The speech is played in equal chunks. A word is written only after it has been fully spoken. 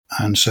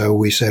And so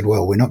we said,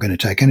 well, we're not going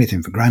to take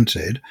anything for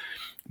granted,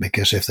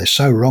 because if they're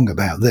so wrong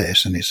about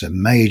this, and it's a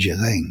major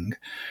thing,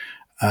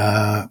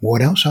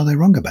 what else are they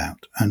wrong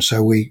about? And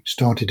so we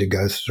started to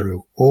go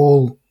through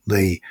all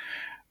the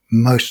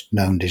most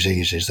known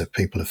diseases that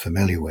people are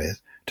familiar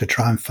with to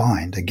try and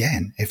find,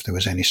 again, if there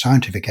was any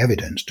scientific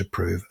evidence to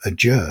prove a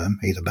germ,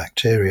 either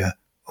bacteria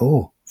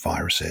or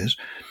viruses,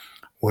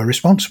 were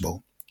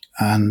responsible.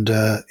 And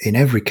in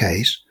every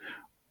case,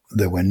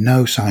 there were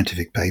no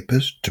scientific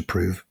papers to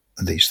prove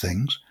these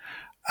things,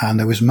 and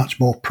there was much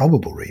more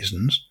probable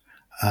reasons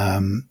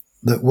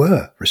that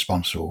were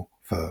responsible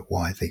for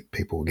why the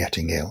people were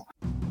getting ill.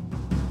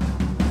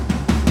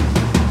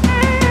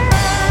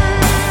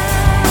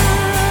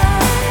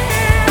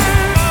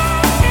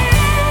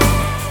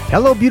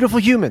 Hello, beautiful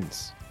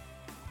humans!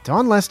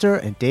 Dawn Lester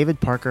and David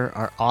Parker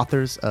are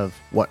authors of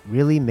What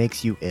Really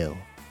Makes You Ill,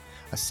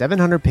 a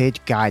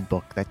 700-page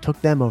guidebook that took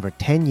them over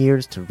 10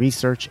 years to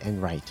research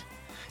and write.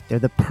 They're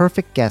the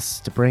perfect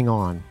guests to bring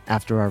on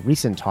after our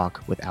recent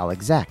talk with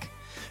Alex Zeck,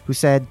 who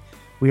said,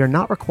 "We are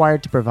not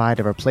required to provide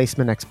a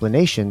replacement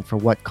explanation for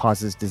what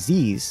causes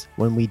disease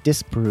when we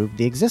disprove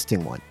the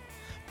existing one."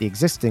 The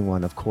existing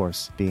one, of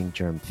course, being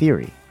germ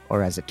theory,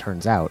 or as it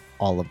turns out,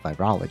 all of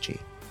virology.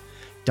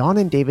 Dawn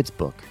and David's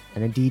book,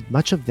 and indeed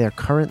much of their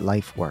current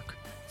life work,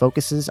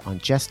 focuses on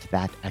just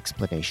that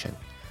explanation.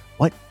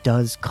 What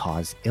does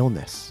cause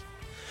illness?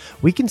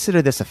 We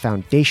consider this a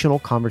foundational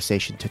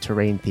conversation to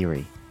terrain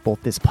theory,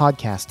 both this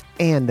podcast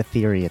and the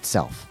theory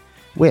itself,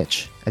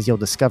 which, as you'll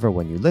discover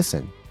when you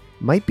listen,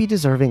 might be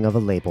deserving of a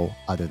label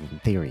other than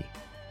theory.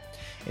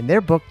 In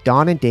their book,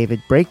 Dawn and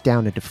David break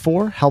down into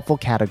 4 helpful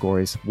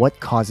categories what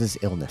causes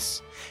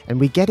illness, and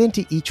we get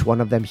into each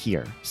one of them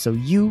here, so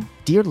you,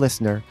 dear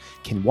listener,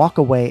 can walk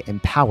away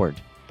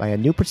empowered by a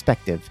new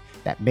perspective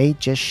that may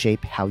just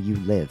shape how you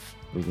live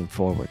moving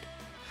forward.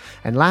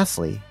 And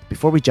lastly,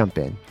 before we jump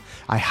in,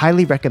 I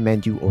highly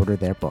recommend you order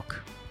their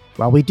book.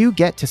 While we do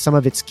get to some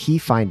of its key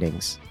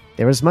findings,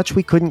 there is much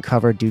we couldn't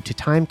cover due to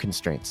time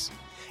constraints.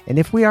 And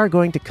if we are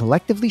going to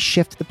collectively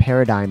shift the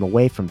paradigm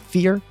away from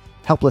fear,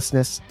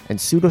 helplessness, and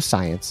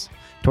pseudoscience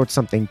towards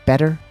something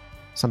better,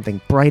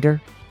 something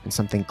brighter, and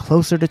something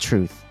closer to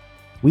truth,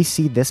 we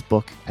see this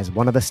book as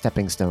one of the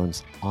stepping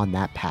stones on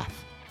that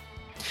path.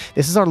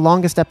 This is our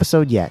longest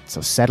episode yet,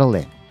 so settle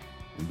in.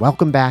 And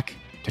welcome back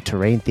to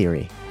Terrain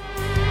Theory.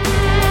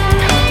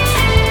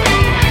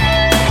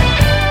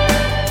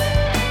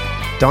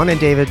 Dawn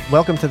and David,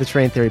 welcome to the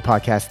Terrain Theory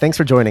podcast. Thanks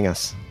for joining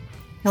us.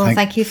 Well,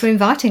 thank you for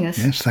inviting us.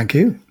 Yes, thank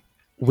you.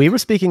 We were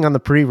speaking on the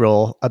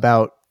pre-roll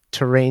about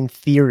terrain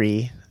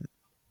theory,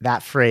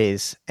 that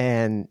phrase,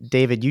 and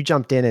David, you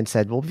jumped in and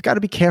said, well, we've got to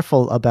be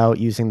careful about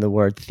using the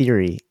word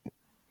theory.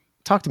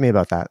 Talk to me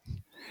about that.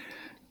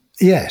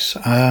 Yes,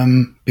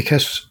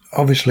 because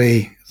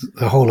obviously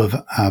the whole of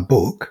our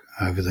book,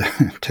 over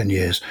the 10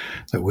 years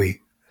that we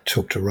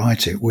took to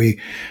write it, we,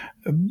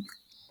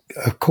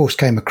 of course,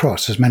 came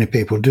across, as many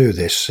people do,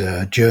 this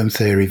germ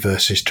theory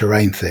versus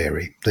terrain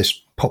theory.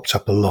 This popped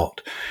up a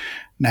lot.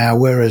 Now,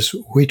 whereas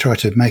we try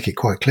to make it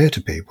quite clear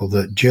to people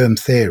that germ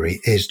theory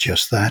is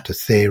just that, a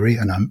theory,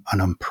 an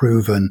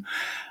unproven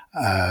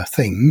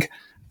thing,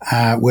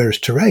 whereas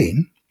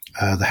terrain,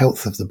 the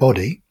health of the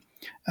body,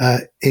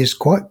 is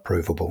quite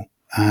provable.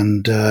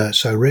 And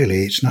so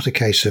really, it's not a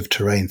case of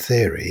terrain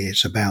theory,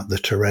 it's about the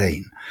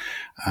terrain.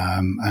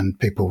 And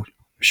people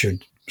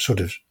should sort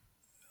of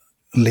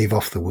leave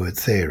off the word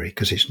theory,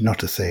 because it's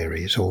not a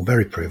theory. It's all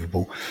very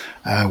provable,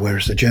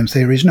 whereas the germ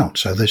theory is not.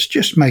 So there's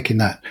just making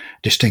that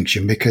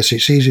distinction, because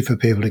it's easy for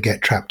people to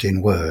get trapped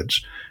in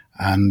words.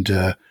 And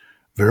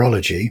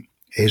virology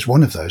is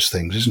one of those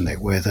things, isn't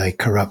it, where they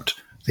corrupt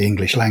the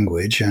English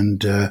language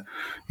and,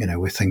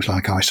 with things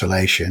like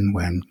isolation,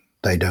 when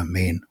they don't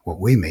mean what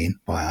we mean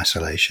by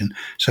isolation.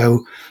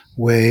 So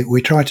we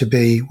try to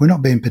be, we're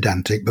not being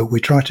pedantic, but we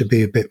try to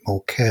be a bit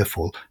more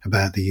careful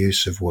about the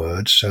use of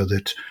words so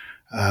that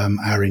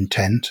our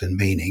intent and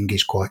meaning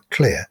is quite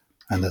clear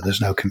and that there's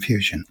no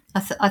confusion.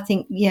 I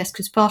think, yes,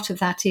 because part of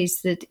that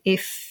is that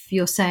if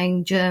you're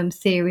saying germ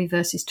theory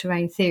versus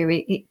terrain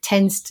theory, it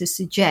tends to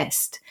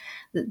suggest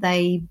that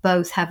they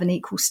both have an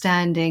equal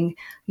standing.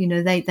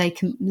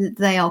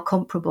 They are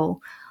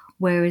comparable.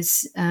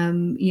 Whereas,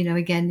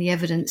 again, the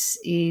evidence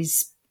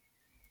is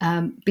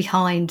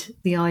behind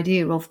the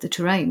idea of the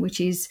terrain,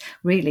 which is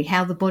really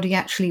how the body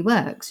actually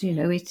works.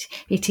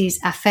 It is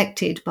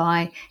affected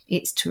by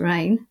its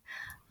terrain,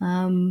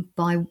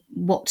 by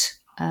what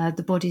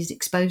the body is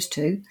exposed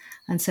to,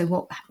 and so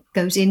what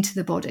goes into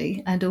the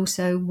body, and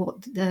also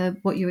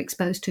what you're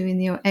exposed to in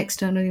your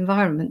external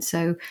environment.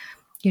 So,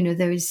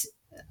 there is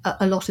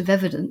a lot of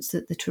evidence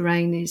that the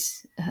terrain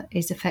is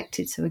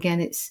affected. So again,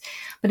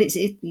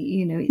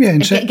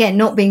 again,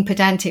 not being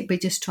pedantic,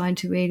 but just trying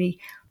to really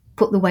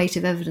put the weight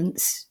of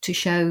evidence to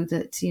show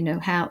that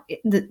how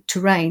the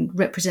terrain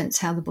represents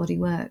how the body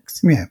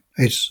works. Yeah,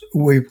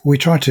 we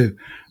try to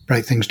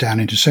break things down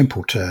into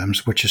simple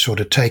terms, which are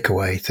sort of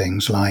takeaway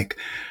things like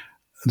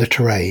the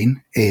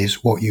terrain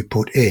is what you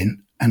put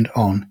in and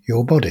on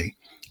your body.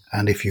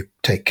 And if you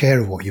take care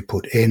of what you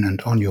put in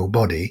and on your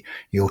body,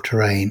 your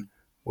terrain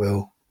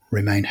will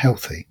remain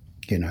healthy.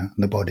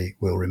 The body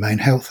will remain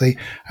healthy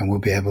and will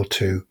be able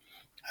to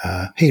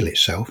heal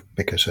itself,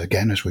 because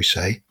again, as we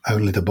say,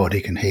 only the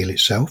body can heal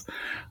itself,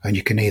 and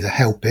you can either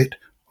help it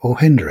or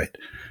hinder it.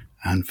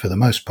 And for the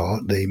most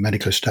part, the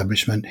medical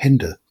establishment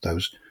hinder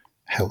those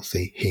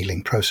healthy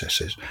healing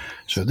processes.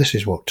 So this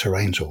is what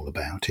terrain's all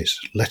about. It's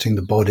letting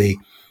the body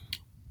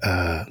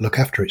look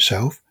after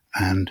itself,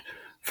 and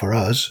for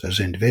us as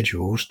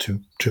individuals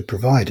to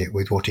provide it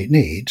with what it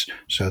needs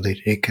so that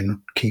it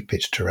can keep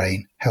its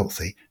terrain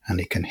healthy and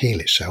it can heal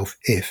itself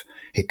if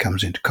it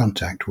comes into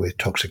contact with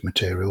toxic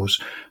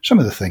materials, some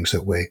of the things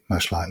that we're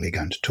most likely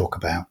going to talk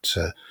about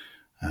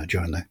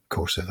during the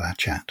course of our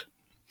chat.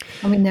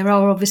 I mean, there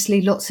are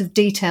obviously lots of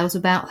details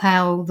about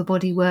how the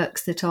body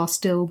works that are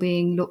still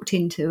being looked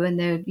into, and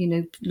there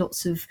are,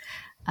 lots of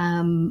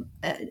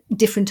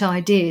different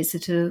ideas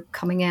that are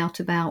coming out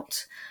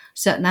about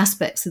certain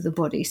aspects of the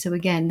body. So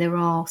again, there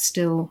are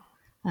still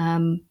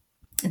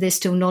there's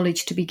still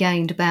knowledge to be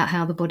gained about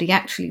how the body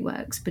actually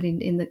works, but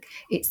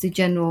it's the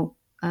general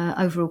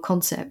overall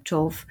concept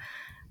of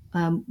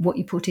what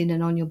you put in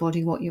and on your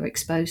body, what you're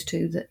exposed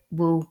to, that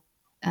will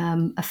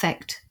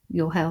affect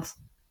your health.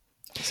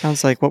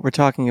 Sounds like what we're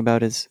talking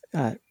about is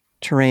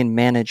terrain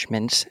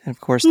management. And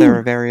of course, there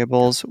are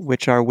variables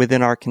which are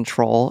within our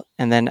control.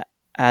 And then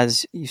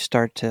as you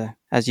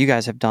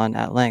guys have done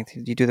at length,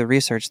 you do the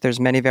research, there's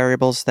many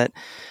variables that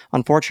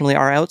unfortunately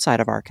are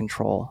outside of our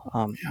control.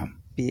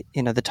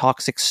 The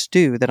toxic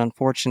stew that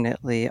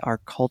unfortunately our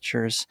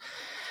cultures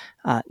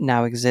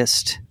now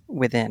exist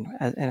within.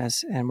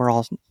 And we're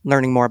all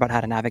learning more about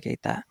how to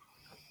navigate that.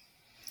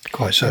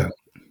 Quite so.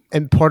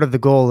 And part of the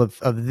goal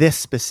of this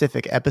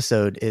specific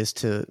episode is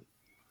to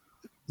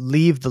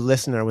leave the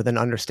listener with an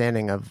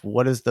understanding of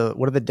what are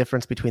the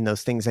difference between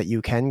those things that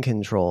you can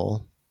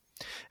control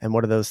and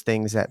what are those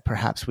things that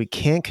perhaps we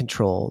can't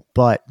control,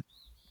 but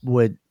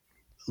would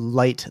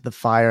light the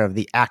fire of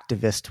the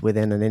activist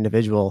within an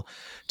individual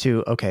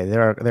to, okay,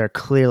 there are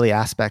clearly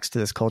aspects to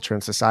this culture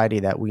and society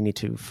that we need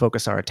to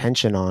focus our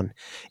attention on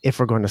if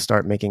we're going to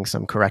start making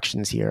some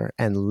corrections here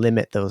and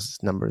limit those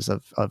numbers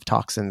of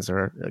toxins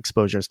or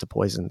exposures to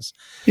poisons.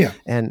 Yeah.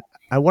 And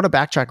I want to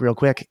backtrack real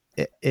quick.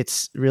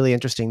 It's really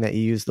interesting that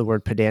you use the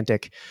word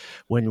pedantic.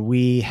 When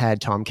we had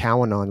Tom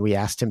Cowan on, we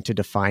asked him to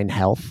define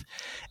health,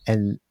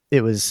 and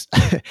it was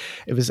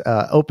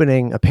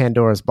opening a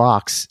Pandora's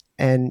box,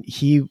 and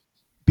he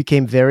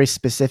became very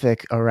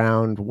specific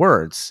around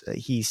words.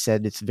 He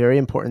said it's very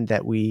important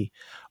that we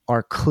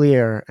are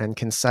clear and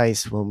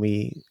concise when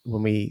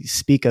we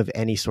speak of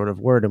any sort of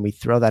word, and we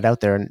throw that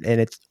out there. And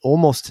it's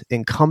almost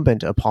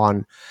incumbent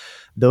upon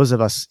those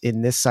of us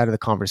in this side of the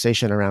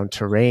conversation around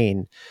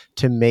terrain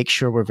to make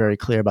sure we're very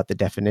clear about the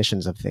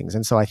definitions of things.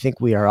 And so I think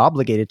we are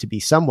obligated to be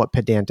somewhat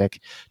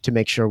pedantic to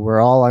make sure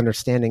we're all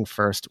understanding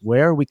first,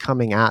 where are we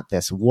coming at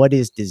this? What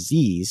is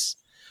disease?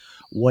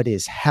 What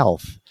is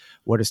health?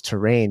 What is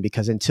terrain?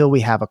 Because until we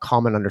have a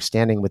common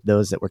understanding with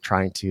those that we're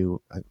trying to,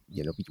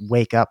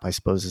 wake up, I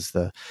suppose is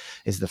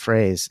the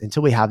phrase.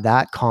 Until we have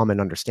that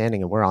common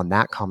understanding and we're on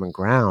that common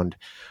ground,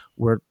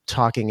 we're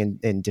talking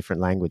in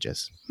different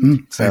languages.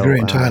 I agree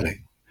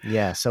entirely.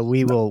 So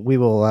we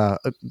will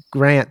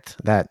grant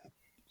that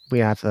we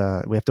have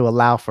to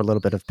allow for a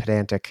little bit of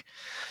pedantic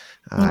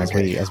as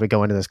we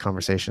go into this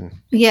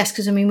conversation. Yes,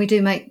 because we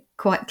do make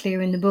quite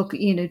clear in the book,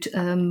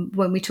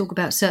 when we talk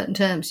about certain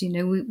terms,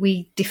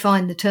 we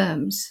define the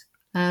terms,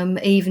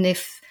 even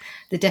if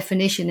the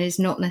definition is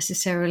not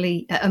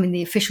necessarily,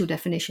 the official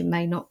definition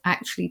may not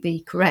actually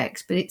be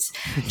correct, but it's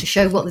to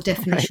show what the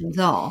definitions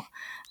are.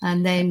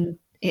 And then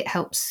it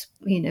helps,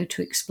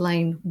 to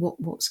explain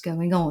what's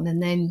going on,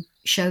 and then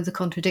show the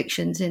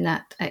contradictions in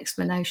that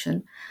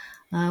explanation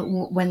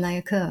when they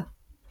occur.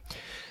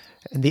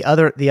 And the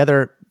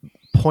other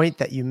point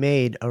that you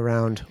made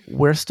around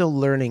we're still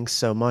learning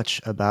so much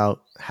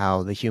about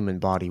how the human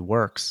body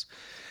works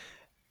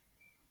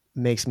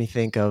makes me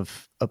think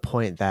of a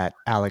point that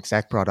Alex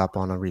Eck brought up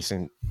on a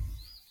recent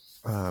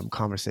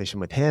conversation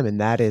with him, and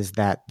that is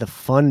that the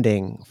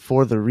funding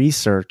for the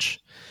research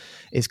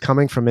is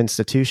coming from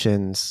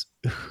institutions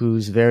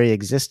whose very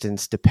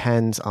existence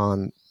depends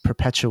on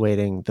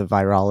perpetuating the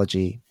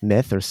virology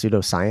myth or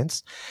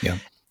pseudoscience. Yeah.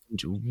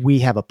 We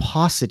have a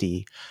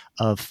paucity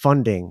of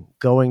funding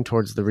going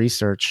towards the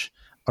research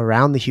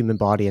around the human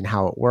body and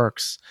how it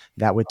works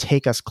that would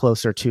take us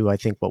closer to, I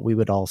think, what we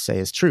would all say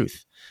is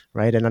truth,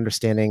 right? And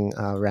understanding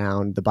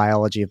around the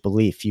biology of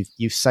belief.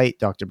 You cite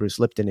Dr. Bruce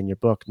Lipton in your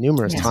book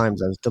numerous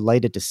times. I was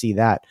delighted to see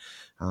that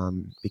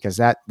because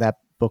that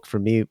book for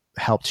me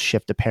helped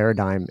shift a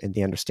paradigm in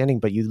the understanding.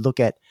 But you look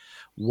at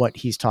what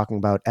he's talking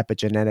about,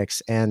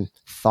 epigenetics and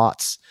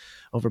thoughts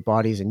over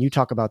bodies, and you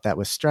talk about that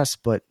with stress,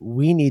 but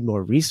we need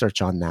more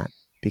research on that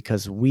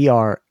because we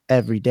are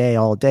every day,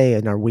 all day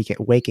in our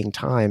waking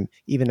time,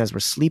 even as we're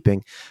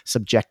sleeping,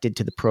 subjected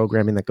to the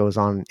programming that goes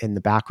on in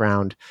the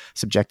background,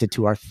 subjected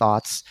to our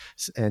thoughts,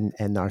 and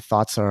our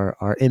thoughts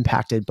are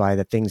impacted by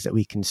the things that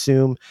we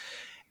consume.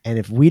 And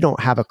if we don't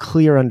have a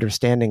clear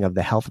understanding of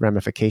the health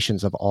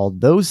ramifications of all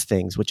those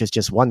things, which is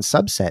just one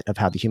subset of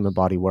how the human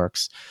body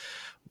works,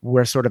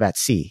 we're sort of at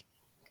sea.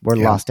 We're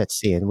lost at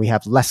sea, and we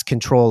have less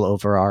control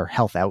over our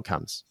health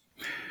outcomes.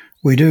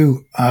 We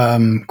do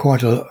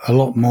quite a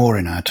lot more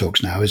in our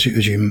talks now. As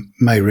you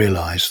may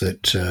realize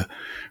that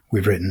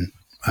we've written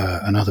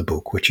another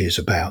book which is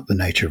about the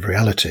nature of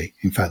reality.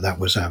 In fact, that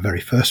was our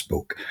very first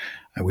book,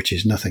 which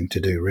is nothing to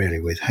do really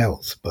with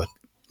health, but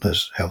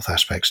there's health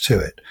aspects to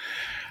it.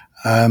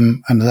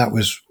 And that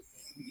was,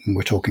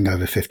 we're talking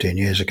over 15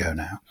 years ago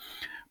now.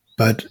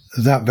 But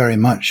that very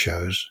much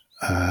shows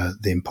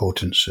the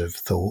importance of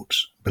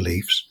thoughts,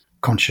 beliefs,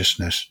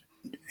 consciousness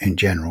in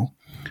general,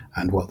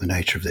 and what the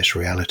nature of this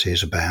reality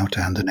is about,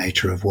 and the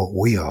nature of what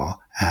we are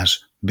as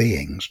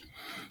beings,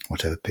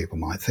 whatever people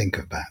might think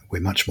of that.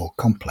 We're much more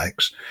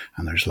complex,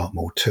 and there's a lot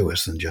more to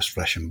us than just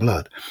flesh and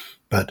blood.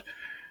 But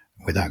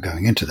without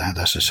going into that,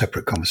 that's a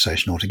separate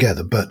conversation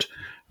altogether. But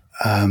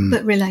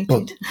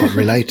related. But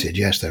related,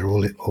 yes, they're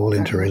all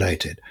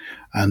interrelated.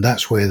 And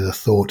that's where the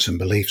thoughts and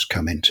beliefs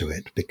come into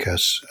it,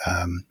 because,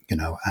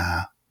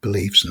 our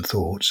beliefs and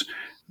thoughts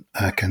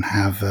can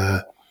have,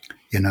 a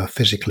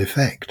physical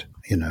effect.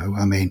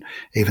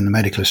 Even the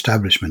medical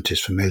establishment is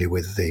familiar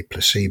with the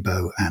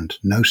placebo and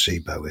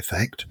nocebo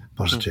effect,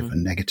 positive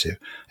and negative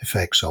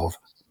effects of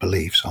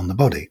beliefs on the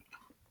body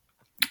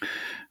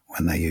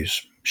when they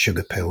use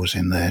sugar pills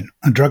in their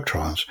drug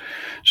trials.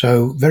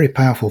 So very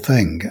powerful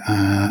thing.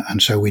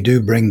 And so we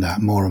do bring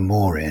that more and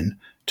more in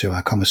to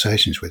our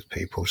conversations with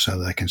people so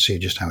that they can see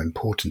just how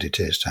important it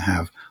is to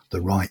have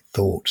the right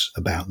thoughts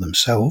about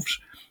themselves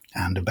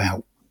and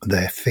about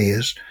their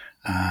fears.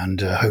 And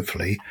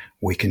hopefully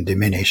we can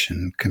diminish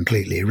and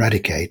completely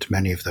eradicate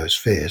many of those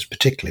fears,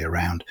 particularly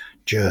around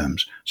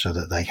germs, so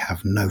that they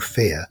have no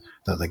fear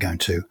that they're going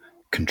to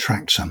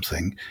contract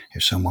something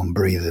if someone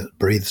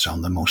breathes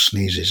on them or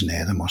sneezes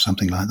near them or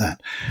something like that,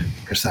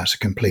 because that's a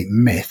complete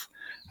myth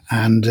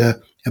and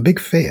a big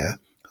fear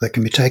that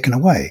can be taken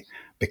away,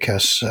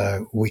 because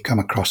we come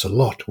across a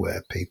lot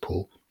where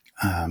people,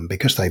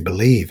 because they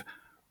believe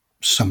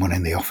someone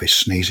in the office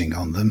sneezing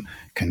on them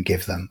can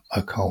give them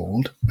a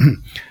cold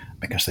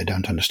because they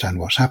don't understand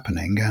what's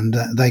happening, and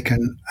they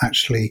can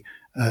actually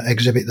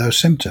exhibit those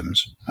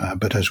symptoms.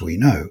 But as we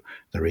know,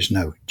 there is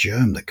no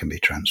germ that can be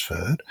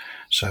transferred.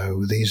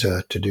 So these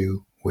are to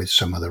do with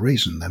some other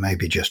reason. They may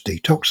be just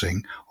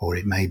detoxing, or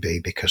it may be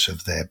because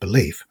of their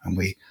belief. And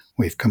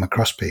we've come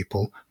across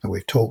people that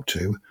we've talked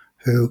to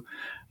who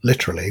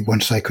literally,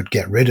 once they could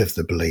get rid of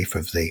the belief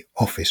of the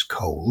office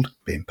cold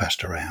being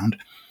passed around,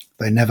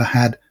 they never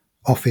had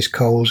office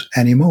colds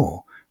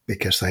anymore,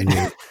 because they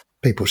knew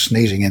people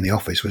sneezing in the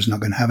office was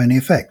not going to have any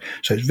effect.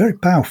 So it's very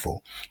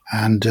powerful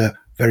and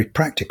very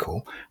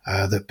practical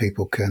that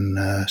people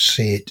can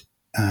see it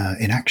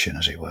in action,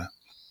 as it were.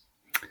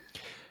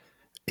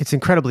 It's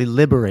incredibly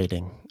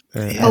liberating.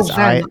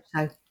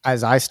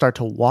 As I start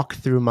to walk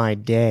through my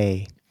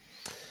day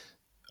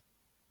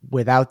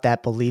without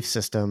that belief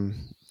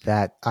system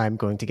that I'm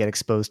going to get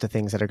exposed to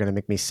things that are going to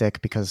make me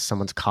sick because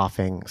someone's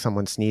coughing,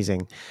 someone's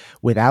sneezing.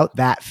 Without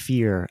that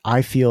fear,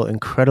 I feel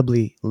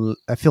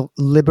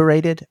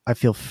liberated. I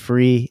feel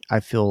free.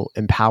 I feel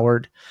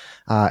empowered.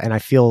 And I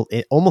feel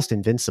almost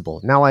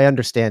invincible. Now I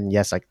understand,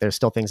 yes, like there's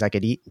still things I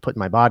could eat and put in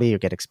my body or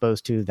get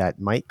exposed to that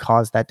might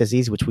cause that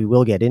disease, which we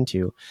will get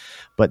into.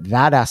 But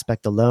that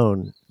aspect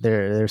alone,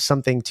 there's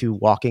something to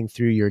walking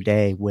through your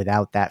day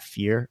without that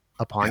fear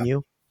upon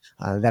you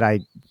that I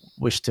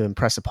wish to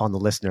impress upon the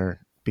listener,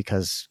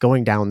 because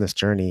going down this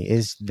journey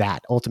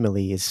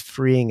ultimately is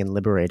freeing and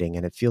liberating,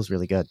 and it feels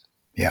really good.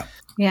 Yeah.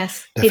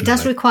 Yes. Definitely. It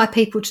does require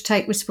people to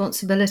take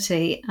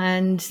responsibility,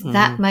 and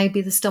that may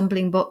be the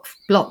stumbling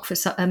block for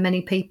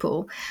many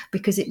people,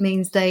 because it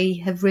means they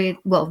have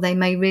they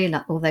may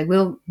realize, or they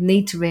will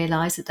need to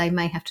realize, that they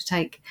may have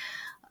to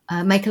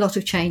make a lot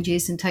of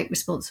changes and take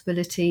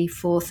responsibility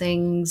for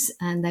things,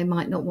 and they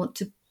might not want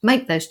to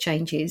make those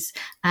changes,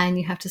 and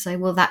you have to say,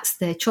 well, that's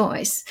their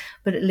choice.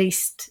 But at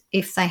least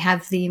if they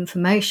have the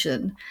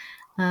information,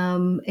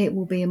 it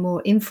will be a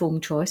more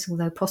informed choice,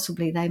 although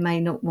possibly they may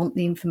not want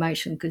the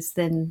information, because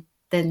then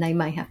they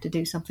may have to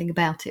do something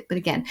about it. But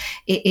again,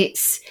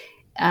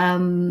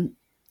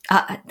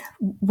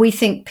 we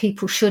think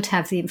people should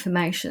have the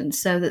information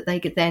so that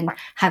they could then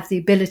have the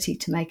ability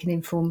to make an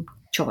informed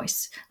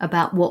choice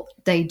about what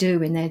they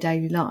do in their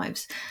daily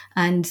lives.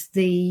 And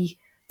the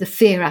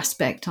fear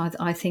aspect,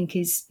 I think,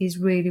 is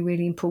really,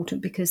 really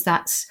important, because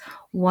that's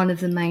one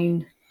of the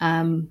main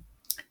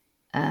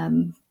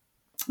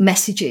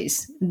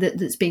messages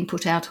that's being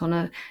put out on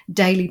a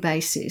daily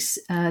basis,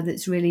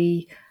 that's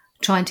really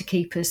trying to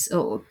keep us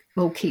or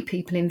keep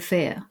people in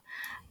fear.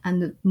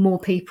 And the more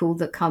people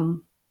that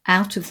come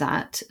out of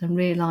that and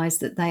realise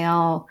that they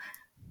are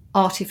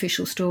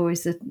artificial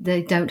stories that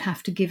they don't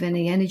have to give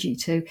any energy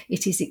to,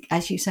 it is,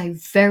 as you say,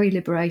 very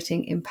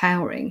liberating,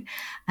 empowering,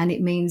 and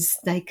it means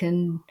they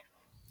can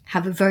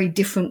have a very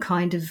different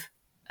kind of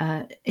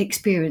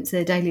experience.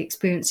 Their daily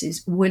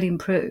experiences will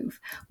improve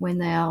when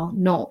they are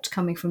not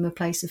coming from a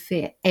place of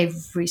fear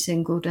every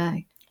single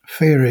day.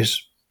 Fear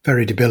is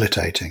very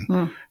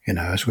debilitating.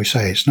 As we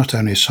say, it's not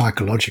only a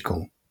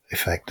psychological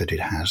effect that it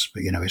has,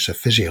 but, it's a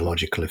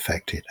physiological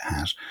effect it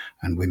has.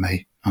 And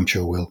I'm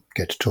sure we'll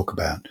get to talk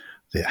about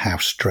how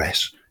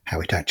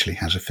it actually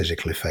has a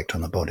physical effect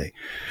on the body.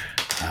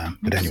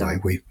 But anyway,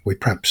 we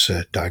perhaps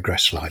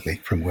digress slightly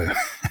from where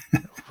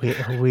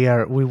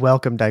we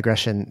welcome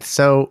digression.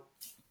 So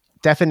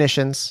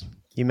definitions,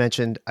 you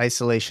mentioned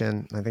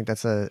isolation. I think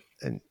that's an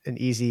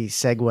easy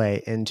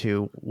segue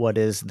into what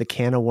is the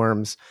can of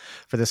worms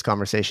for this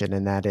conversation.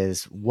 And that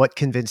is, what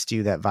convinced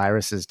you that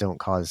viruses don't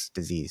cause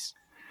disease?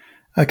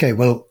 Okay,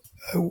 well,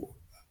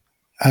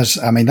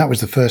 that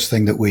was the first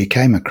thing that we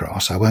came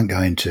across. I won't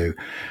go into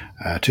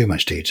too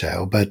much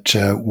detail, but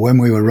when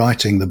we were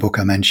writing the book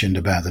I mentioned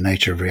about the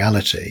nature of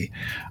reality,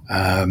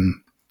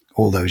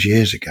 all those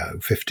years ago,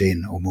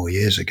 15 or more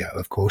years ago,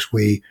 of course,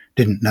 we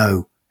didn't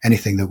know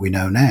anything that we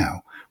know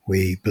now.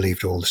 We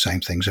believed all the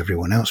same things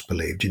everyone else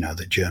believed,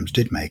 that germs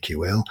did make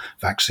you ill,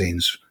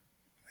 vaccines,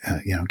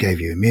 gave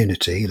you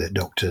immunity, that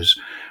doctors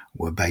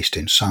were based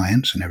in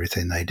science and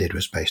everything they did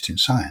was based in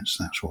science.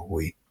 That's what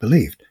we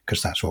believed,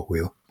 because that's what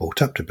we were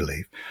brought up to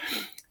believe.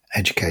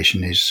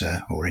 Education is,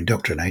 or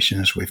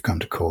indoctrination as we've come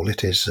to call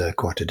it, is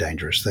quite a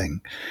dangerous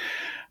thing.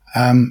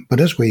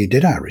 But as we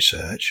did our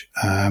research,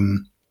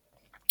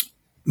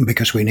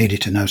 because we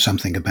needed to know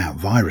something about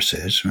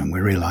viruses, and we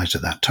realized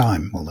at that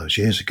time, all those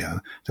years ago,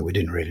 that we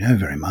didn't really know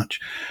very much.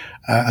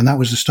 And that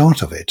was the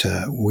start of it.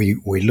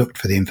 We looked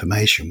for the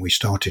information. We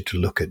started to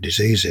look at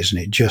diseases, and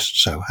it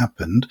just so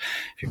happened,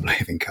 if you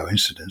believe in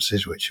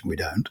coincidences, which we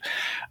don't,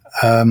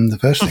 the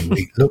first thing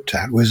we looked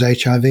at was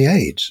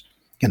HIV/AIDS.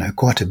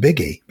 Quite a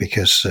biggie,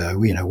 because,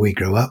 we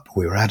grew up,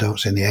 we were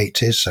adults in the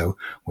 80s, so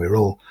we were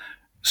all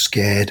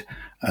scared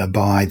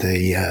by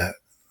the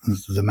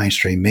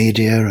mainstream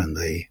media and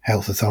the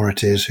health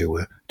authorities who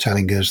were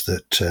telling us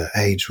that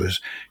AIDS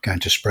was going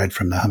to spread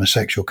from the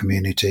homosexual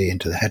community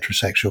into the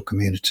heterosexual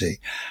community,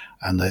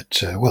 and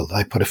that,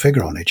 they put a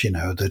figure on it,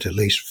 that at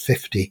least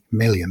 50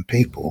 million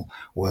people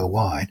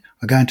worldwide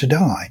are going to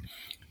die.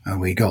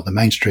 And we got the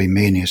mainstream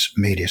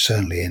media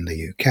certainly in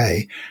the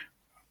UK,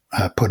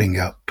 putting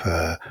up,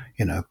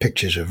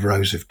 pictures of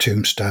rows of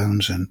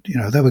tombstones, and,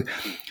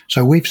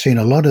 so we've seen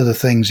a lot of the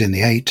things in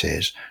the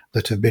 80s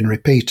that have been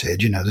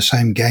repeated, the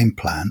same game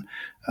plan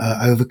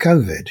over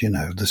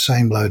COVID, the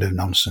same load of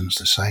nonsense,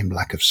 the same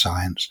lack of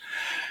science.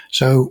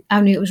 So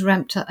only it was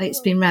ramped up. It's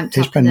been ramped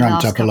up. It's been in the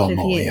ramped last up a lot couple of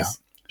more. years. Yeah.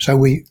 So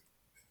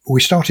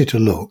we started to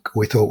look.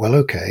 We thought, well,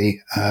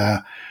 okay.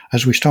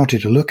 As we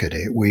started to look at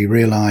it, we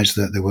realised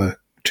that there were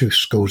two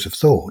schools of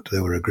thought.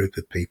 There were a group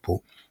of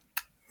people,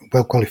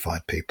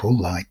 well-qualified people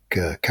like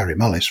Kary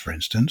Mullis, for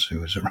instance,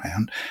 who was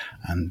around,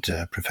 and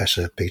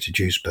Professor Peter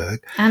Duesberg.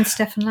 And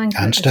Stefan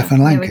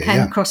Lanka. We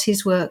came across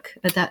his work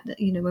at that,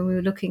 when we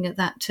were looking at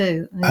that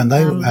too. And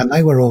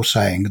they were all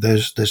saying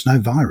there's no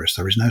virus.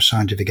 There is no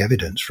scientific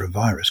evidence for a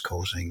virus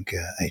causing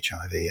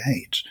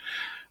HIV/AIDS.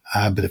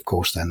 But of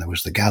course, then there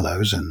was the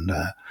Gallows and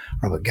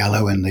Robert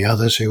Gallo and the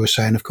others who were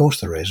saying, of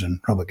course there is. And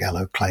Robert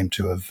Gallo claimed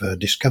to have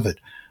discovered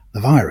the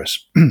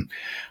virus.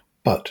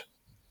 But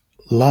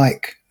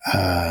like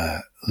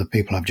the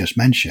people I've just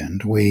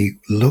mentioned, we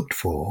looked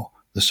for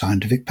the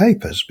scientific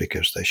papers,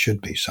 because there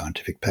should be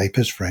scientific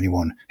papers for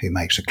anyone who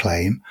makes a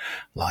claim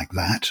like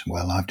that.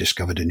 Well, I've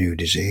discovered a new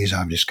disease,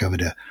 I've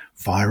discovered a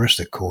virus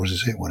that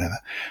causes it, whatever.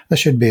 There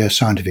should be a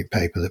scientific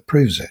paper that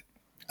proves it.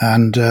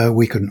 And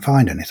we couldn't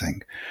find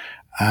anything.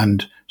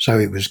 And so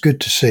it was good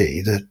to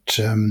see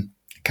that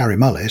Kary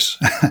Mullis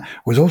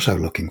was also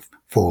looking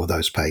for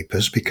those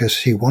papers, because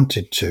he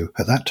wanted to,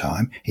 at that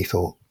time, he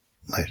thought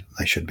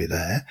they should be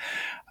there.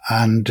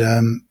 And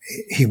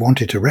he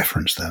wanted to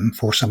reference them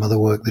for some of the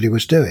work that he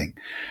was doing.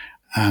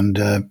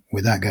 And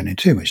without going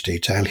into too much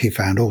detail, he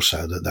found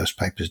also that those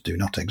papers do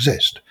not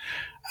exist.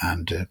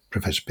 And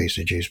Professor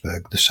Peter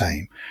Duesberg, the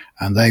same.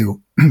 And they were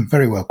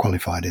very well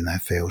qualified in their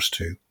fields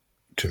to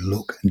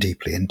look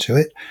deeply into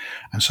it.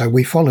 And so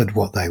we followed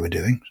what they were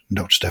doing,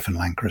 Dr. Stefan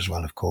Lanka as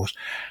well, of course.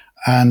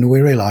 And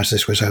we realized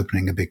this was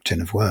opening a big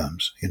tin of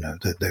worms,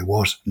 that there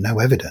was no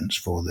evidence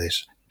for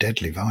this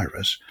deadly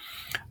virus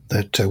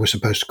that was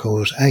supposed to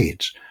cause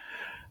AIDS.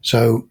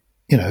 So,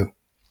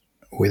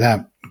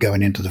 without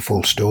going into the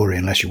full story,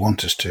 unless you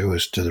want us to,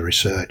 as to the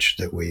research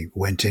that we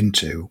went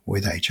into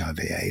with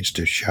HIV/AIDS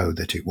to show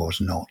that it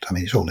was not,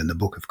 it's all in the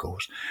book, of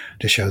course,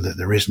 to show that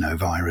there is no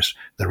virus,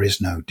 there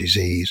is no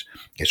disease.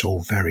 It's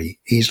all very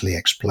easily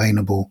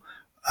explainable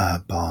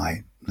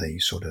by the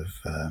sort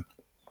of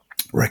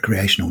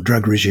recreational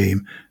drug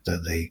regime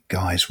that the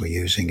guys were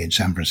using in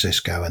San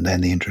Francisco, and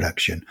then the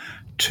introduction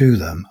to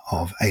them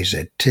of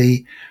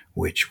AZT,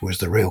 which was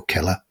the real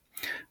killer.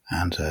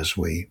 And as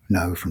we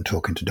know from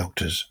talking to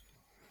doctors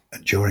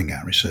during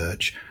our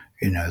research,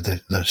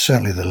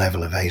 certainly the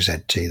level of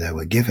AZT they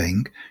were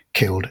giving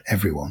killed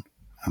everyone.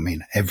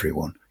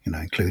 Everyone,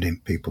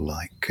 including people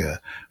like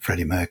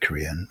Freddie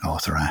Mercury and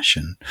Arthur Ashe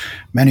and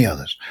many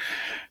others.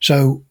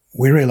 So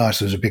we realized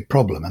there was a big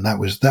problem, and that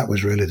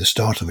was really the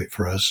start of it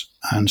for us.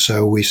 And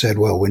so we said,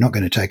 well, we're not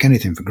going to take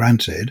anything for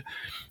granted.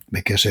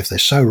 because if they're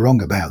so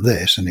wrong about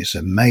this and it's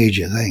a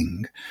major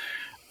thing,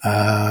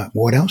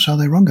 what else are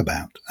they wrong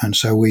about? And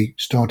so we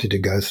started to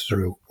go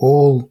through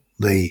all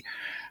the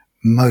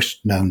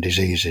most known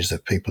diseases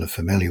that people are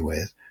familiar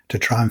with to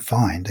try and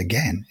find,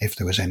 again, if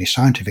there was any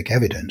scientific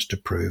evidence to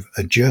prove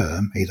a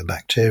germ, either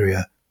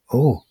bacteria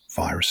or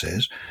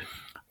viruses,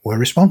 were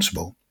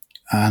responsible.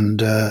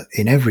 And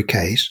in every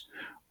case,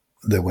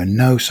 there were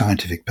no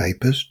scientific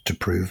papers to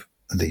prove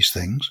these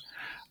things.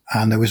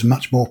 And there was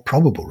much more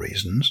probable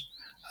reasons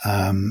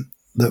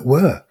that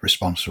were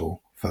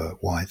responsible for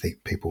why the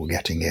people were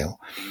getting ill.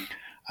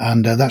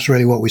 And that's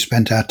really what we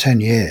spent our 10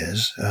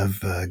 years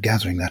of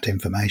gathering that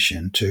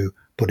information to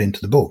put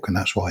into the book. And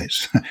that's why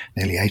it's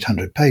nearly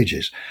 800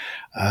 pages.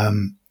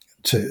 And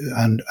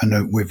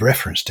we've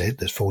referenced it.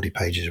 There's 40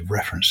 pages of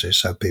references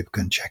so people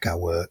can check our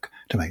work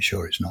to make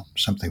sure it's not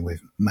something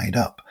we've made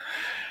up.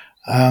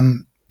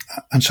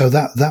 And so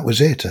that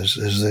was it. As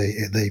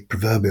the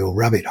proverbial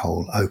rabbit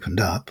hole opened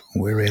up,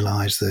 we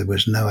realized there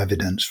was no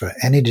evidence for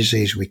any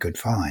disease we could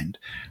find.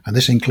 And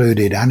this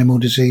included animal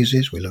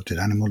diseases. We looked at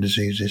animal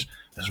diseases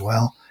as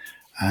well,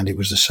 and it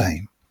was the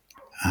same.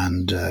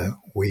 And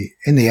we,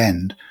 in the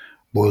end,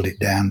 boiled it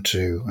down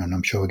to, and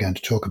I'm sure we're going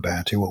to talk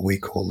about it, what we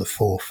call the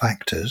 4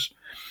 factors,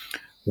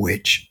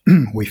 which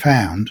we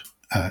found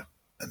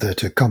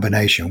that a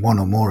combination, one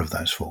or more of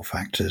those 4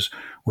 factors,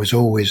 was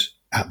always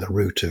at the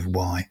root of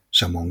why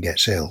someone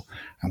gets ill.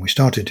 And we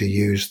started to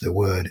use the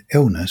word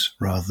illness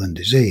rather than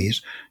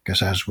disease,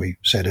 because as we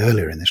said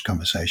earlier in this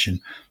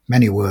conversation,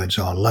 many words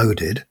are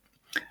loaded,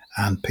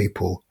 and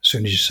people, as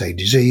soon as you say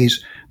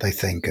disease, they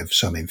think of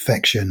some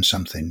infection,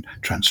 something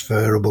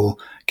transferable,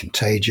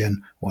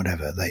 contagion,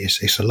 whatever.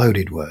 It's a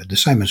loaded word, the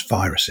same as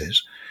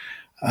viruses.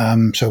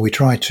 So we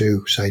try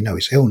to say, no,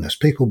 it's illness.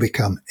 People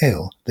become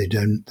ill. They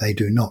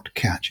do not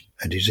catch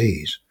a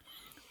disease.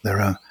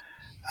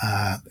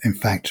 In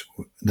fact,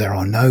 there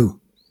are no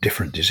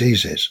different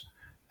diseases.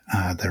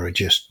 There are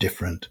just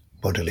different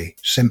bodily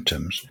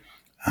symptoms,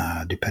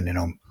 depending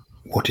on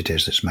what it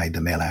is that's made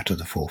them ill out of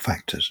the 4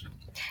 factors.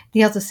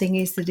 The other thing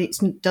is that it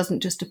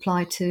doesn't just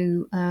apply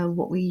to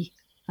what we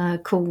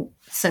call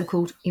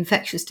so-called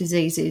infectious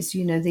diseases.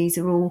 You know, these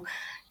are all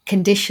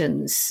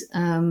conditions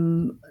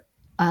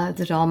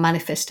that are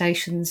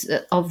manifestations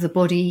of the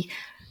body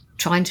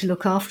trying to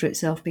look after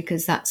itself,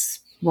 because that's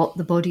what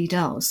the body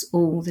does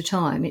all the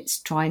time. It's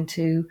trying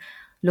to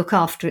look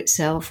after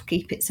itself,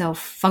 keep itself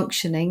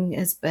functioning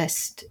as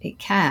best it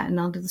can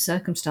under the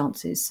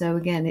circumstances. So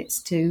again,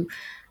 it's to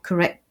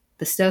correct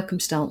the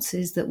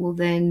circumstances that will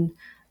then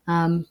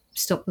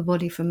stop the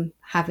body from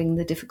having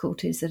the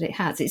difficulties that it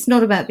has. It's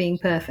not about being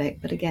perfect,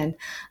 but again,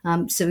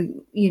 so,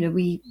 you know,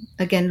 we,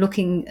 again,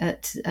 looking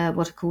at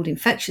what are called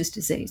infectious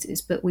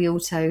diseases, but we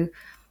also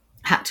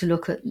had to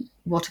look at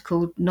what are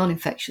called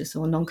non-infectious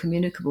or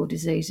non-communicable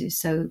diseases.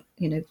 So,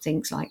 you know,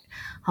 things like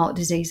heart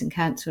disease and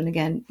cancer. And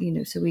again, you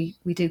know, so we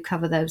do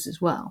cover those as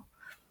well.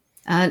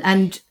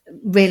 And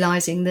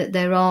realizing that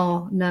there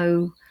are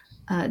no,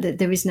 that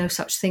there is no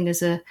such thing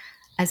as a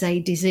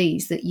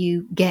disease that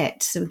you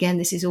get. So again,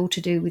 this is all to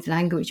do with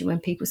language. And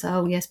when people say,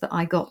 oh yes, but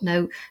I got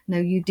no,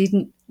 you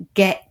didn't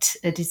get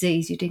a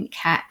disease. You didn't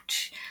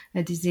catch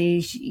a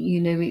disease.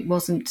 You know, it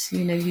wasn't,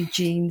 you know, your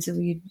genes or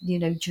you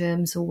know,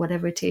 germs or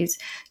whatever it is.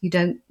 You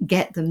don't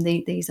get them.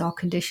 These are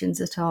conditions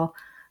that are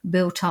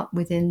built up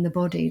within the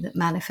body that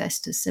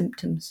manifest as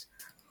symptoms.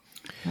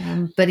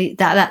 But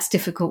that's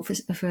difficult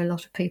for a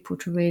lot of people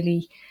to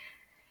really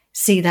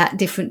see that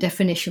different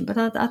definition. But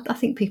I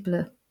think people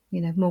are,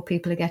 you know, more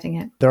people are getting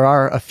it. There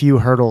are a few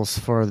hurdles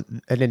for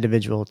an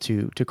individual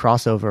to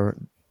cross over.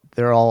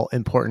 They're all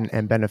important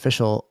and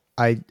beneficial.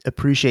 I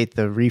appreciate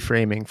the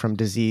reframing from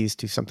disease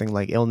to something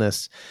like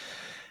illness.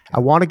 I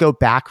want to go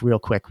back real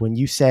quick. When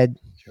you said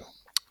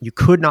you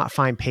could not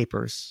find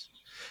papers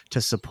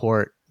to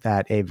support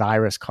that a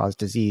virus caused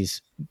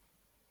disease,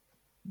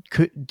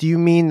 do you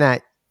mean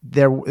that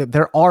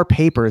there are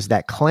papers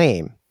that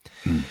claim,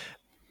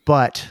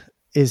 but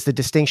is the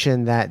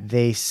distinction that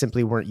they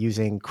simply weren't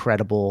using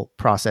credible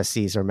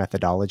processes or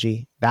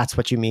methodology? That's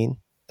what you mean?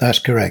 That's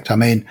correct. I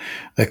mean,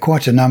 there are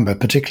quite a number,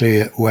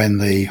 particularly when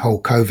the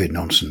whole COVID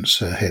nonsense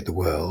hit the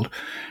world.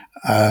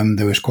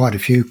 There was quite a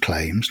few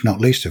claims, not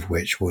least of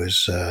which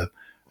was a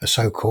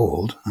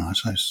so-called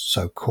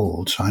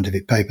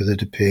scientific paper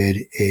that appeared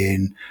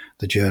in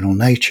the journal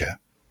Nature,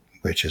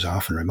 which, as I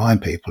often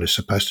remind people, is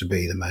supposed to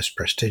be the most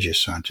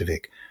prestigious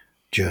scientific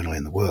journal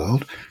in the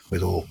world,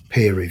 with all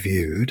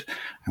peer-reviewed,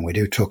 and we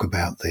do talk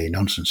about the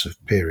nonsense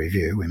of peer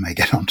review. We may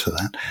get onto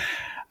that.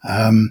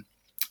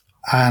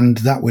 And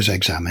that was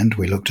examined.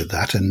 We looked at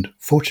that, and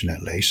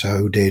fortunately,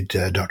 so did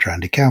Dr.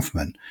 Andy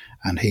Kaufman,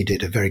 and he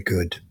did a very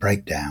good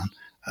breakdown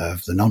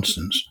of the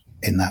nonsense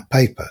in that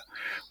paper,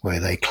 where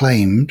they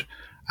claimed,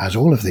 as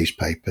all of these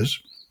papers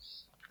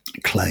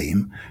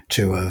claim,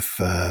 to have,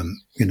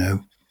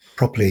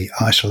 properly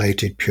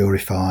isolated,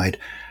 purified,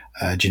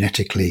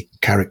 genetically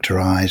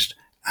characterized,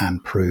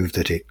 and prove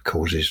that it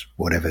causes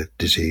whatever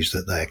disease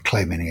that they're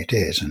claiming it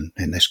is, and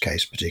in this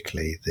case,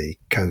 particularly the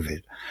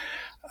COVID.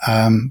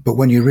 But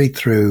when you read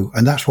through,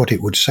 and that's what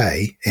it would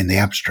say in the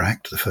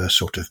abstract, the first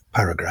sort of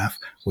paragraph,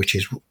 which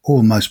is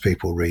all most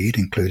people read,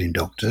 including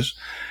doctors,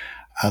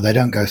 they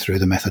don't go through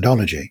the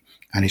methodology.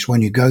 And it's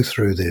when you go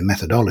through the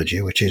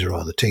methodology, which is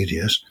rather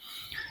tedious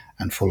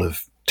and full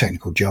of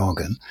technical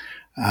jargon,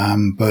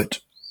 but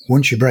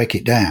once you break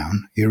it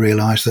down, you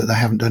realize that they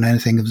haven't done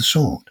anything of the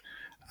sort.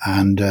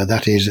 And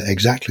that is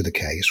exactly the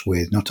case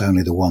with not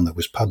only the one that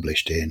was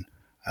published in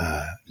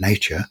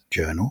Nature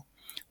journal,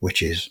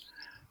 which is,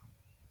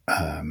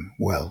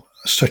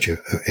 such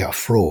a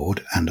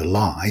fraud and a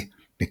lie,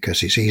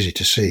 because it's easy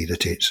to see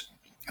that it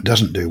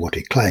doesn't do what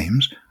it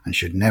claims and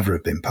should never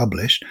have been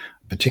published,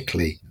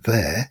 particularly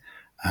there,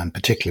 and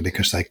particularly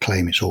because they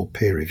claim it's all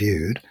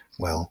peer-reviewed.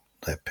 Well,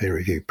 their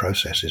peer-review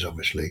process is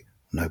obviously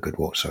no good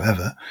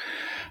whatsoever.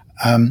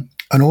 And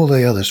all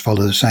the others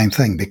follow the same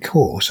thing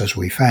because, as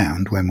we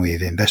found when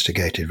we've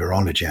investigated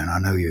virology, and I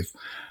know you've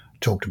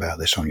talked about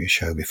this on your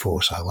show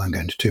before, so I won't go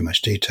into too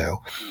much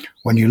detail.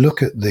 When you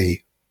look at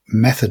the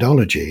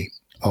methodology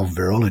of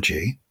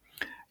virology,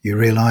 you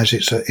realize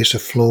it's a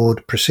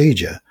flawed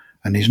procedure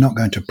and is not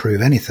going to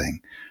prove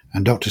anything.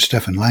 And Dr.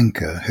 Stefan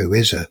Lanka, who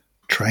is a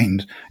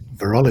trained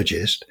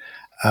virologist,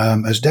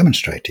 has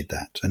demonstrated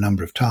that a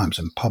number of times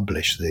and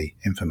published the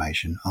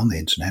information on the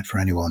internet for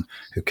anyone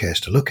who cares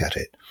to look at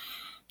it.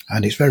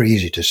 And it's very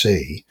easy to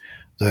see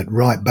that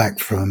right back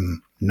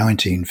from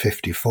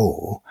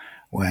 1954,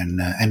 when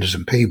Enders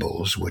and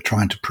Peebles were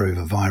trying to prove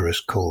a virus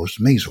caused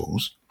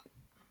measles,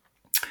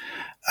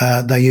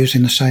 they're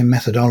using the same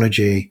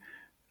methodology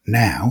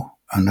now,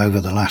 and over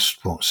the last,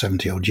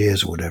 70 odd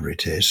years or whatever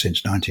it is,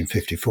 since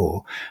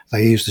 1954,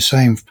 they use the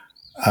same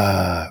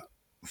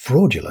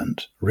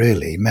fraudulent,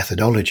 really,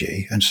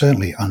 methodology, and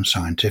certainly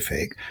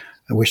unscientific,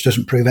 which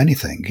doesn't prove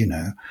anything,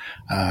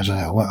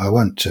 I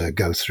won't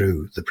go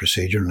through the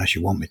procedure unless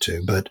you want me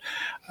to, but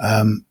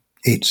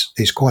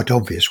it's quite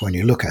obvious when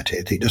you look at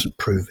it. It doesn't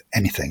prove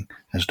anything,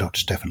 as Dr.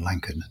 Stefan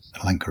Lanka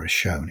has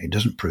shown. It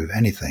doesn't prove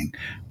anything,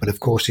 but of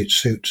course it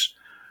suits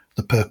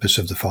the purpose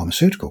of the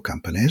pharmaceutical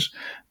companies,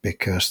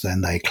 because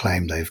then they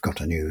claim they've got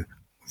a new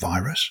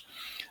virus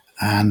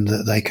and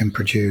that they can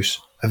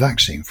produce a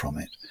vaccine from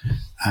it.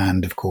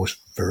 And of course,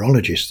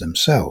 virologists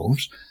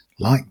themselves,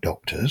 like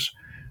doctors,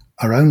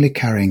 are only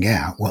carrying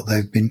out what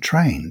they've been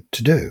trained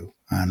to do.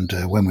 And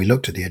when we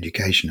looked at the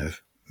education of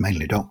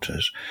mainly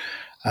doctors,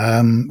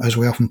 as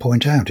we often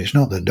point out, it's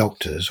not that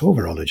doctors, or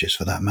virologists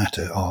for that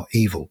matter, are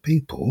evil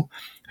people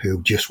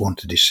who just want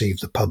to deceive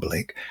the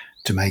public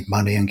to make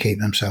money and keep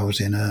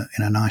themselves in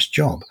a nice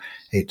job.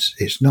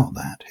 It's not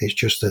that. It's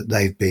just that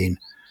they've been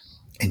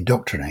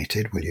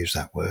indoctrinated, we'll use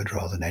that word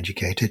rather than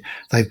educated.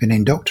 They've been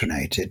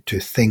indoctrinated to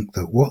think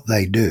that what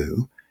they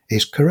do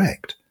is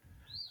correct.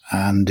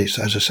 And it's,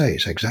 as I say,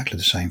 it's exactly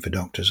the same for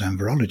doctors and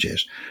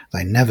virologists.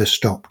 They never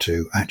stop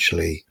to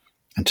actually,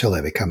 until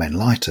they become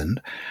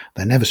enlightened,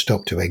 they never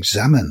stop to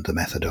examine the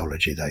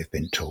methodology they've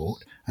been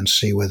taught and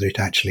see whether it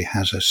actually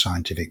has a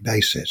scientific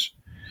basis.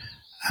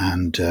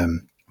 And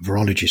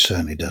virology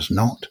certainly does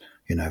not.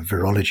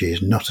 Virology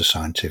is not a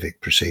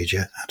scientific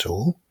procedure at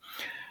all.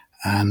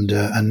 And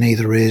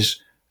neither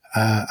is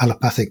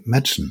allopathic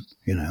medicine.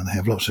 They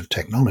have lots of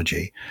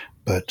technology,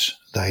 but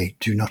they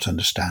do not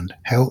understand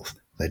health.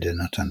 They do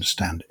not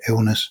understand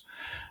illness.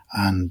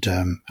 And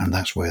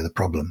that's where the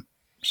problem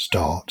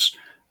starts,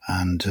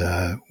 and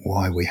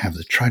why we have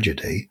the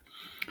tragedy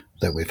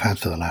that we've had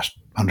for the last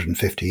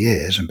 150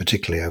 years, and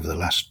particularly over the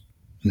last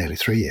nearly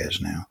 3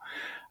 years now,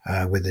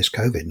 with this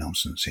COVID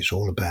nonsense. It's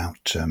all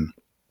about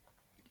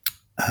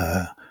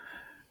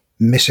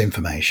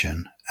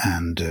misinformation,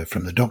 and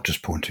from the doctor's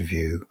point of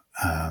view,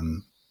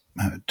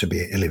 to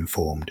be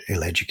ill-informed,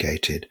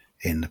 ill-educated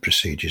in the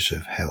procedures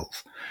of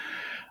health.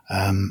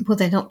 Well,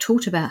 they're not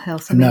taught about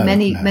health. I mean,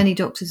 many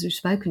doctors we've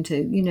spoken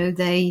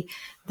to,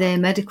 their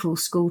medical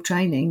school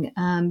training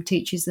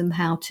teaches them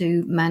how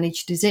to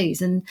manage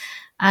disease, and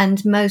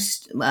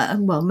most,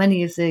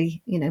 many of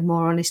the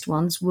more honest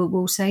ones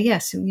will say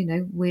yes.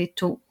 We're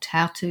taught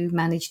how to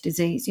manage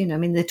disease.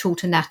 They're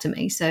taught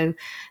anatomy, so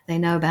they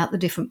know about the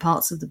different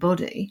parts of the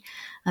body,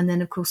 and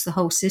then of course the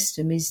whole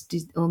system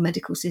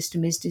medical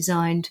system is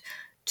designed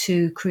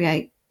to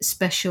create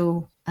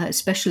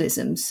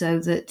specialisms, so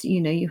that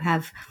you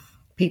have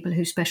people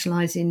who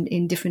specialize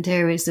in different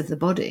areas of the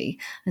body.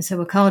 And so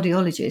a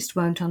cardiologist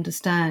won't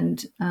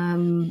understand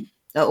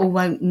or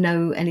won't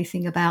know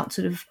anything about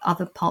sort of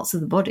other parts of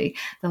the body.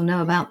 They'll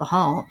know about the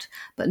heart,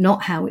 but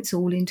not how it's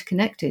all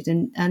interconnected.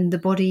 And the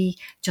body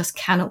just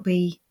cannot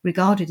be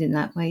regarded in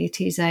that way.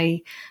 It is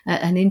an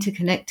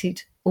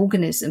interconnected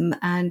organism,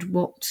 and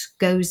what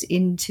goes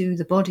into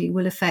the body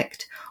will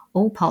affect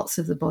all parts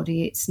of the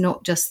body. It's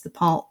not just the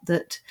part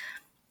that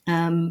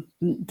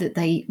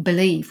they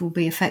believe will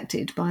be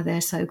affected by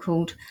their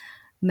so-called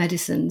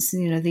medicines.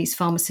 These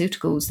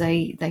pharmaceuticals,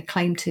 they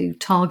claim to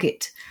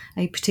target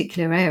a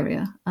particular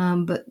area,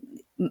 but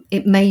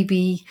it may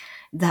be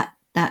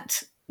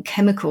that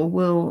chemical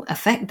will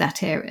affect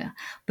that area,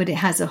 but it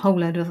has a whole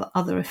load of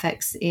other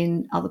effects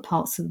in other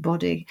parts of the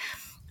body.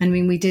 I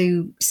mean, we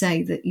do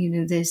say that,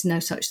 there's no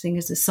such thing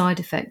as a side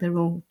effect. They're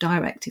all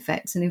direct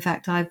effects. And in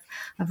fact, I've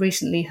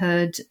recently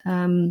heard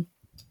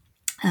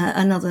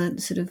another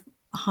sort of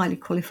highly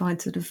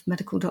qualified sort of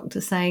medical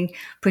doctor saying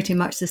pretty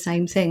much the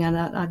same thing.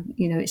 And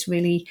it's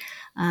really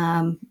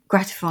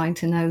gratifying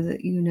to know that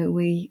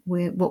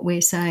we're what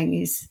we're saying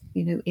is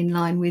in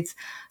line with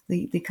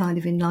the kind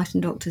of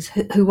enlightened doctors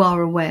who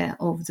are aware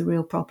of the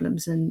real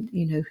problems and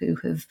who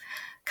have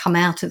come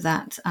out of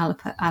that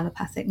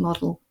allopathic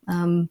model.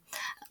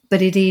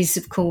 But it is,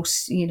 of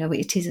course,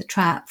 it is a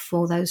trap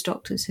for those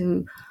doctors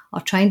who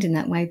are trained in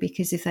that way,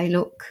 because if they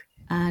look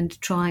and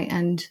try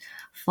and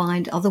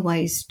find other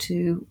ways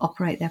to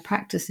operate their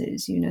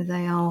practices,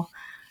 they are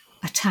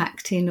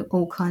attacked in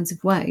all kinds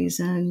of ways,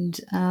 and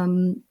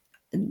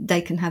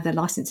they can have their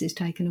licenses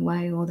taken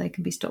away, or they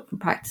can be stopped from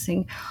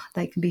practicing,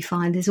 they can be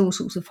fined. There's all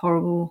sorts of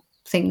horrible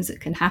things that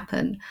can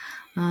happen.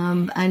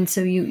 And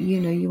so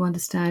you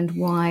understand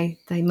why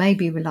they may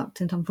be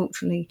reluctant.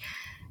 Unfortunately,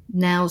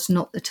 now's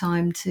not the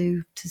time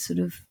to sort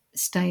of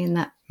stay in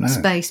that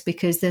space,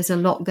 because there's a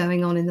lot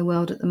going on in the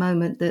world at the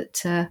moment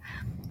that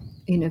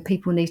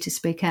people need to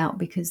speak out,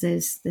 because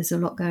there's a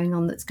lot going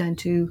on that's going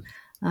to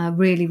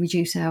really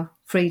reduce our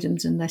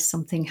freedoms unless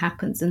something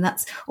happens. And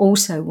that's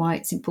also why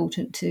it's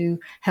important to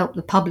help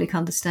the public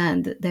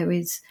understand that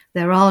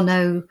there are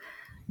no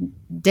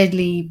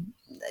deadly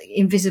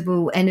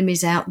invisible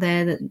enemies out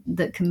there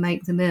that can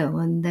make them ill,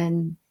 and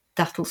then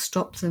that'll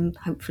stop them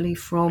hopefully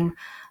from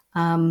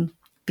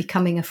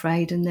becoming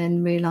afraid, and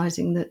then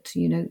realizing that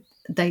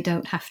they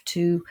don't have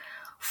to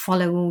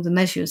follow all the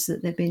measures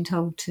that they've been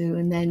told to.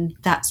 And then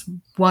that's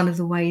one of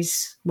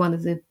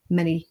the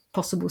many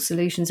possible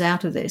solutions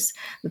out of this,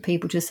 the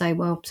people just say,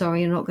 well,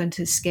 sorry, you're not going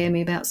to scare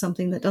me about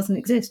something that doesn't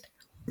exist.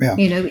 Yeah.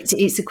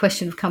 It's a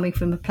question of coming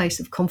from a place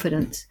of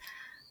confidence,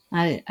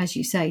 as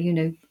you say,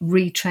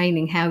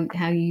 retraining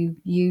how you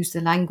use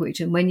the language.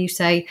 And when you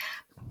say,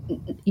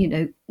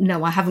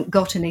 no, I haven't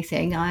got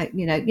anything, I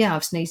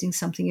was sneezing,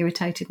 something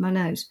irritated my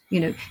nose,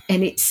 and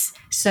it's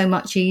so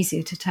much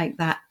easier to take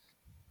that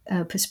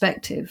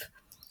perspective,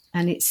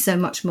 and it's so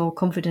much more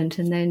confident.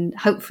 And then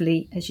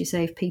hopefully, as you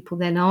say, if people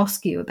then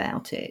ask you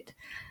about it,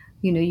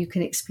 you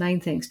can explain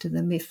things to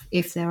them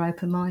if they're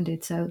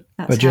open-minded. So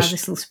that's how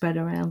this will spread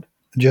around.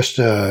 Just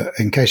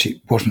in case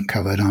it wasn't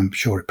covered, I'm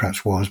sure it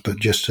perhaps was, but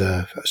just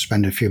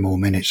spend a few more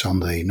minutes on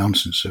the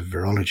nonsense of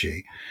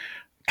virology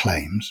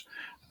claims,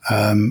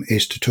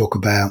 is to talk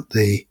about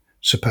the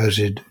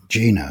supposed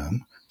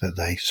genome that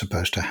they're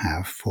supposed to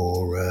have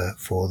for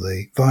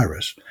the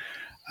virus.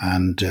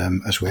 And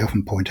as we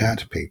often point out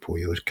to people,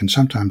 you can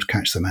sometimes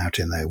catch them out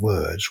in their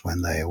words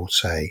when they all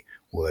say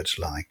words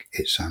like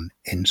it's an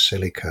in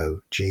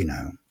silico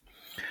genome.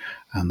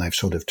 And they've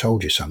sort of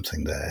told you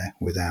something there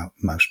without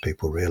most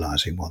people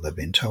realizing what they've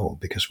been told,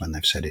 because when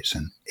they've said it's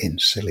an in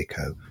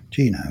silico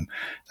genome,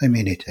 they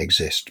mean it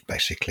exists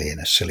basically in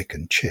a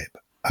silicon chip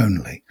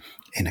only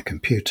in a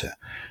computer.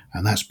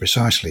 And that's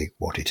precisely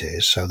what it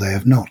is. So they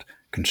have not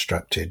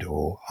constructed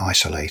or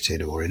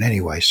isolated or in any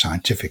way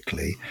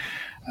scientifically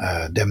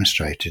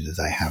demonstrated that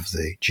they have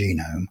the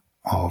genome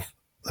of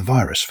the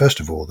virus.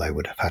 First of all, they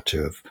would have had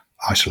to have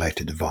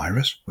isolated the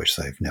virus, which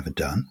they've never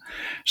done.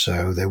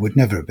 So they would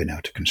never have been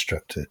able to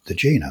construct the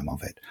genome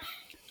of it.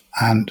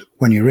 And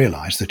when you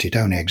realize that it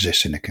only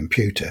exists in a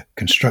computer,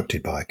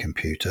 constructed by a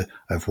computer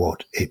of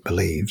what it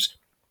believes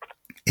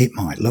it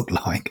might look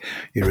like,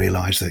 you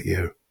realize that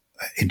you're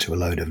into a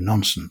load of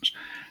nonsense.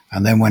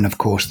 And then when, of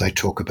course, they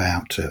talk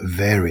about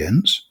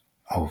variants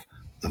of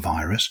the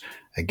virus,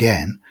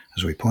 again,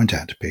 as we point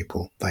out to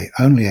people, they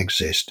only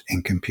exist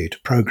in computer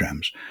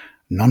programs.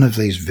 None of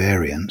these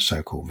variants,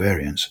 so-called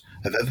variants,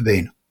 have ever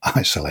been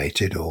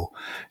isolated or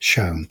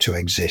shown to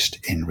exist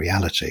in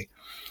reality.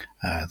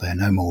 They're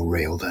no more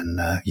real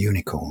than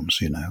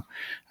unicorns,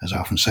 As I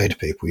often say to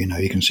people,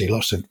 you can see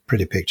lots of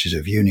pretty pictures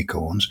of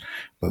unicorns,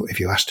 but if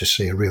you ask to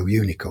see a real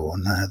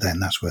unicorn, then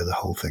that's where the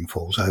whole thing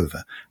falls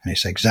over. And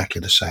it's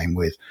exactly the same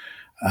with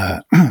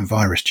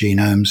virus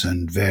genomes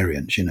and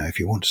variants. If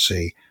you want to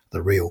see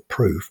the real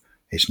proof,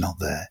 it's not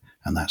there.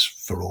 And that's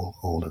for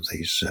all of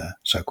these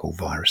so-called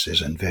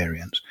viruses and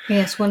variants.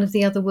 Yes, one of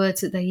the other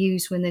words that they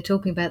use when they're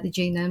talking about the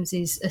genomes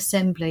is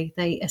assembly.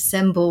 They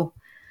assemble.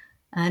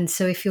 And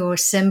so if you're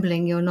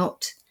assembling, you're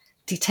not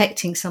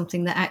detecting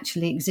something that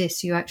actually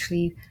exists. You're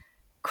actually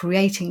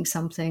creating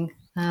something.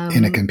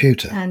 In a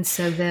computer. And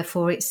so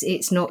therefore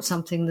it's not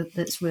something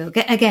that's real.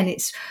 Again,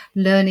 it's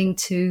learning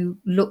to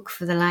look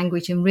for the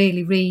language and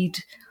really read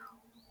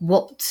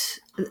what's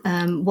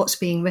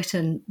being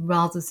written,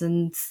 rather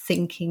than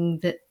thinking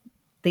that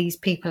these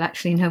people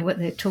actually know what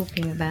they're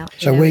talking about.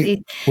 So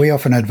we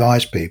often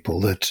advise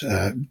people that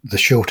the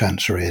short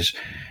answer is,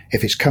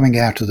 if it's coming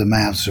out of the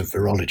mouths of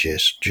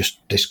virologists,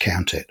 just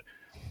discount it,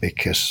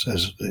 because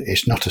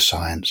it's not a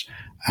science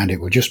and it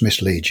will just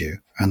mislead you.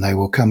 And they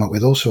will come up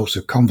with all sorts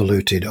of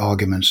convoluted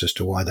arguments as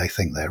to why they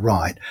think they're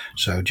right.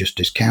 So just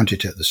discount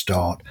it at the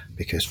start,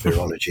 because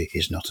virology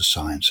is not a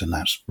science. And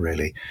that's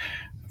really,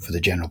 for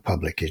the general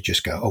public, is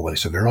just go, oh, well,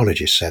 it's a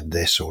virologist said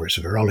this, or it's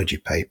a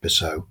virology paper,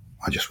 so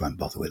I just won't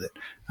bother with it.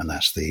 And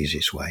that's the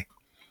easiest way.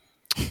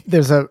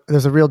 There's a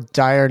real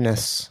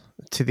direness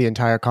to the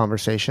entire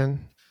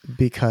conversation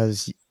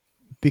because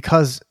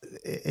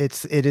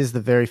it is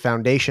the very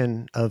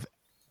foundation of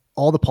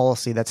all the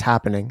policy that's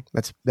happening,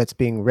 that's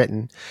being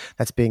written,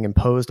 that's being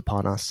imposed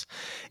upon us.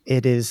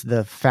 It is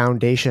the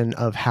foundation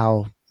of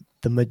how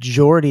the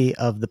majority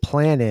of the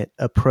planet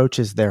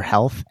approaches their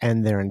health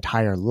and their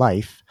entire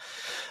life.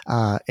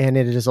 And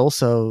it is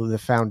also the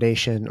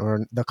foundation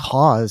or the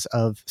cause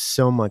of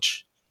so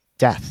much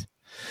death.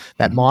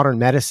 That modern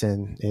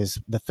medicine is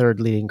the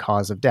third leading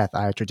cause of death.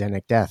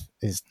 Iatrogenic death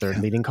is third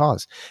leading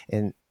cause.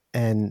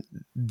 And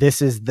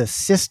this is the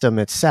system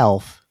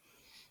itself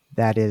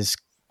that is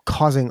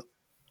causing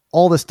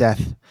all this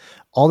death,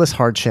 all this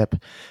hardship,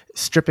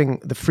 stripping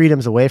the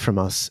freedoms away from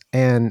us.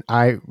 And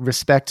I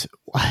respect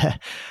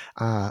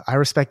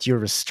your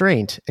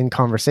restraint in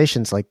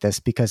conversations like this,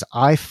 because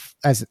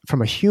as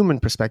from a human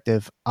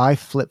perspective, I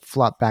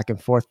flip-flop back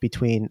and forth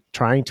between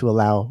trying to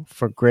allow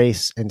for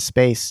grace and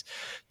space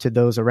to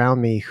those around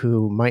me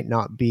who might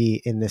not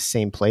be in this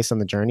same place on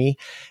the journey,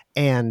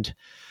 and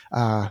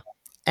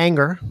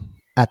anger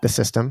at the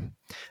system,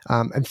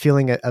 and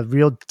feeling a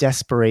real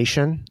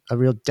desperation, a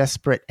real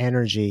desperate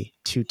energy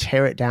to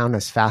tear it down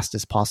as fast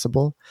as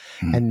possible.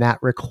 And that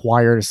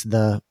requires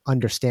the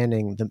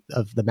understanding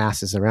of the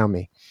masses around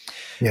me.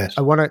 Yes.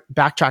 I want to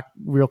backtrack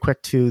real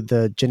quick to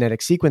the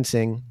genetic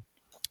sequencing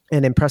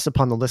and impress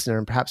upon the listener,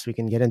 and perhaps we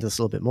can get into this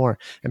a little bit more,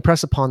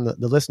 impress upon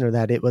the listener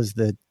that it was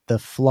the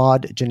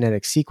flawed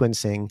genetic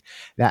sequencing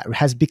that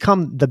has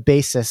become the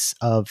basis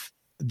of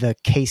the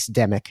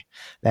case-demic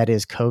that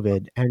is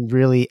COVID, and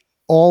really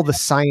all the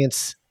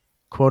science,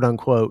 quote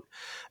unquote,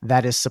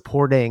 that is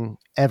supporting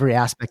every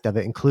aspect of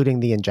it, including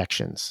the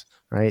injections,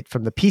 right?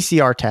 From the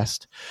PCR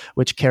test,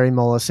 which Kary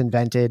Mullis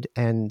invented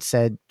and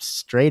said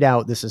straight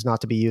out, this is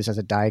not to be used as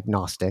a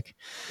diagnostic.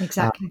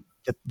 Exactly.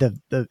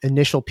 The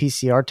initial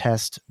PCR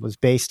test was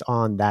based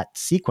on that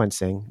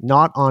sequencing,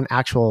 not on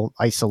actual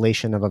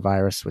isolation of a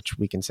virus, which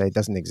we can say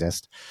doesn't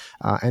exist.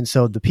 And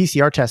so the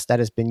PCR test that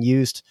has been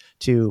used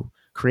to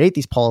create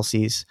these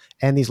policies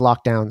and these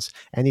lockdowns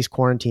and these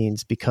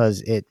quarantines,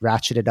 because it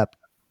ratcheted up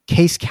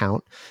case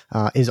count,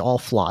 is all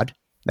flawed.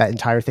 That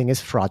entire thing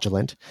is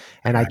fraudulent.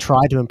 And I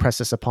try to impress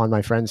this upon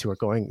my friends who are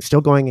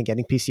still going and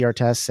getting PCR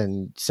tests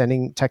and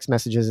sending text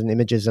messages and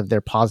images of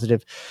their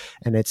positive.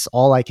 And it's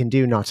all I can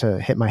do not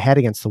to hit my head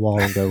against the wall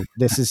and go,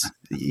 this is,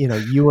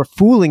 you are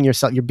fooling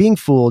yourself. You're being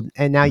fooled.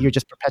 And now you're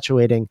just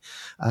perpetuating,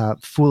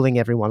 fooling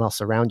everyone else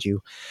around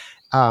you.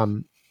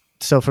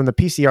 So from the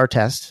PCR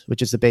test,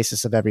 which is the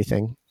basis of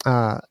everything,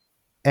 and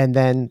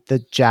then the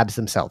jabs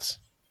themselves,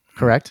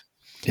 correct?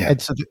 Yeah.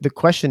 And so the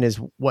question is,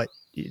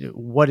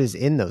 what is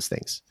in those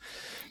things?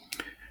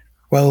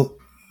 Well,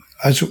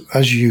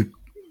 as you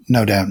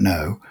no doubt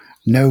know,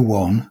 no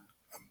one,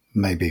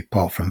 maybe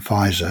apart from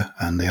Pfizer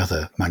and the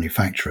other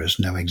manufacturers,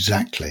 know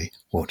exactly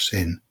what's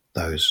in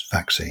those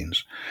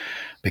vaccines,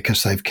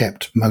 because they've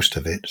kept most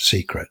of it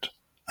secret.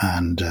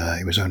 And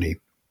it was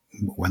only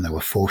when they were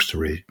forced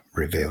to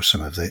reveal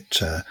some of it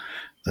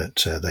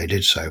that they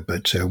did so.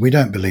 But we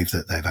don't believe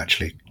that they've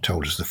actually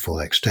told us the full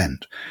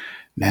extent.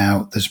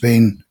 Now, there's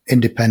been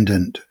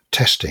independent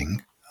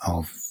testing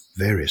of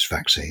various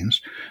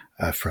vaccines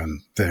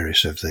from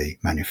various of the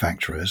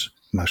manufacturers,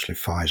 mostly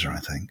Pfizer, I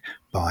think,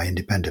 by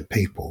independent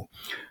people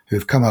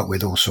who've come up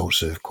with all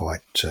sorts of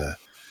quite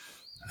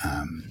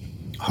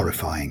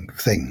horrifying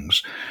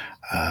things.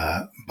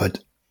 But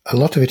a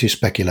lot of it is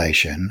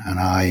speculation, and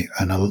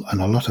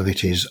a lot of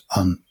it is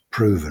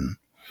unproven.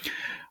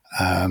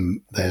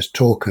 There's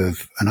talk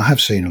of, and I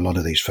have seen a lot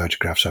of these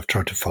photographs, I've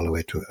tried to follow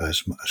it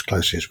as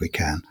closely as we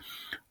can,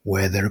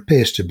 where there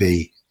appears to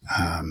be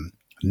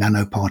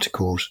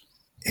nanoparticles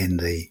in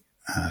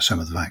some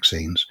of the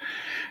vaccines.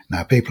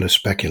 Now, people have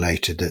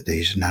speculated that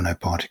these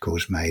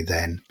nanoparticles may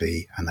then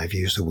be, and they've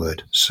used the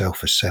word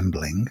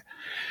self-assembling,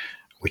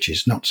 which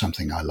is not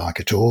something I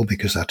like at all,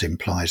 because that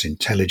implies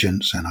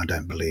intelligence, and I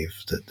don't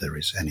believe that there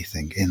is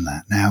anything in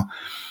that. Now,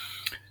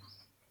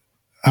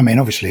 I mean,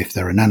 obviously, if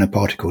there are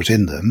nanoparticles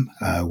in them,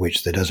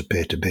 which there does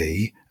appear to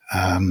be,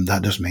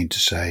 that doesn't mean to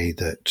say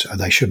that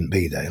they shouldn't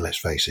be there. Let's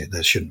face it,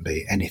 there shouldn't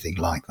be anything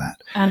like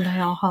that. And they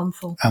are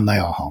harmful. And they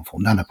are harmful.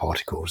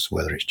 Nanoparticles,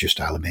 whether it's just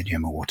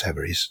aluminium or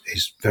whatever, is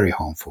very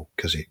harmful,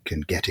 because it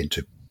can get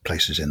into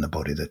places in the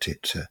body that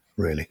it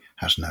really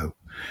has no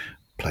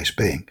place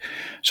being.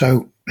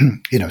 So,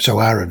 so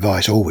our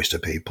advice always to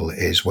people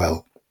is,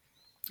 well,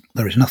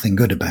 there is nothing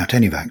good about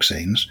any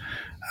vaccines.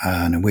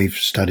 And we've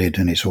studied,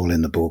 and it's all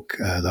in the book,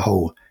 the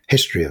whole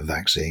history of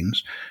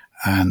vaccines.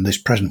 And this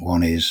present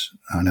one is,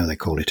 I know they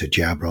call it a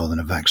jab rather than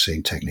a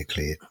vaccine.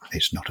 Technically,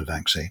 it's not a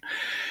vaccine,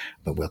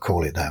 but we'll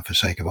call it that for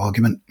sake of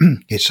argument.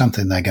 It's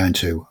something they're going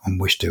to and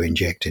wish to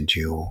inject into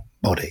your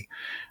body.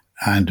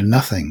 And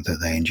nothing that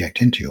they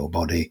inject into your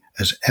body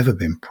has ever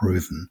been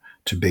proven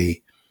to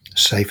be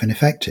safe and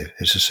effective.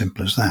 It's as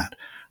simple as that.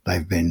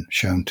 They've been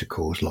shown to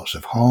cause lots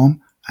of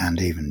harm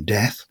and even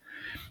death.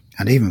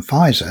 And even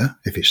Pfizer,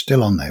 if it's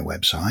still on their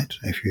website,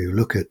 if you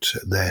look at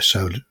their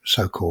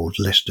so-called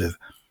list of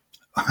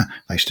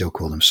they still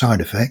call them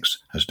side effects.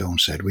 As Dawn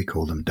said, we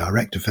call them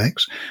direct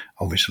effects,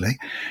 obviously.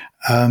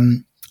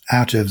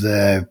 Out of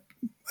their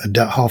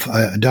half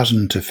a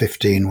dozen to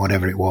 15,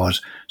 whatever it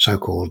was,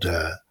 so-called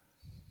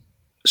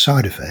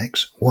side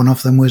effects, one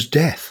of them was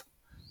death.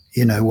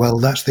 Well,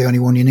 that's the only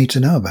one you need to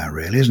know about,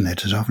 really, isn't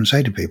it? As I often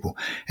say to people,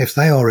 if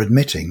they are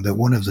admitting that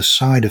one of the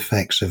side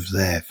effects of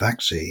their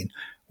vaccine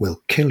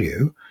will kill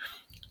you,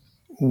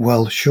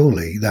 well,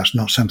 surely that's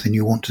not something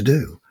you want to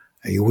do.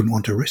 You wouldn't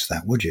want to risk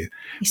that, would you?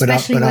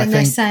 Especially when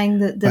they're saying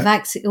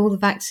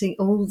that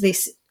all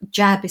this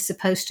jab is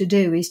supposed to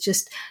do is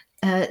just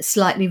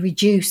slightly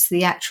reduce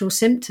the actual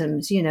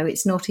symptoms.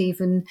 It's not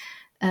even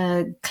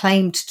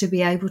claimed to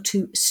be able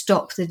to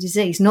stop the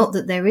disease. Not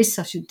that there is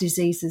such a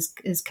disease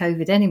as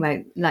COVID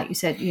anyway. Like you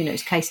said,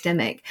 it's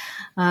case-demic.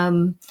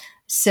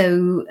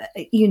 So,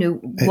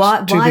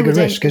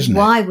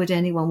 why would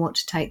anyone want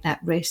to take that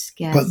risk?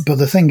 Yes. But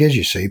the thing is,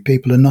 you see,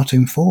 people are not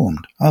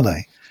informed, are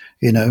they?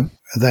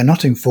 They're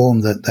not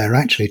informed that they're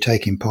actually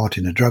taking part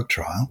in a drug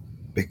trial,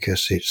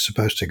 because it's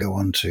supposed to go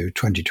on to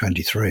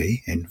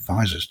 2023 in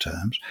Pfizer's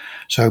terms.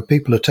 So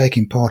people are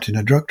taking part in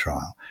a drug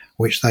trial,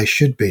 which they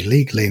should be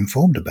legally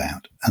informed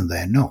about, and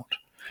they're not.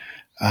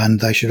 And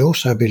they should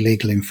also be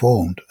legally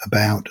informed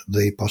about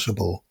the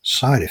possible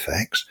side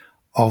effects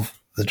of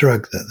the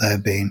drug that they're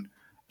being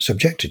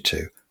subjected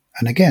to.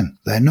 And again,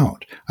 they're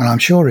not. And I'm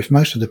sure if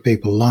most of the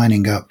people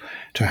lining up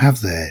to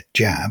have their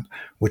jab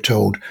were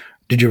told,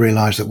 did you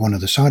realize that one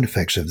of the side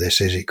effects of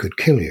this is it could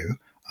kill you?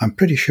 I'm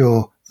pretty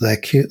sure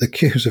the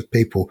queues of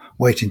people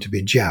waiting to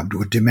be jabbed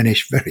would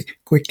diminish very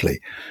quickly.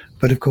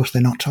 But of course,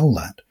 they're not told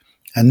that.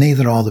 And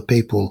neither are the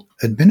people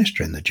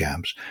administering the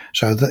jabs.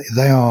 So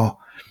they are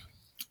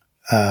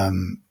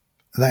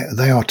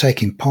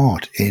taking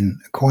part in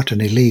quite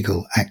an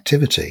illegal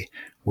activity,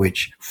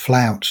 which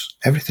flouts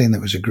everything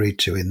that was agreed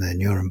to in the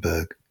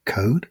Nuremberg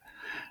Code,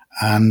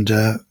 and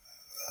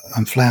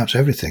flouts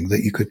everything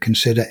that you could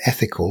consider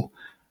ethical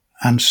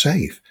and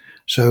safe.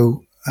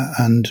 So,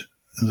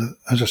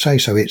 as I say,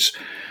 so it's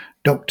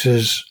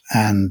doctors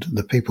and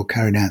the people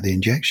carrying out the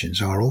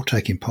injections are all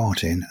taking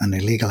part in an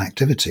illegal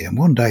activity. And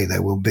one day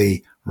there will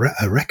be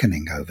a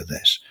reckoning over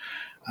this,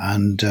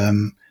 and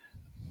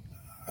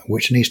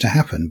which needs to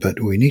happen. But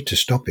we need to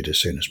stop it as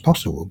soon as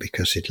possible,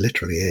 because it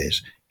literally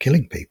is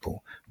killing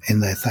people in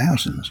their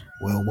thousands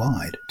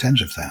worldwide,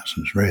 tens of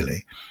thousands,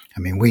 really. I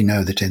mean, we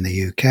know that in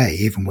the UK,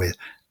 even with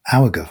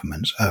our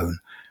government's own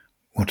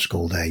what's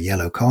called their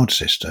yellow card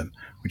system,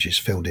 which is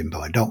filled in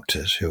by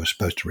doctors who are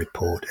supposed to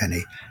report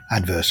any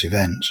adverse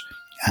events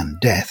and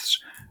deaths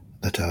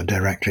that are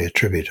directly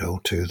attributable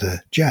to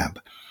the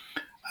jab.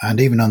 And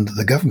even under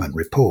the government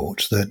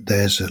reports that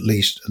there's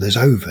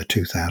over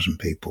 2,000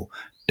 people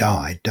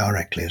died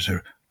directly as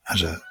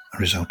a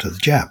result of the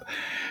jab.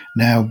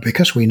 Now,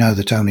 because we know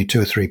that only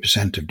 2 or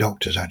 3% of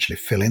doctors actually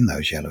fill in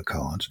those yellow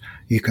cards,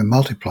 you can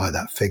multiply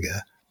that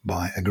figure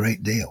by a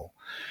great deal.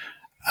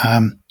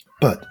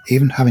 But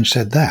even having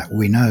said that,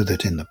 we know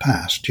that in the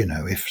past,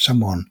 if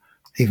someone,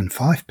 even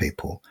 5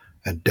 people,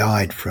 had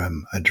died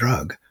from a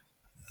drug,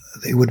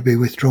 it would be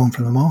withdrawn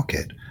from the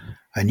market.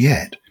 And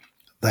yet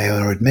they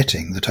are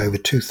admitting that over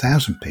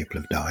 2,000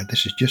 people have died.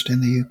 This is just in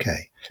the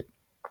UK.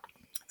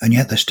 And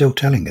yet they're still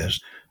telling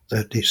us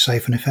that it's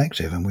safe and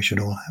effective and we should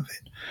all have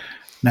it.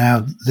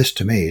 Now, this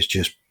to me is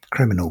just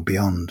criminal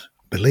beyond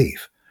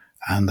belief.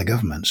 And the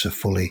governments are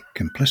fully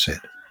complicit.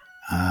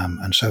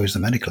 And so is the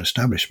medical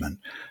establishment.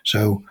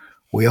 So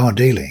we are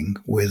dealing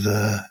with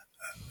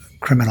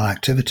criminal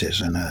activities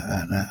and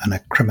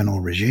a criminal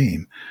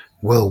regime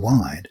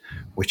worldwide,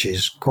 which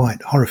is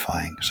quite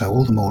horrifying. So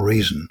all the more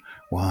reason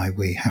why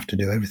we have to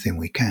do everything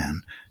we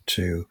can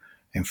to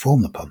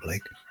inform the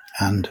public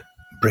and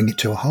bring it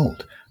to a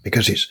halt.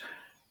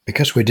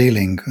 Because we're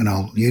dealing, and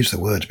I'll use the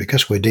words,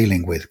 because we're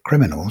dealing with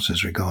criminals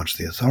as regards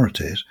the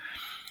authorities,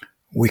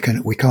 we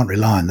can't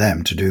rely on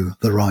them to do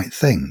the right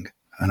thing.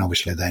 And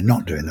obviously they're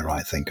not doing the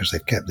right thing, because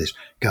they've kept this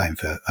going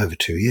for over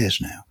 2 years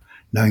now,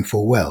 knowing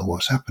full well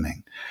what's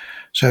happening.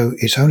 So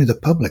it's only the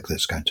public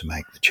that's going to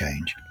make the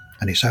change.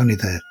 And it's only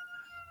the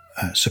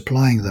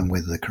supplying them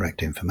with the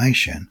correct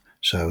information.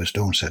 So as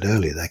Dawn said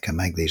earlier, they can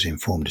make these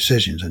informed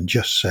decisions and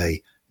just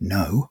say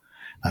no.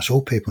 That's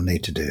all people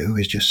need to do,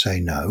 is just say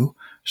no,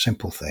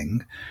 simple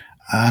thing.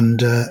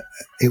 And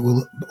it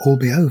will all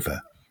be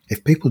over.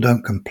 If people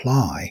don't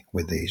comply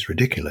with these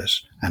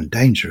ridiculous and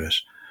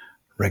dangerous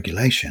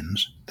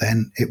regulations,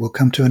 then it will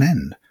come to an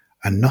end,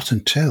 and not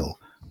until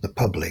the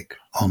public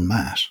en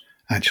masse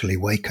actually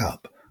wake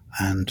up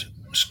and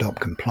stop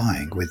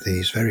complying with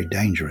these very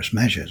dangerous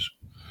measures.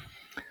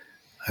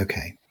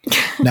 Okay.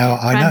 Now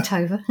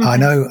I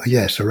know,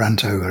 yes, a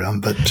rant over,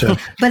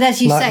 but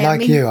as you say,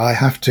 like you, I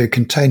have to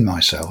contain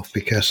myself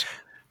because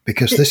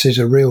this is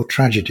a real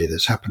tragedy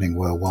that's happening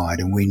worldwide,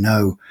 and we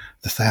know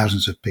the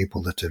thousands of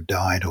people that have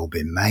died or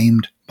been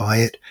maimed by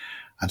it,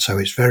 and so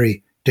it's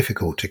very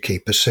difficult to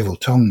keep a civil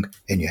tongue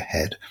in your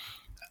head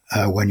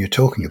when you're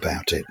talking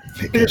about it.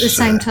 But at the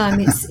same time,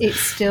 it's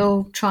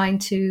still trying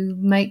to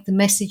make the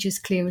message as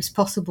clear as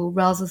possible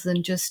rather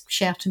than just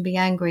shout and be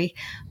angry,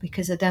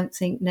 because I don't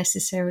think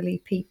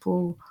necessarily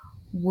people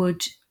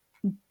would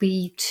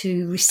be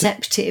too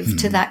receptive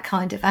to that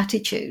kind of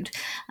attitude.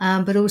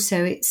 But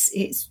also,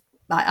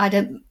 I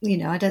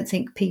don't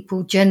think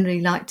people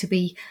generally like to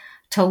be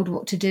told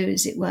what to do,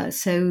 as it were.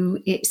 So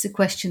it's a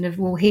question of,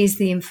 well, here's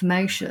the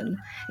information.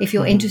 If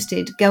you're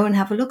interested, go and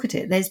have a look at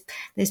it.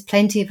 There's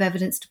plenty of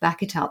evidence to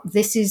back it up.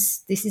 This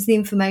is the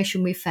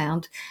information we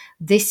found.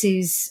 This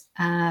is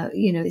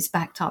it's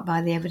backed up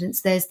by the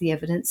evidence. There's the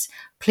evidence.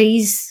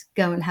 Please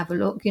go and have a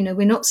look.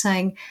 We're not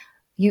saying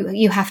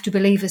you have to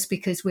believe us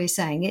because we're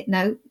saying it.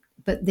 No,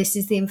 but this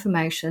is the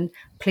information.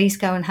 Please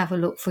go and have a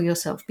look for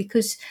yourself,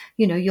 because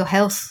your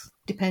health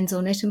depends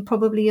on it, and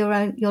probably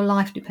your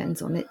life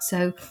depends on it.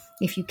 So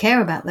if you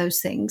care about those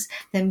things,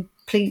 then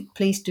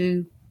please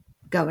do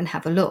go and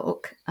have a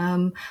look.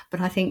 But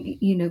I think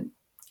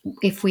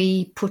if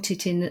we put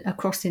it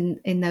across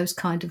in those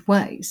kind of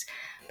ways,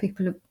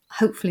 people are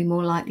hopefully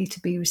more likely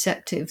to be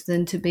receptive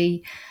than to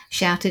be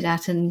shouted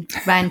at and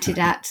ranted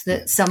at.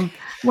 That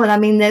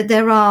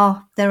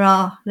there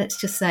are let's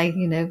just say,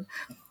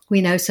 we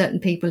know certain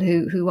people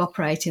who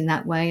operate in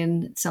that way,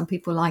 and some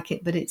people like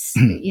it, but it's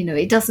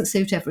it doesn't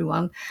suit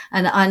everyone.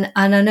 And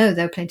I know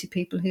there are plenty of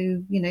people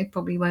who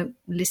probably won't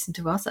listen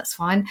to us. That's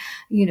fine.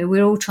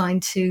 We're all trying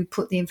to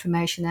put the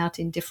information out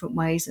in different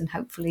ways, and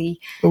hopefully,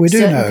 but we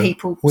do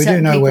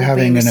know we're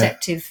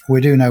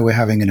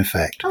having an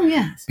effect. Oh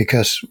yes,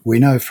 because we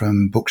know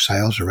from book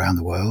sales around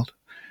the world,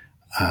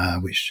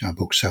 which our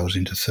book sells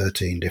into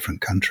 13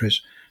 different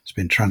countries. It's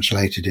been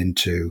translated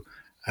into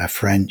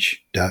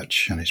French,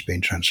 Dutch, and it's been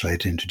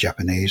translated into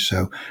Japanese.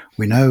 So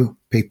we know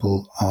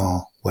people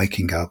are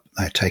waking up,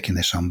 they're taking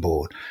this on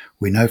board.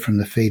 We know from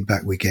the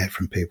feedback we get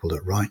from people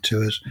that write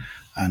to us,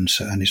 and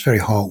it's very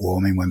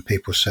heartwarming when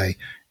people say,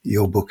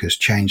 your book has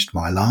changed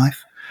my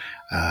life,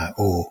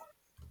 or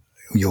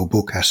your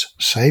book has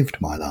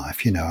saved my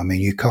life.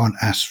 You can't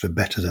ask for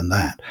better than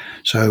that.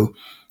 So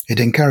it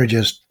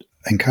encourages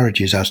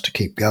us to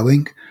keep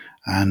going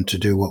and to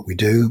do what we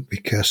do,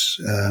 because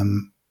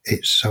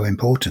it's so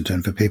important.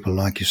 And for people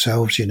like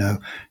yourselves,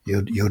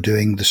 you're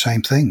doing the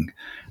same thing.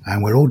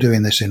 And we're all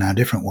doing this in our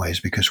different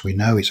ways, because we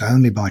know it's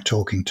only by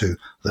talking to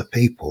the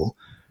people,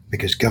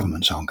 because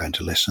governments aren't going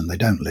to listen. They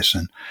don't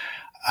listen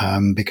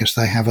because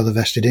they have other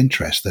vested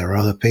interests. There are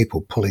other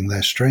people pulling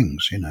their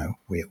strings. We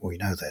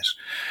know this.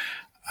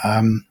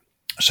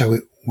 So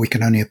we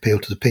can only appeal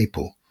to the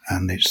people,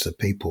 and it's the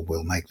people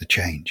will make the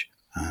change.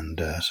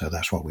 And so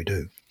that's what we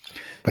do.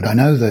 But I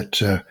know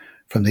that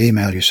from the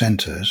email you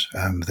sent us,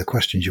 the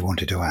questions you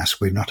wanted to ask,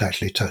 we've not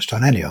actually touched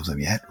on any of them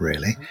yet,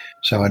 really.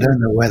 So I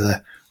don't know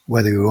whether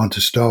we want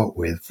to start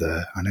with,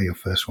 I know your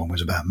first one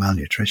was about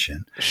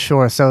malnutrition.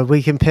 Sure. So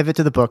we can pivot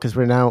to the book, because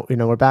we're now,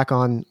 we're back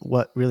on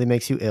What Really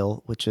Makes You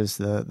Ill, which is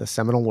the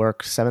seminal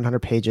work, 700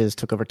 pages,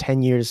 took over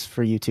 10 years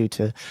for you two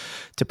to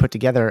put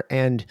together.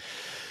 And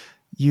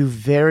you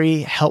very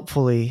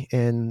helpfully,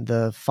 in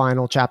the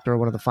final chapter,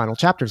 one of the final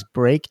chapters,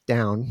 break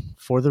down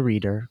for the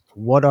reader,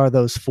 what are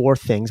those 4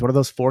 things? What are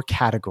those 4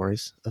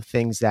 categories of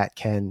things that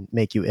can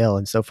make you ill?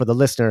 And so for the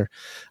listener,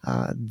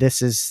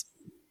 this is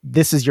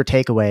your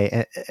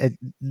takeaway.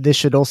 This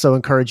should also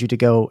encourage you to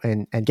go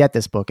and get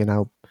this book. And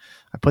I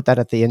put that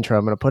at the intro.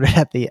 I'm going to put it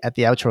at the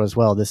outro as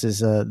well. This is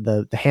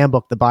the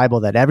handbook, the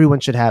Bible that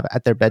everyone should have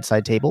at their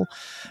bedside table,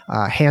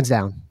 hands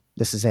down.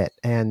 This is it.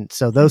 And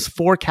so those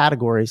 4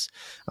 categories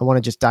I want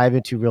to just dive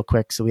into real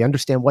quick, so we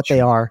understand what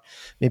they are,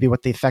 maybe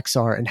what the effects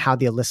are, and how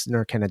the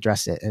listener can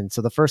address it. And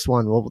so the first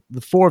one,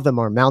 the 4 of them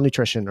are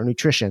malnutrition or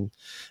nutrition,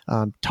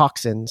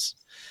 toxins,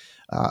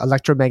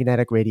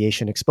 electromagnetic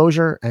radiation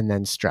exposure, and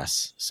then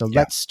stress. So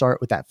let's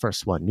start with that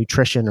first one,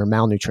 nutrition or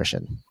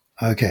malnutrition.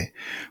 Okay.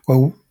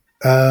 Well,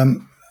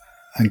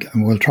 and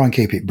we'll try and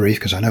keep it brief,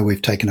 because I know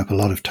we've taken up a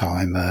lot of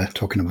time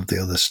talking about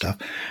the other stuff.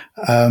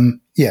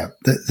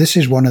 This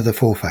is one of the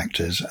 4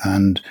 factors,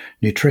 and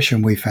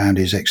nutrition we found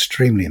is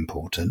extremely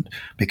important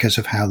because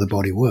of how the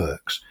body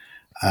works.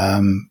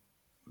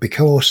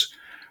 Because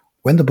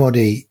when the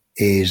body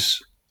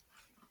is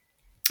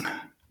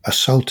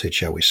assaulted,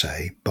 shall we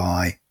say,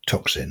 by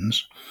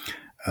toxins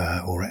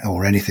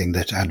or anything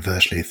that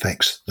adversely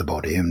affects the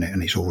body,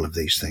 and it's all of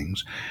these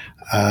things,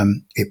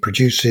 it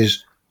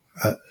produces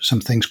some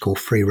things called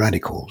free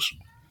radicals.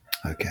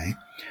 Okay.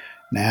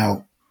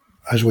 Now,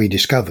 as we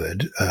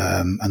discovered,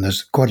 and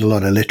there's quite a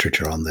lot of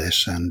literature on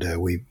this, and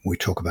we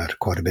talk about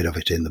quite a bit of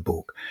it in the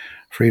book,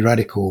 free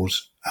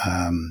radicals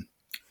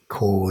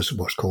cause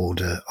what's called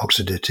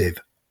oxidative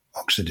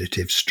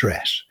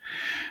stress.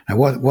 Now,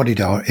 what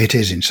it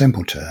is in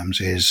simple terms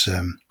is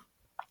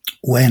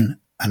when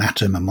an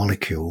atom, a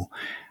molecule,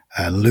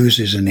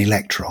 loses an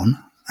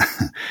electron,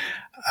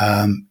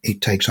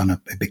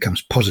 it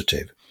becomes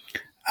positive.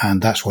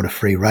 And that's what a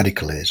free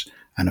radical is.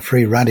 And a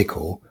free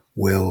radical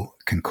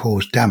can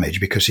cause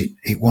damage because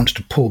it wants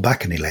to pull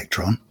back an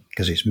electron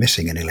because it's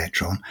missing an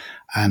electron,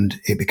 and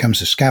it becomes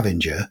a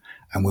scavenger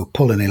and will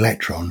pull an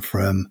electron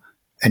from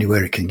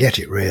anywhere it can get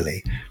it,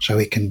 really. So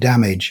it can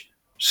damage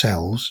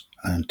cells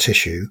and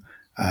tissue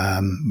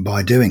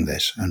by doing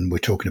this. And we're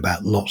talking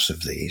about lots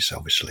of these,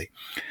 obviously.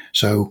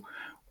 So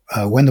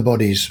when the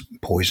body's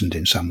poisoned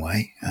in some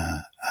way,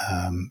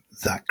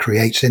 that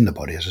creates in the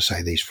body, as I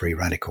say, these free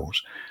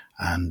radicals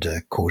and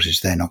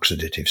causes then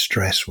oxidative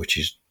stress, which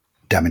is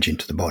damaging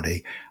to the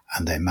body,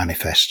 and then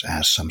manifests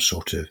as some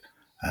sort of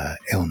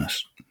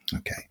illness.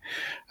 Okay.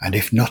 And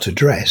if not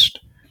addressed,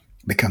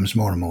 becomes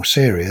more and more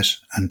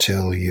serious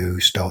until you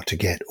start to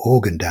get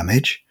organ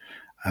damage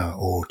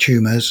or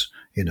tumours,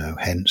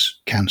 hence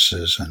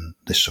cancers and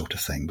this sort of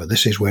thing. But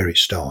this is where it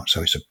starts.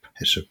 So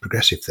it's a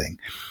progressive thing.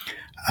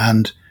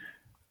 And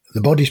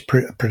the body's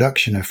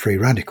production of free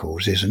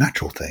radicals is a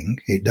natural thing.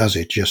 It does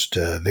it just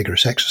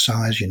vigorous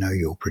exercise.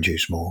 You'll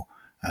produce more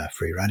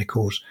free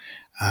radicals.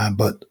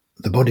 But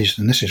the body's,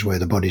 and this is where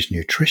the body's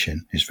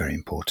nutrition is very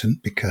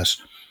important,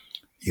 because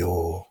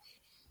your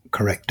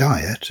correct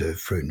diet of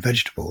fruit and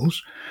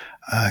vegetables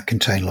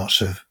contain lots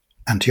of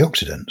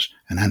antioxidants,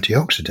 and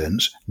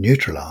antioxidants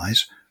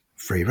neutralize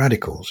free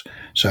radicals.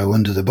 So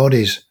under the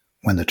body's,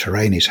 when the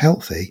terrain is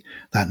healthy,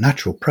 that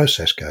natural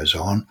process goes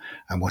on,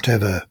 and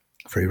whatever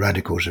free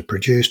radicals are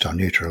produced are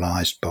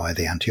neutralized by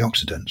the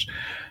antioxidants.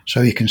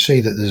 So you can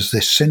see that there's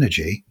this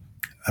synergy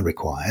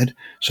required,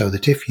 so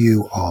that if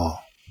you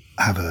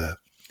have a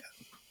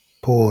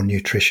poor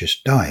nutritious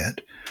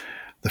diet,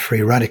 the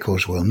free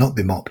radicals will not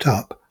be mopped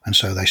up, and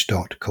so they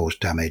start to cause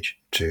damage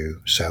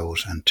to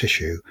cells and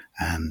tissue,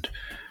 and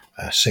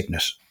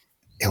sickness,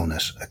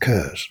 illness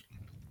occurs.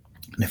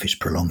 And if it's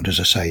prolonged, as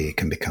I say, it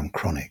can become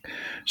chronic.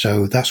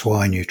 So that's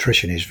why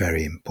nutrition is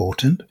very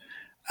important.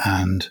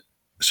 And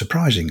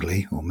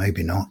surprisingly, or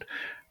maybe not,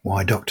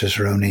 why doctors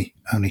are only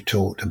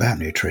taught about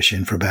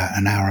nutrition for about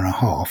an hour and a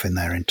half in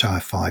their entire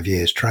 5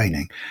 years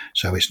training.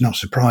 So it's not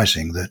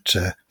surprising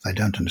that they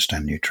don't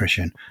understand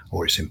nutrition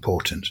or its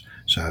importance.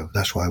 So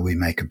that's why we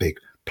make a big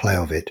play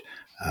of it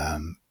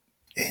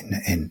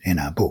in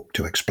our book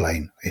to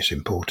explain its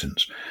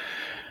importance.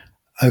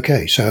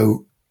 Okay,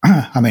 so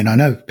I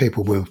know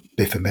people will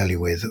be familiar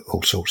with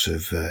all sorts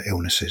of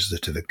illnesses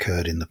that have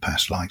occurred in the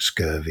past, like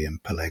scurvy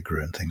and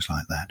pellagra and things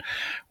like that,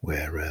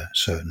 where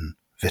certain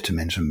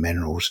vitamins and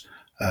minerals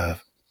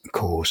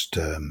caused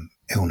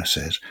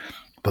illnesses.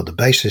 But the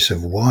basis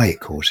of why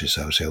it causes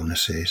those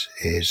illnesses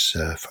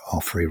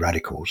are free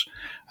radicals.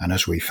 And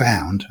as we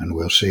found, and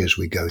we'll see as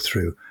we go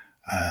through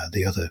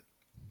the other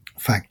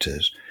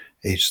factors,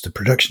 it's the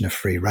production of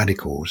free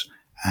radicals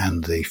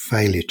and the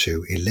failure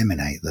to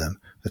eliminate them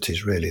that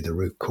is really the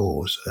root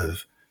cause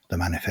of the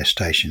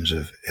manifestations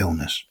of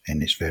illness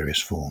in its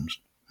various forms.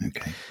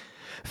 Okay.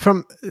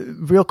 From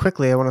real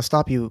quickly, I want to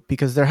stop you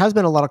because there has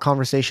been a lot of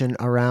conversation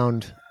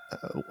around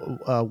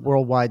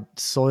worldwide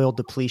soil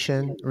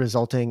depletion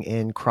resulting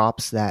in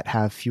crops that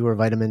have fewer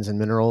vitamins and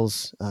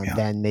minerals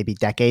than maybe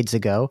decades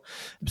ago.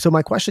 So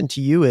my question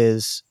to you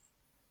is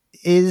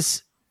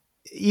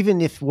even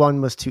if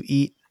one was to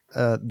eat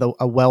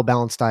a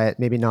well-balanced diet,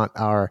 maybe not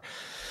our,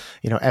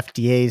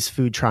 FDA's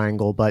food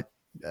triangle, but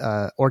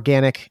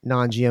organic,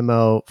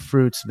 non-GMO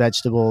fruits,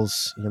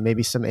 vegetables,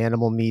 maybe some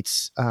animal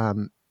meats,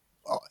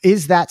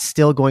 is that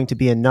still going to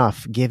be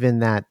enough given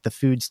that the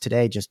foods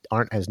today just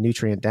aren't as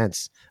nutrient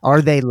dense?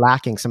 Are they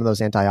lacking some of those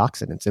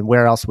antioxidants? And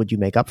where else would you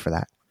make up for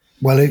that?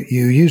 Well,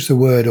 you use the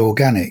word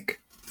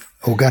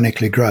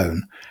organically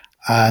grown,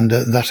 and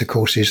that, of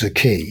course, is the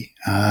key.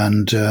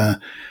 And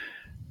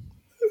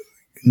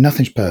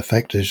nothing's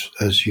perfect,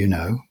 as you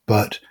know,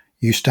 but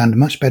you stand a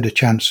much better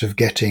chance of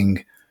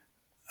getting,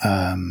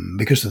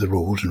 because of the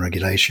rules and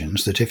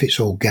regulations, that if it's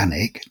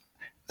organic,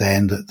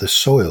 then the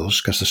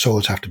soils, because the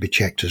soils have to be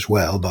checked as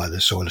well by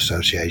the Soil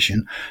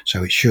Association,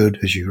 so it should,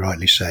 as you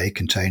rightly say,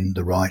 contain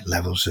the right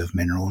levels of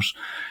minerals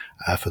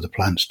for the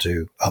plants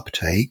to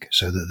uptake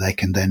so that they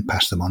can then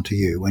pass them on to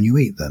you when you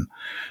eat them.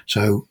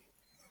 So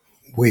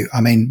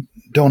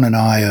Dawn and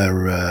I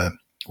are,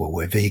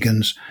 we're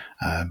vegans,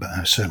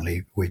 but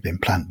certainly we've been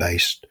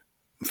plant-based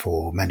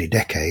for many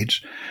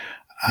decades.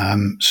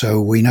 So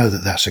we know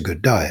that that's a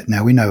good diet.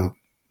 Now, we know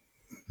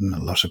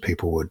lots of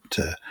people would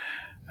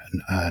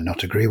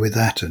not agree with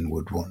that and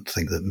would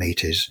think that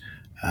meat is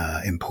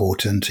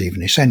important,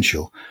 even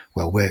essential.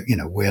 Well,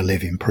 we're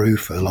living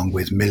proof along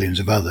with millions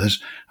of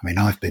others.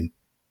 I've been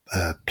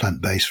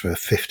plant-based for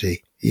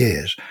 50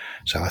 years,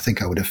 so I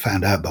think I would have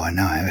found out by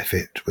now if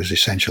it was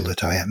essential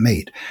that I ate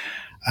meat.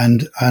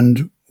 And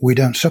we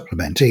don't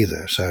supplement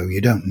either, so you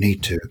don't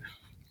need to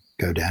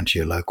go down to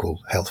your local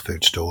health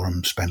food store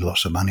and spend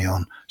lots of money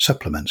on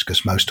supplements,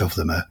 because most of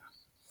them are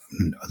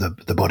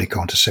the body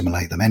can't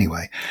assimilate them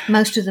anyway.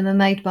 Most of them are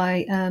made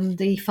by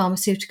the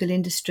pharmaceutical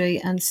industry,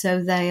 and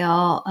so they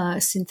are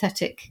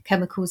synthetic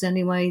chemicals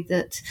anyway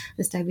that,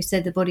 as David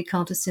said, the body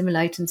can't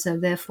assimilate, and so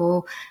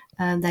therefore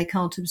they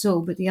can't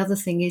absorb. But the other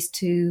thing is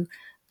to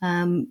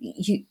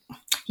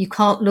you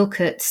can't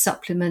look at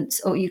supplements,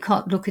 or you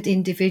can't look at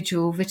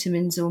individual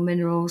vitamins or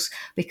minerals,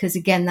 because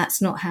again, that's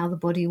not how the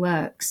body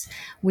works.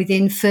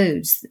 Within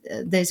foods,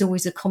 there's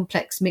always a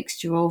complex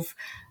mixture of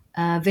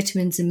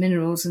vitamins and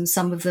minerals, and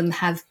some of them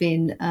have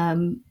been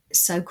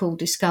so-called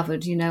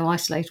discovered,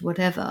 isolated,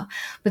 whatever.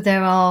 But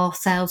there are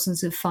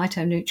thousands of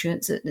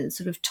phytonutrients at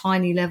sort of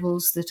tiny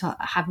levels that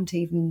haven't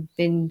even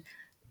been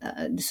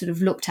sort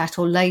of looked at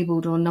or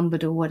labelled or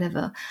numbered or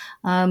whatever,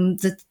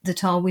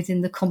 that are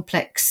within the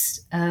complex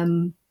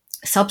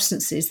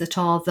substances that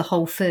are the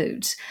whole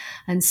foods.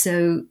 And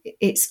so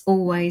it's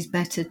always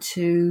better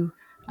to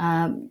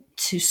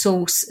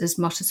source as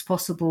much as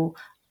possible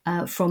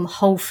from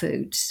whole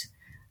foods.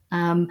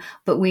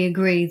 But we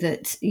agree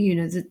that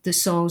the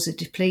soils are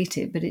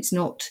depleted, but it's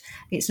not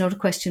a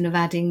question of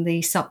adding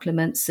the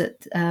supplements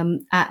that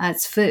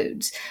as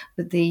foods,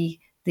 but the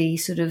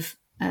sort of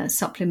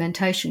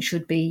supplementation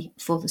should be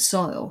for the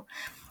soil.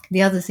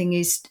 The other thing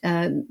is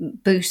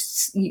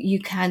boosts. You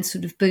can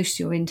sort of boost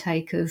your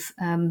intake of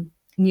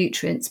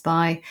nutrients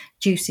by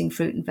juicing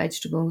fruit and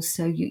vegetables.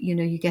 So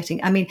you're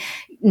getting. I mean,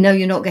 no,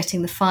 you're not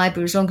getting the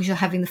fibre. As long as you're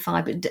having the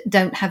fibre,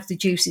 don't have the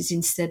juices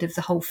instead of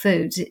the whole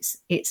foods.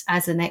 It's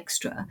as an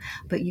extra,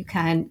 but you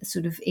can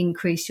sort of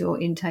increase your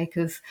intake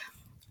of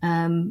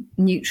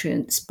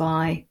nutrients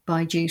by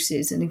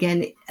juices. And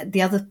again,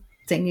 the other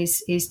thing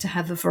is to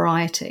have a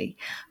variety,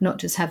 not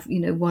just have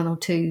one or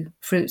two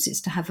fruits.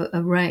 It's to have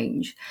a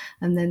range,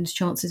 and then the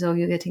chances are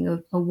you're getting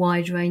a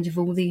wide range of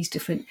all these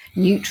different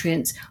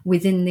nutrients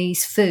within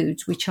these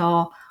foods, which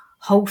are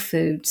whole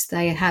foods.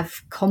 They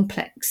have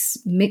complex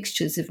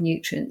mixtures of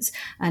nutrients,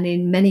 and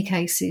in many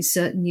cases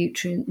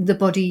the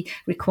body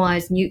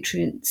requires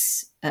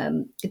nutrients,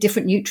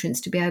 different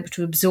nutrients, to be able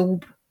to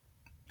absorb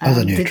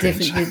other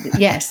nutrients.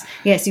 Yes,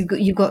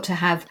 you've got to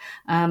have.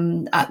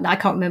 I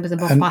can't remember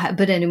them off my head,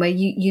 but anyway,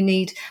 you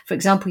need, for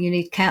example, you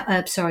need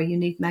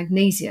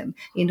magnesium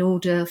in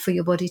order for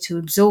your body to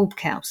absorb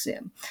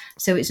calcium.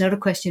 So it's not a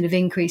question of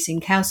increasing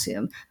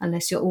calcium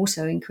unless you're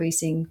also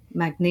increasing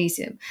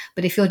magnesium.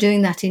 But if you're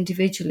doing that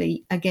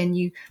individually,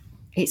 again,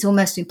 it's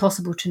almost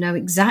impossible to know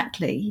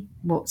exactly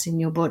what's in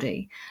your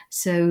body.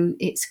 So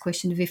it's a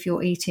question of, if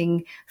you're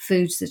eating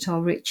foods that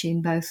are rich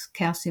in both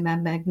calcium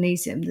and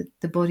magnesium,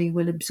 the body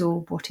will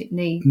absorb what it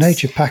needs.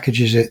 Nature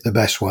packages it the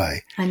best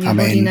way. And your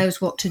body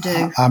knows what to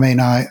do. And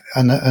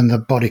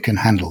the body can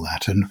handle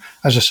that. And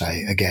as I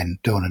say, again,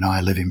 Dawn and I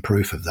are living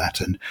proof of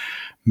that. And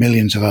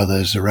millions of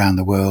others around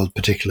the world,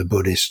 particularly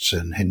Buddhists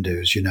and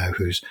Hindus,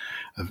 who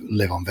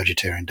live on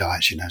vegetarian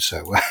diets,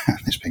 so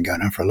it's been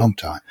going on for a long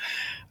time.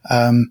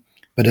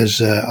 But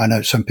as I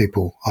know some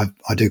people,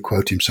 I do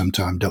quote him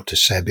sometime, Dr.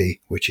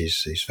 Sebi,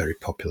 he's very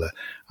popular.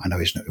 I know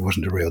he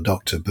wasn't a real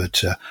doctor,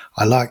 but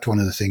I liked one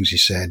of the things he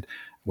said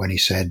when he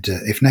said,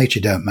 if nature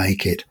don't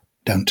make it,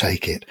 don't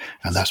take it.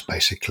 And that's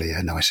basically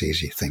a nice,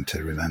 easy thing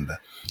to remember.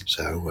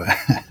 So,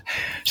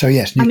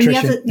 yes,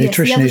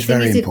 nutrition is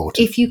very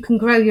important. If you can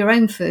grow your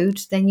own food,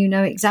 then you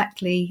know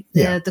exactly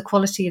the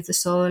quality of the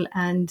soil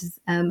and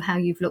how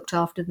you've looked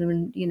after them,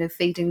 and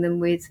feeding them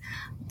with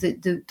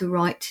the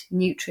right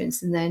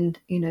nutrients, and then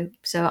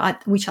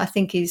which I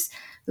think is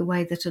the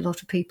way that a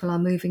lot of people are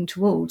moving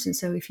towards. And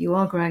so if you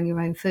are growing your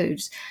own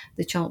foods,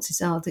 the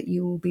chances are that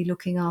you will be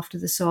looking after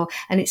the soil.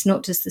 And it's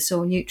not just the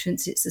soil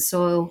nutrients, it's the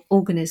soil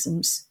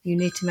organisms. You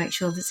need to make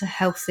sure that it's a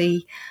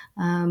healthy,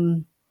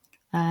 the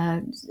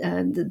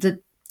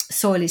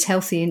soil is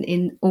healthy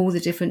in all the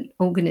different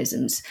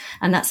organisms.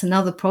 And that's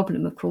another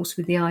problem, of course,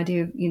 with the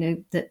idea of,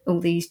 that all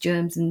these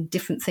germs and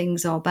different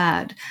things are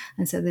bad.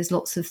 And so there's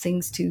lots of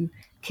things to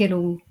kill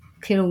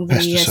all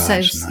the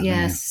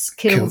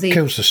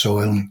kills the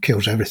soil and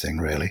kills everything,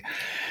 really.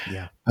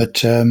 Yeah.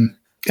 But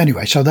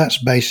anyway, so that's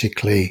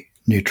basically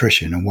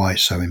nutrition and why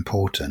it's so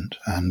important,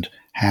 and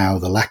how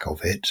the lack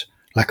of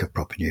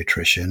proper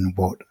nutrition,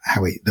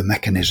 the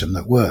mechanism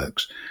that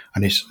works.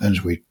 And it's,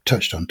 as we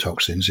touched on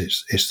toxins,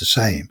 it's the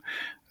same.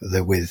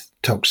 With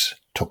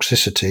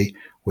toxicity,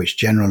 which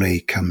generally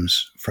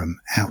comes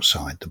from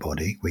outside the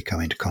body, we come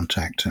into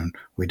contact, and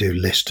we do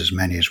list as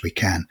many as we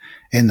can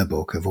in the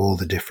book of all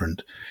the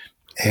different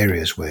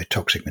areas where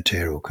toxic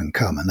material can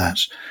come. And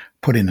that's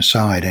putting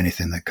aside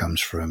anything that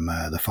comes from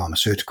the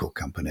pharmaceutical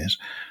companies.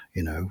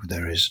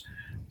 There is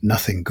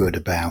nothing good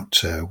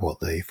about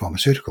what the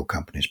pharmaceutical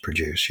companies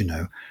produce.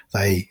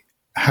 They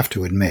have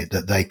to admit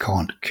that they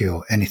can't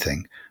cure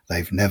anything.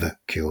 They've never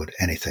cured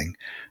anything.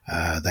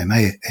 They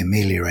may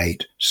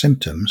ameliorate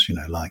symptoms,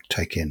 like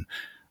taking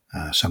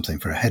something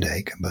for a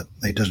headache, but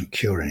it doesn't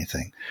cure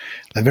anything.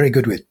 They're very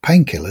good with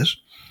painkillers,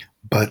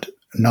 but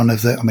none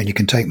of you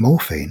can take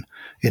morphine,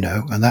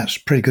 and that's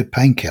a pretty good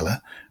painkiller,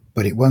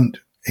 but it won't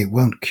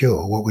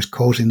cure what was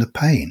causing the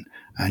pain,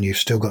 and you've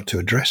still got to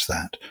address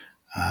that.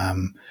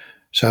 And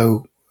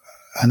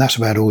that's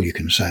about all you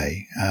can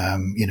say.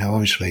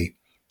 Obviously,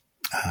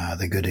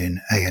 they're good in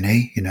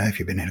A&E, if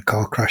you've been in a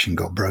car crash and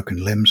got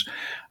broken limbs,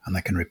 and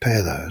they can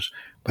repair those.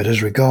 But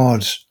as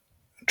regards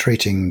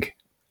treating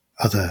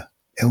other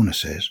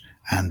illnesses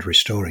and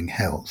restoring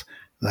health,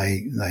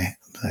 they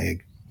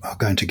are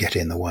going to get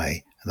in the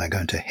way. They're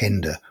going to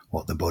hinder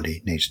what the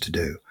body needs to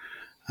do.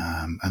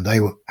 And they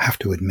will have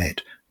to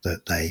admit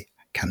that they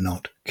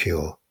cannot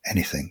cure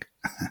anything.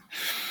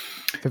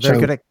 They're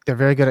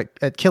very good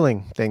at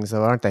killing things,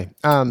 though, aren't they?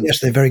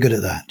 Yes, they're very good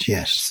at that.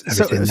 Yes,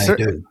 everything they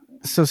do.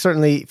 So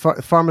certainly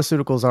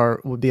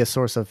pharmaceuticals would be a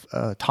source of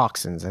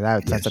toxins, and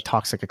that's a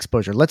toxic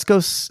exposure. Let's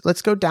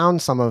go down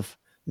some of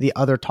the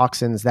other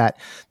toxins that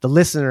the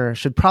listener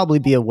should probably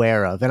be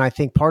aware of. And I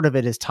think part of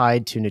it is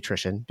tied to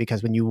nutrition,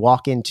 because when you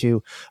walk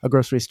into a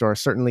grocery store,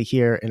 certainly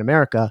here in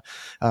America,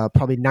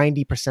 probably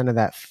 90% of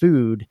that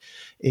food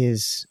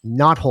is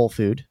not whole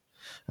food,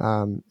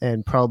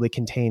 and probably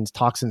contains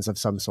toxins of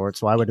some sort.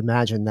 So I would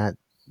imagine that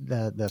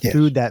the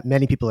food that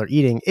many people are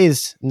eating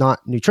is not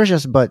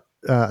nutritious, but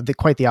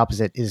quite the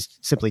opposite, is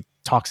simply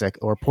toxic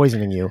or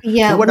poisoning you.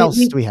 Yeah. So what else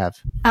do we have?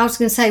 I was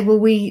going to say, well,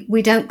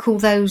 we don't call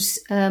those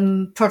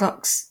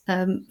products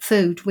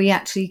food. We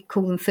actually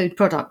call them food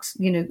products,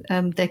 they're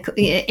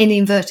in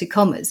inverted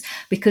commas,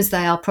 because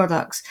they are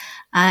products.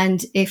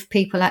 And if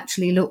people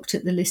actually looked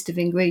at the list of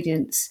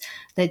ingredients,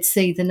 they'd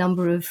see the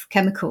number of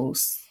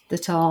chemicals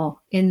that are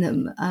in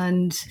them.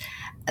 And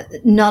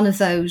none of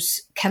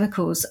those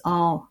chemicals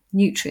are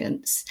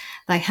nutrients.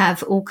 They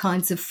have all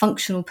kinds of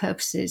functional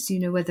purposes,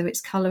 whether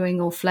it's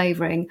colouring or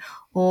flavouring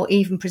or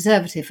even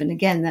preservative. And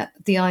again,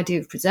 the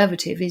idea of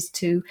preservative is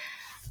to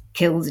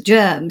kill the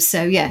germs.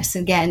 So yes,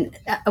 again,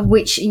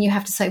 and you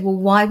have to say, well,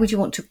 why would you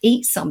want to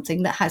eat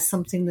something that has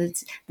something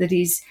that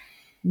is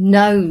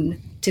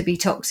known to be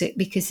toxic?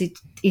 Because it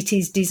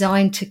is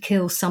designed to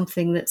kill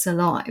something that's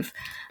alive.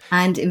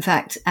 And in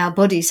fact, our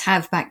bodies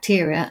have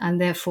bacteria, and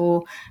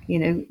therefore,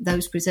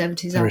 those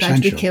preservatives are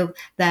going to be killed.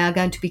 They are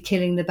going to be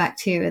killing the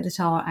bacteria that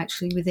are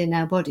actually within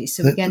our bodies.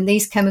 So again,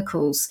 these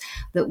chemicals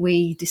that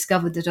we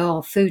discovered that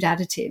are food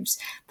additives,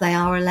 they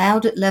are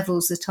allowed at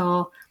levels that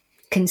are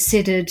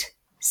considered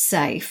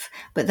safe.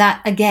 But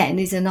that, again,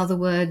 is another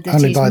word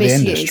that is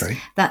misused.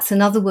 That's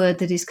another word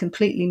that is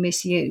completely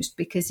misused,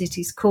 because it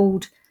is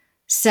called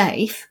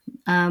safe,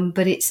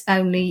 but it's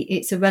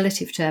a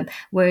relative term,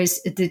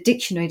 whereas the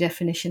dictionary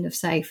definition of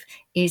safe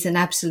is an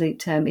absolute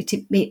term.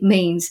 It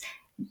means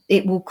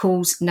it will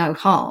cause no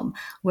harm,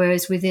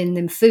 whereas within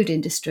the food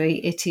industry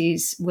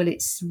it's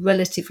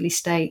relatively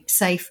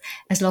safe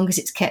as long as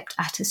it's kept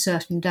at a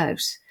certain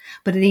dose.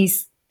 But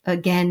these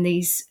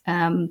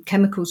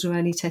chemicals are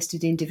only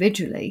tested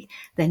individually.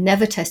 They're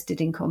never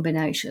tested in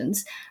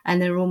combinations, and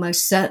they're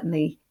almost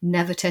certainly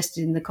never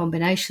tested in the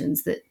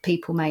combinations that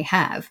people may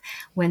have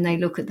when they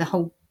look at the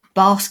whole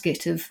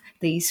basket of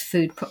these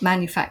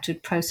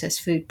manufactured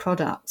processed food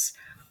products.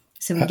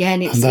 So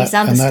again, it's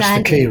understanding, and that's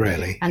the key,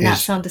 really, and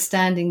that's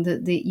understanding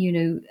that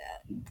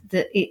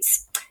that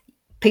it's.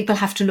 People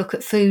have to look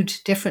at food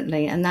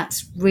differently, and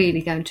that's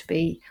really going to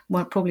be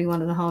probably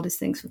one of the hardest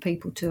things for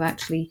people to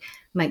actually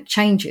make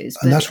changes.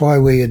 And that's why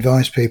we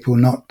advise people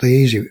not the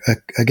easy.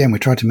 Again, we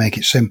try to make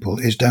it simple: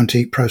 is don't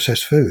eat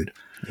processed food.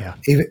 Yeah.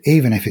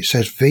 Even if it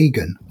says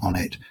vegan on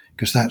it,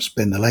 because that's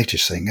been the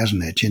latest thing,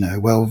 hasn't it?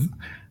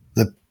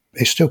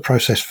 It's still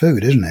processed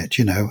food, isn't it?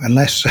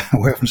 Unless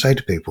we often say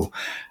to people,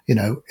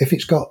 if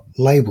it's got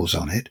labels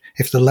on it,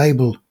 if the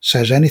label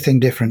says anything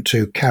different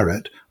to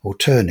carrot or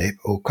turnip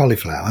or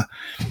cauliflower,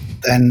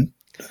 then,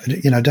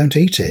 don't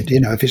eat it.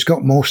 If it's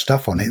got more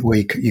stuff on it where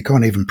you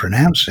can't even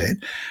pronounce it,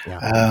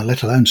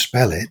 let alone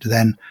spell it,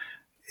 then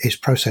it's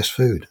processed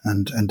food,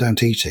 and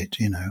don't eat it,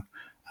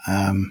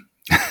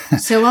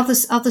 So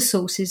other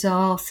sources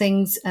are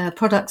things,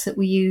 products that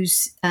we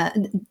use.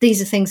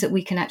 These are things that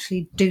we can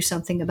actually do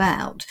something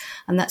about,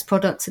 and that's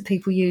products that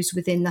people use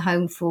within the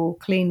home for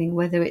cleaning,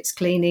 whether it's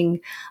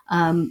cleaning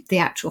the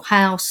actual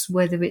house,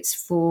 whether it's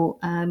for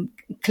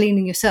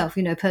cleaning yourself,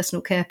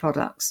 personal care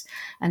products.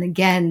 And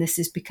again, this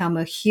has become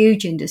a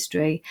huge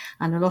industry,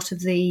 and a lot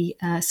of the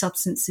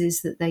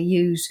substances that they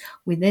use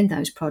within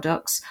those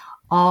products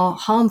are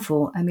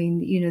harmful. I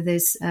mean,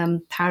 there's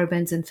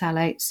parabens and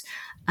phthalates,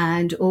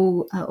 and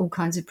all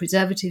kinds of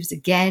preservatives.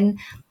 Again,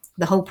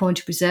 the whole point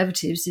of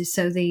preservatives is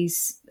so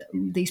these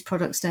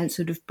products don't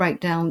sort of break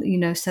down,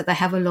 so they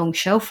have a long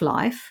shelf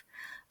life,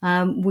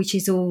 which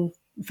is all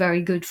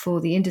very good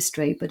for the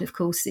industry. But of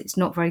course, it's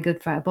not very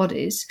good for our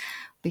bodies,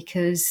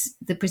 because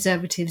the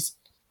preservatives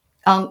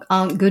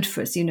aren't good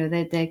for us.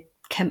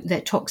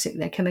 They're toxic,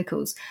 they're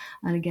chemicals.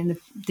 And again,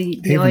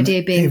 the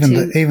idea being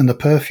even the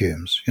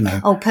perfumes,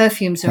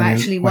 perfumes are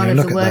actually one of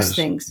the worst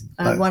things.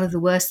 One of the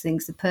worst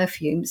things, the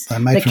perfumes. They're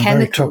made from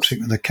very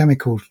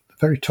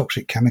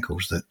toxic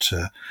chemicals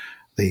that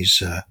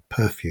these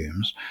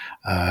perfumes,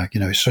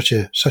 it's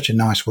such a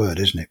nice word,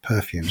 isn't it?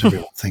 Perfumes.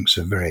 Everyone thinks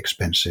of very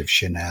expensive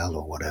Chanel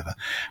or whatever.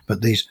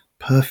 But these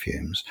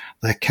perfumes,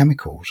 they're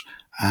chemicals.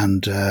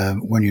 And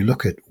when you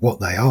look at what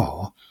they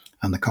are,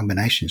 and the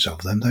combinations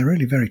of them, they're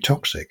really very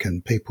toxic,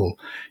 and people,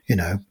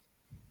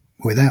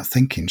 without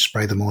thinking,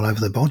 spray them all over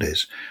their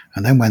bodies.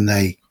 And then when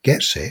they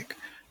get sick,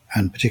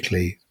 and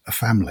particularly a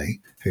family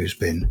who's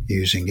been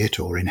using it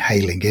or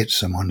inhaling it,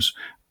 someone's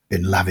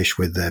been lavish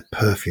with their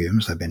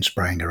perfumes they've been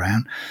spraying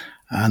around,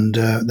 and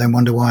then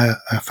wonder why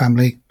a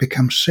family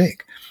becomes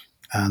sick.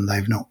 And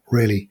they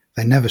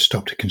never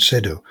stop to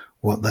consider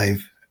what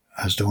they've,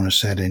 as Dawna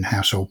said, in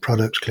household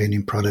products,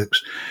 cleaning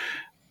products,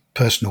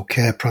 personal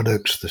care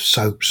products, the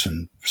soaps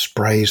and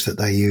sprays that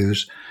they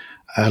use,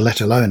 let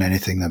alone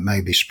anything that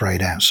may be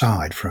sprayed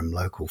outside from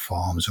local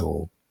farms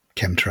or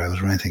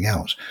chemtrails or anything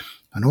else.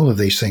 And all of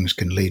these things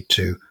can lead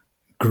to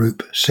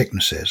group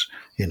sicknesses,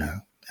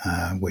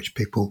 which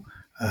people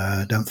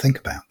don't think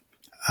about.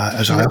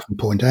 As I often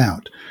point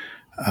out,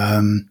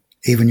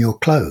 even your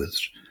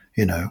clothes,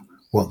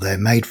 what they're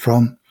made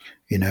from,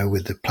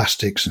 with the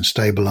plastics and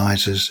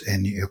stabilizers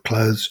in your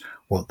clothes,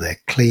 what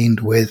they're cleaned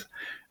with,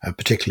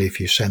 particularly if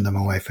you send them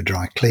away for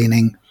dry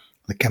cleaning.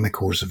 The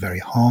chemicals are very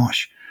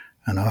harsh.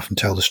 And I often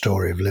tell the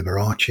story of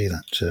Liberace,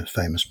 that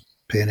famous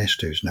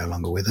pianist who's no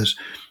longer with us,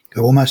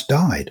 who almost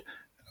died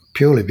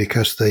purely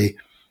because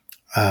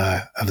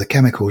of the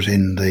chemicals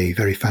in the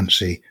very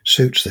fancy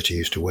suits that he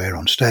used to wear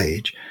on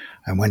stage.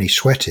 And when he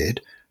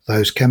sweated,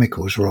 those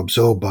chemicals were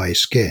absorbed by his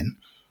skin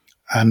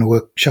and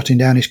were shutting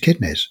down his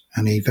kidneys,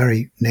 and he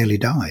very nearly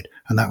died.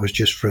 And that was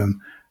just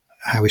from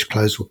how his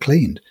clothes were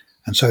cleaned.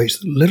 And so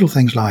it's little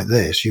things like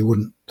this. You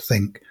wouldn't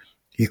think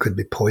you could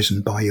be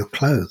poisoned by your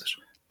clothes,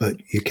 but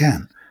you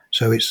can.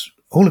 So it's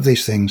all of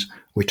these things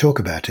we talk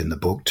about in the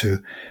book,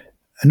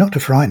 not to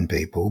frighten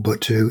people,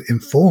 but to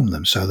inform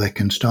them so they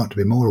can start to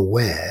be more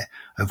aware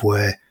of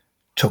where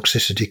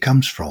toxicity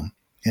comes from.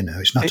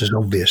 It's not as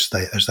obvious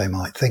as they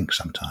might think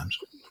sometimes.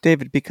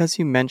 David, because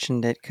you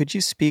mentioned it, could you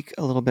speak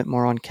a little bit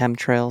more on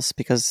chemtrails?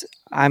 Because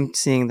I'm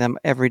seeing them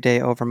every day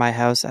over my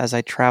house as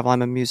I travel.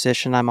 I'm a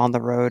musician, I'm on the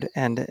road,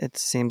 and it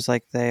seems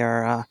like they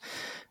are,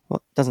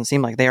 it doesn't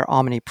seem like they are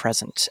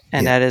omnipresent.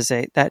 And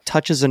that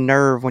touches a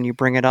nerve when you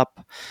bring it up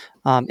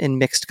in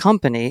mixed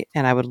company.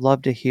 And I would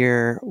love to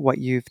hear what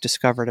you've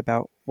discovered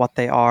about what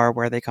they are,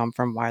 where they come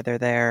from, why they're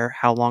there,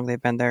 how long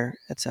they've been there,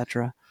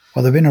 etc.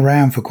 Well, they've been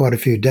around for quite a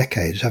few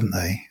decades, haven't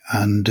they?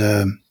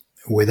 And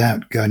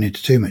without going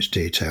into too much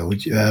detail,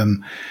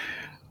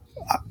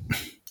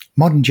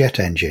 modern jet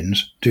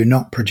engines do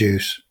not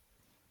produce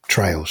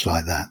trails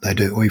like that. They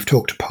do. We've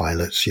talked to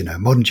pilots,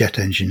 modern jet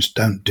engines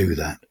don't do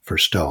that for a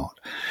start.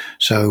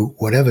 So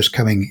whatever's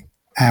coming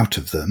out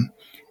of them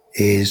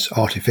is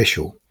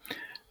artificial.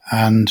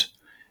 And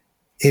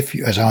if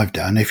you, as I've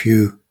done, if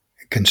you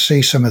can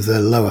see some of the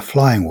lower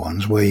flying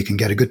ones where you can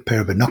get a good pair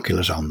of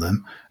binoculars on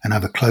them and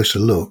have a closer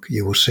look,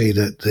 you will see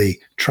that the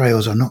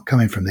trails are not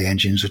coming from the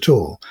engines at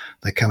all.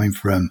 They're coming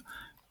from,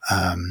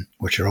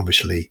 which are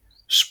obviously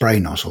spray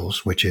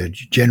nozzles, which are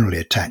generally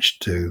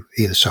attached to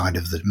either side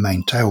of the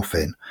main tail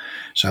fin.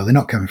 So they're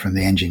not coming from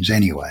the engines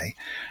anyway.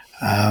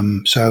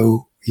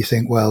 So you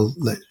think, well,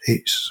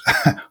 it's,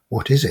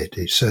 what is it?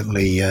 It's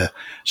certainly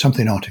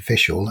something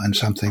artificial and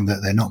something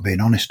that they're not being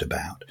honest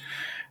about.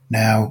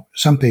 Now,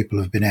 some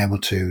people have been able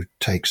to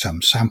take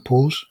some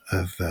samples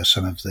of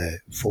some of the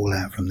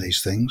fallout from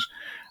these things,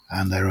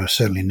 and there are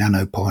certainly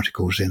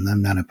nanoparticles in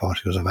them,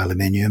 nanoparticles of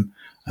aluminium,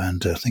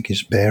 and I think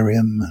it's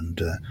barium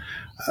and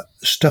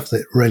stuff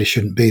that really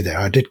shouldn't be there.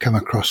 I did come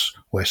across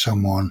where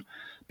someone,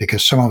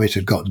 because some of it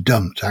had got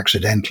dumped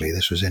accidentally,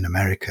 this was in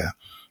America,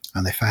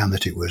 and they found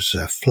that it was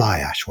fly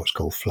ash, what's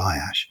called fly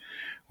ash,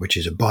 which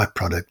is a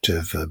byproduct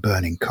of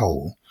burning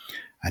coal,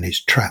 and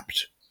it's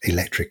trapped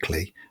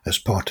electrically as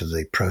part of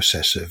the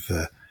process of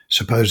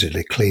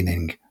supposedly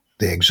cleaning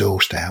the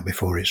exhaust out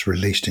before it's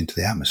released into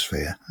the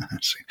atmosphere.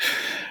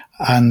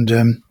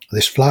 And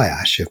this fly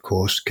ash, of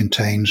course,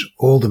 contains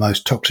all the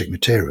most toxic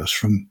materials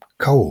from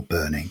coal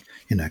burning,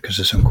 because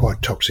there's some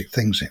quite toxic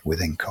things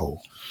within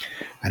coal.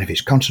 And if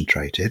it's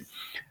concentrated,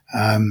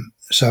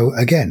 so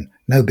again,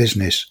 no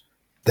business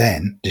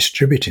then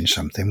distributing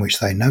something which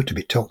they know to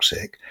be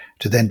toxic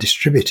to then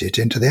distribute it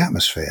into the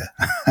atmosphere.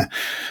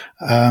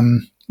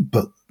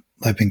 But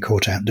they've been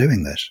caught out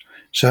doing this.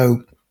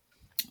 So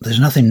there's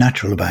nothing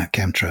natural about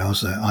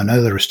chemtrails. I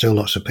know there are still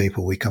lots of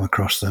people, we come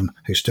across them,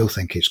 who still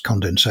think it's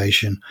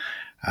condensation.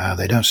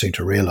 They don't seem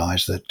to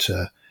realize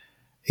that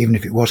even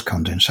if it was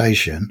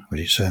condensation,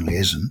 which it certainly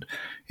isn't,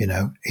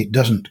 it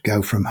doesn't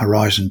go from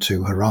horizon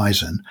to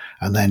horizon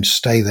and then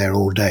stay there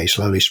all day,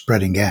 slowly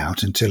spreading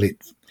out until it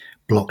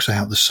blocks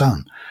out the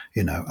sun.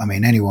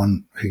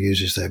 Anyone who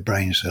uses their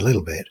brains a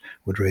little bit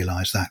would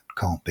realize that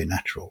can't be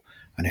natural.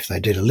 And if they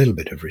did a little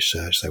bit of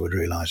research, they would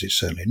realize it's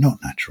certainly not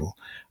natural.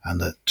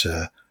 And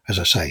that, as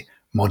I say,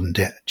 modern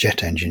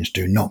jet engines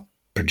do not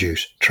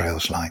produce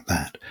trails like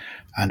that.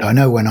 And I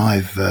know when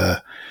I've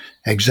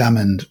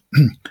examined,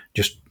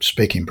 just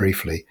speaking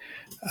briefly,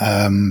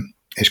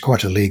 it's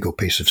quite a legal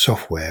piece of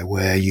software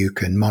where you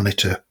can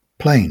monitor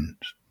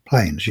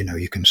planes,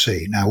 you can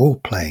see. Now, all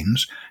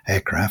planes,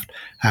 aircraft,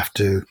 have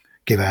to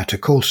give out a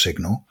call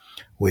signal,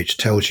 which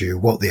tells you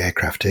what the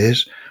aircraft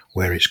is,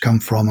 where it's come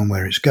from and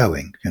where it's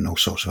going, and all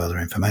sorts of other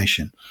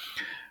information.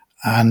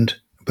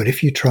 But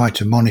if you try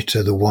to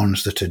monitor the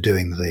ones that are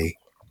doing the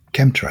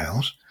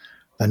chemtrails,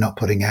 they're not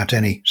putting out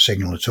any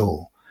signal at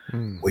all,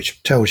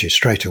 which tells you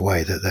straight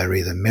away that they're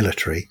either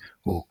military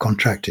or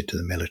contracted to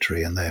the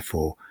military, and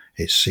therefore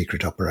it's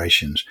secret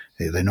operations.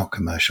 They're not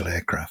commercial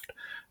aircraft.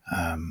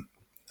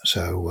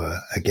 So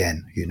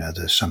again,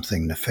 there's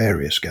something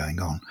nefarious going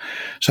on.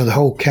 So the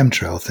whole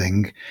chemtrail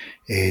thing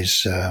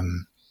is,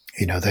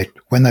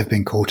 when they've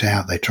been caught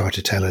out, they try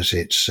to tell us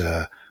it's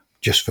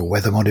just for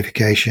weather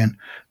modification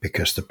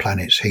because the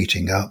planet's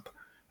heating up.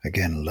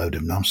 Again, a load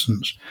of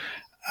nonsense.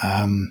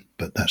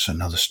 But that's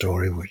another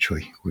story which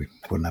we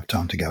wouldn't have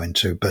time to go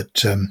into.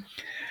 But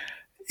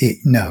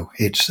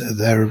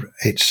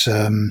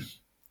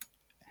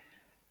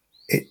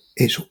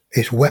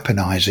it's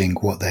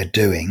weaponizing what they're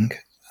doing,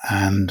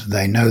 and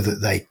they know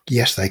that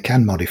they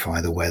can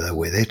modify the weather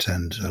with it,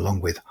 and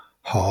along with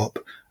HAARP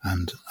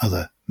and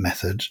other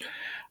methods,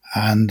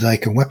 and they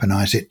can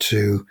weaponize it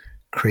to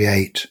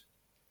create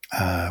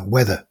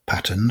weather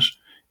patterns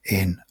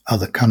in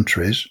other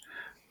countries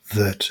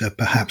that are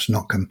perhaps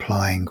not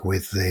complying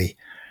with the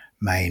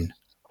main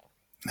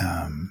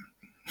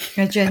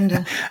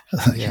agenda.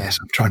 Yes,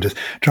 I'm trying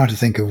to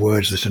think of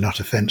words that are not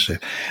offensive.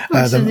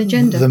 It's an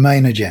agenda. The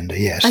main agenda,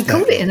 yes. I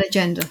call it an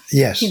agenda.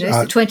 Yes. It's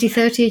the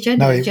 2030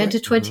 agenda, Agenda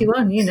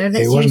 21.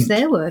 Let's use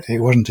their word. It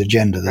wasn't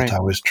agenda that Right. I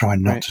was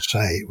trying not to say.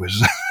 It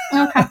was.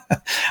 Okay.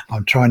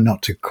 I'm trying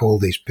not to call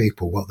these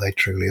people what they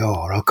truly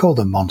are. I'll call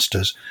them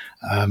monsters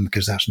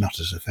because that's not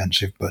as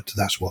offensive, but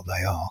that's what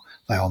they are.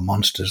 They are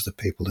monsters, the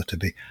people that are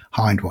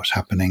behind what's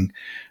happening.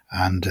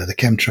 And the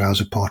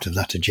chemtrails are part of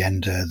that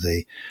agenda.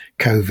 The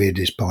COVID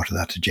is part of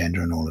that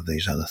agenda, and all of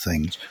these other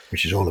things,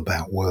 which is all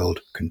about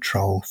world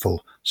control,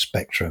 full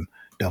spectrum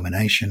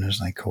domination, as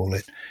they call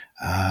it,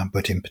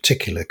 but in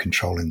particular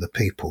controlling the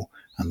people.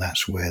 And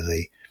that's where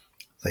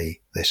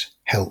this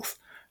health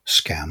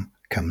scam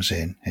comes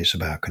in. It's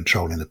about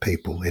controlling the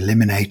people,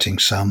 eliminating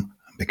some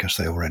because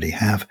they already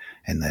have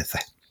in their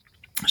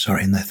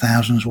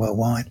thousands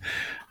worldwide.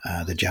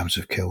 The jabs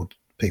have killed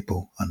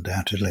people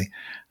undoubtedly,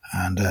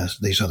 and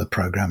these other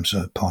programs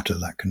are part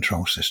of that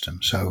control system.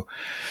 So,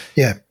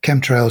 yeah,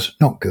 chemtrails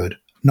not good,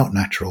 not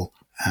natural,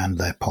 and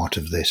they're part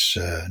of this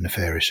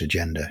nefarious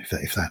agenda.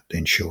 If that,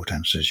 in short,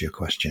 answers your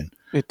question.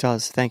 It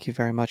does. Thank you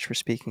very much for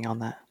speaking on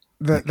that.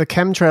 The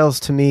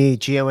chemtrails, to me,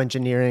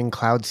 geoengineering,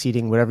 cloud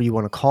seeding, whatever you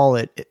want to call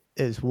it,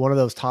 is one of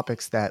those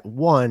topics that,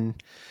 one,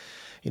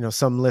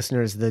 some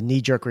listeners, the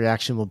knee-jerk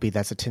reaction will be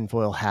that's a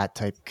tinfoil hat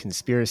type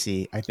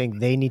conspiracy. I think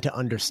they need to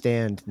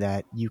understand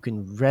that you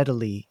can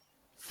readily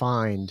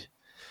find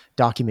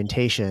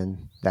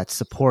documentation that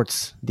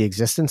supports the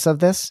existence of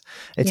this.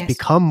 It's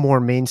become more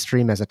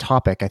mainstream as a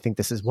topic. I think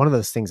this is one of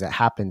those things that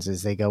happens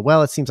is they go,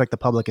 well, it seems like the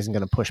public isn't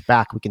going to push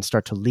back. We can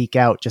start to leak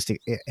out just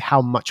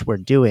how much we're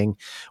doing.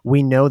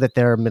 We know that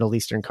there are Middle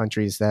Eastern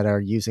countries that are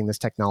using this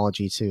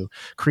technology to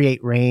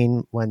create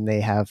rain when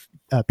they have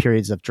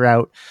periods of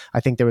drought. I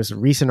think there was a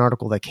recent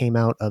article that came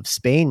out of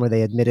Spain where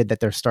they admitted that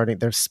they're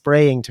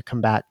spraying to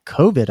combat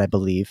COVID, I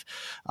believe,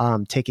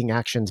 taking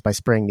actions by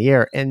spraying the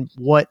air.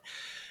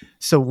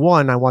 So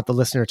one, I want the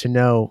listener to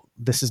know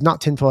this is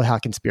not tinfoil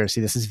hat conspiracy.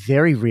 This is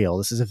very real.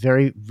 This is a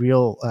very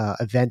real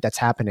event that's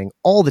happening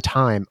all the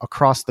time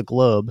across the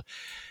globe.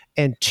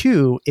 And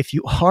two, if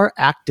you are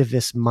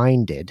activist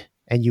minded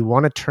and you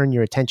want to turn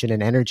your attention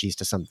and energies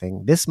to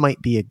something, this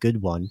might be a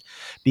good one,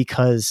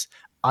 because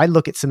I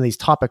look at some of these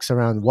topics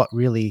around what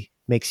really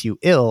makes you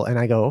ill, and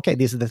I go, okay,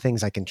 these are the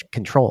things I can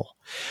control.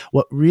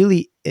 What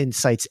really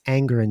incites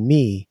anger in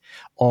me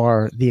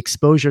are the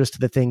exposures to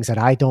the things that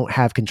I don't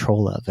have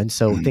control of. And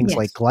so things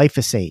like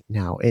glyphosate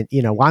now, and,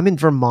 I'm in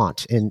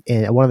Vermont, in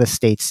one of the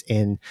states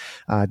in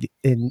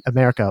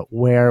America,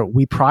 where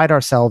we pride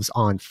ourselves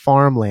on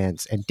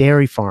farmlands and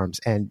dairy farms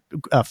and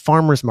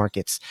farmers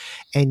markets.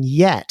 And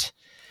yet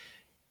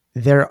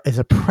there is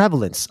a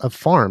prevalence of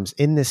farms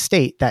in this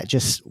state that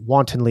just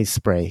wantonly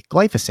spray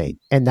glyphosate,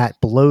 and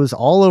that blows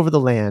all over the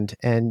land,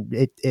 and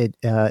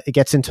it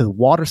gets into the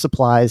water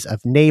supplies of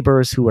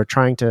neighbors who are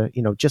trying to,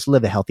 just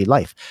live a healthy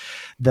life.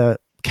 The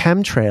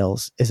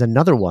chemtrails is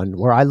another one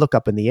where I look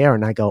up in the air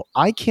and I go,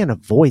 I can't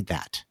avoid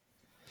that.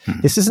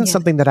 This isn't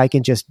something that I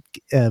can just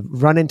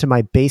run into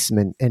my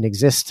basement and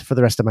exist for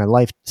the rest of my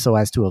life so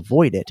as to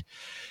avoid it.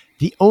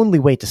 The only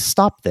way to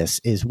stop this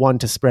is, one,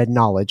 to spread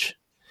knowledge,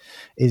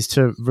 is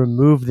to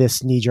remove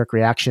this knee-jerk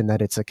reaction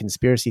that it's a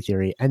conspiracy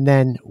theory. And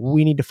then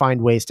we need to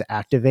find ways to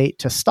activate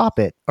to stop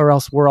it, or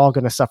else we're all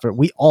going to suffer.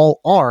 We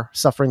all are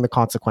suffering the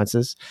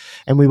consequences,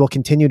 and we will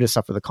continue to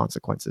suffer the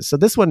consequences. So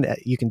this one,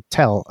 you can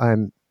tell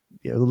I'm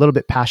a little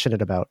bit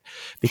passionate about,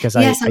 because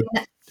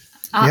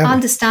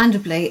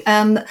understandably.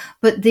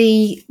 But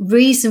the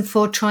reason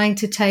for trying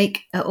to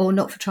take, or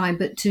not for trying,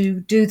 but to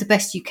do the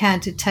best you can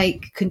to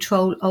take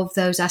control of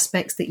those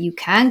aspects that you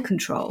can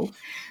control,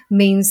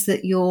 means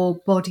that your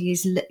body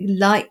is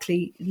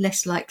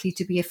less likely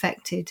to be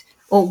affected,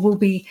 or will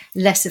be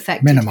less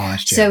affected.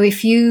 Minimized. Yeah. So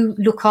if you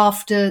look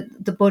after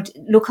the body,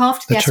 look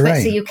after the aspects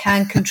terrain that you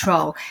can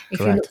control. If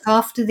you look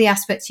after the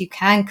aspects you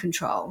can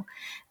control,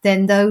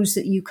 then those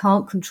that you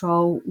can't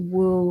control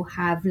will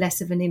have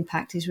less of an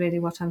impact, is really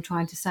what I'm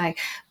trying to say.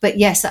 But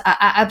yes,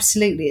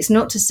 absolutely. It's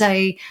not to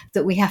say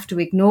that we have to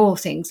ignore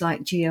things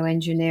like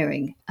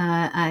geoengineering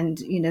and,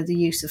 the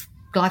use of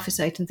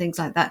glyphosate and things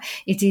like that.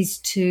 It is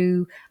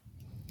to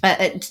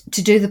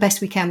do the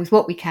best we can with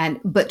what we can,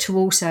 but to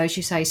also, as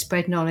you say,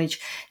 spread knowledge.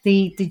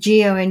 The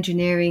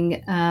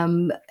geoengineering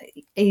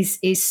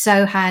is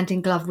so hand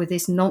in glove with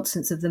this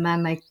nonsense of the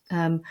man-made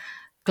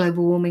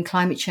global warming,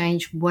 climate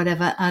change,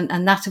 whatever,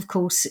 and that of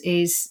course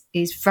is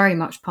very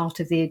much part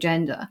of the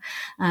agenda.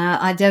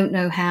 I don't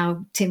know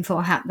how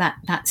tinfoil hat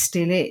that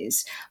still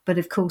is, but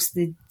of course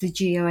the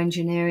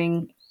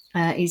geoengineering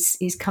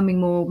is coming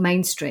more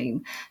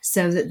mainstream,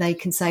 so that they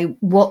can say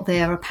what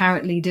they are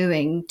apparently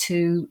doing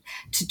to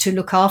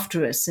look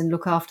after us and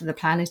look after the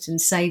planet and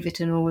save it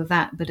and all of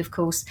that. But of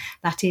course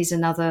that is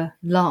another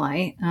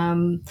lie.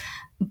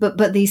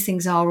 But these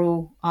things are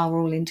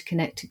all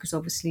interconnected, because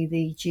obviously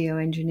the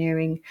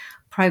geoengineering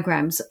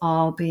programs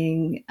are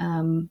being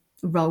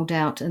rolled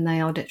out, and they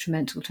are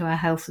detrimental to our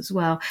health as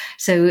well.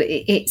 So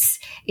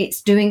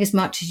it's doing as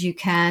much as you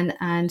can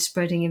and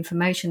spreading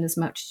information as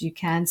much as you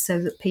can, so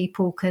that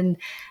people can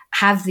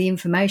have the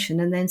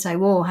information and then say,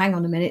 well, hang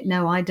on a minute,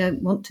 no, I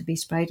don't want to be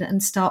sprayed,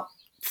 and start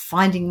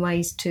finding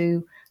ways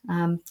to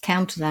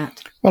counter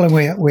that. Well,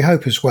 and we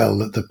hope as well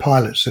that the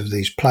pilots of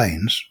these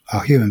planes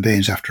are human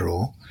beings after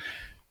all,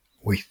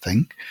 we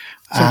think.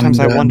 Sometimes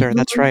I wonder,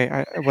 that's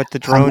right, what the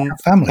drone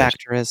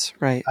factor is,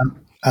 right.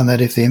 And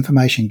that if the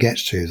information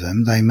gets to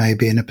them, they may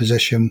be in a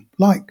position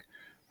like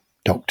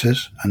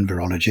doctors and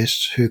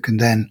virologists who can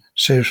then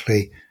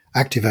seriously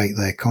activate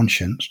their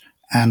conscience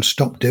and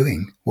stop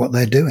doing what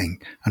they're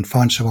doing and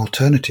find some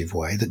alternative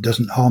way that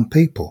doesn't harm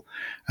people.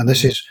 And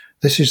this is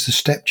the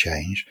step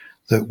change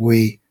that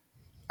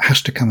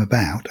has to come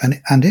about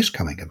and is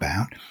coming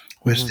about,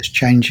 with this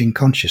change in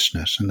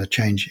consciousness and the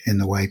change in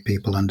the way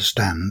people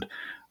understand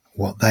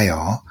what they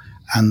are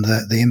and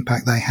the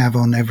impact they have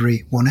on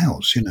everyone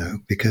else,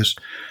 because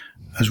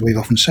as we've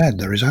often said,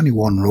 there is only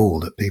one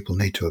rule that people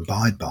need to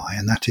abide by,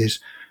 and that is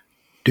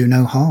do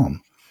no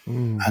harm.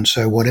 And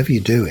so whatever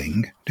you're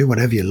doing, do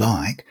whatever you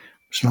like,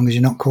 as long as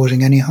you're not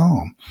causing any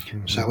harm.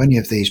 So any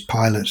of these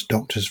pilots,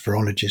 doctors,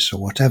 virologists, or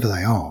whatever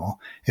they are,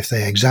 if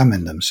they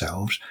examine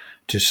themselves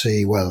to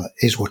see, well,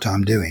 is what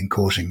I'm doing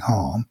causing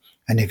harm?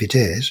 And if it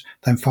is,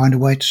 then find a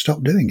way to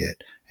stop doing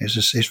it.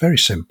 It's very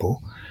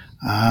simple.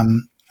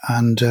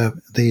 And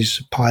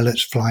these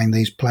pilots flying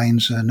these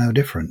planes are no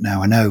different.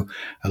 Now, I know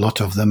a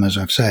lot of them, as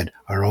I've said,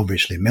 are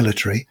obviously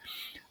military,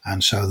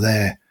 and so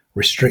they're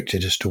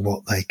restricted as to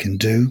what they can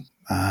do,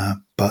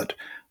 but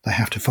they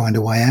have to find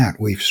a way out.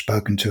 We've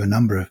spoken to a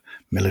number of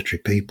military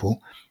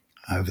people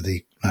over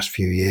the last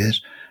few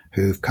years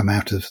who've come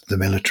out of the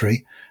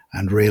military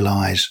and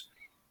realise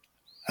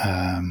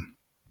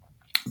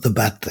the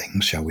bad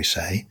things, shall we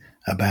say,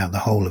 about the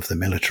whole of the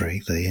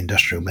military, the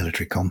industrial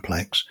military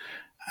complex,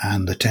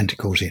 and the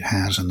tentacles it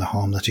has and the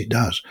harm that it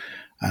does.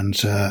 And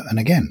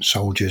again,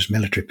 soldiers,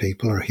 military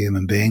people are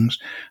human beings,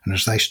 and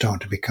as they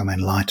start to become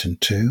enlightened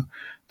too,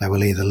 they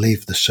will either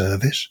leave the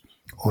service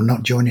or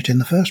not join it in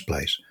the first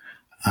place.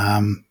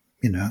 And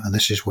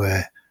this is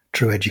where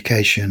true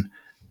education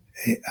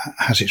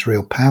has its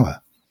real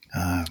power,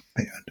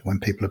 when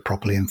people are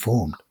properly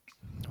informed.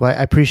 Well,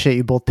 I appreciate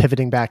you both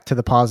pivoting back to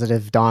the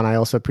positive, Don. I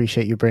also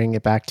appreciate you bringing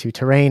it back to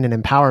terrain and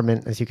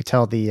empowerment. As you could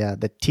tell,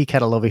 the tea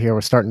kettle over here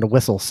was starting to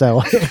whistle.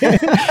 So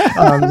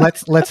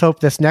let's hope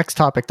this next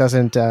topic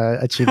doesn't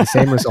achieve the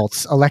same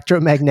results.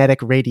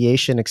 Electromagnetic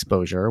radiation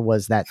exposure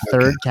was that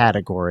third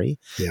category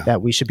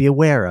that we should be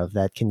aware of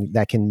that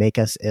can make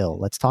us ill.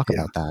 Let's talk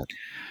about that.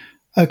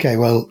 Okay,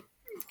 well,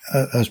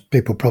 as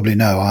people probably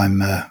know,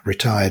 I'm a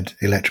retired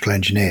electrical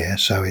engineer,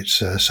 so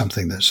it's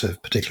something that's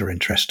of particular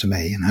interest to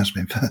me and has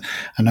been for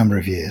a number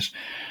of years.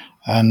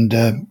 And,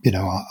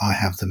 I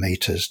have the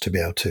meters to be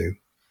able to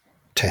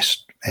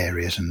test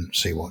areas and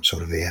see what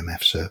sort of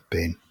EMFs are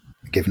being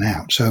given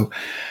out. So,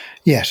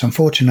 yes,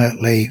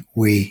 unfortunately,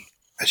 we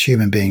as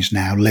human beings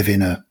now live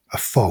in a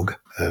fog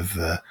of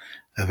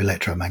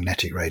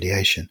electromagnetic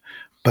radiation.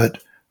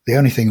 But the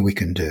only thing we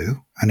can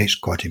do, and it's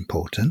quite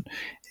important,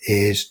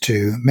 is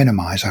to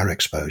minimize our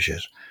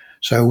exposures.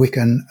 So we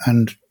can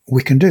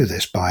do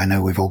this by, I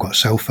know we've all got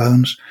cell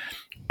phones,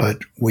 but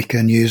we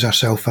can use our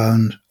cell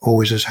phone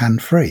always as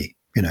hand-free,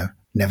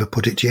 never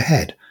put it to your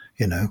head.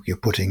 You're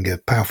putting a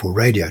powerful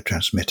radio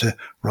transmitter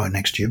right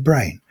next to your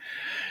brain.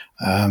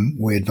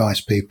 We advise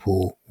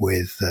people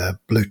with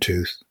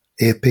Bluetooth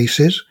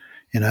earpieces.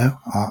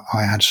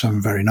 I had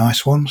some very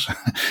nice ones.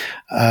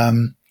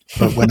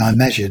 But when I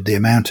measured the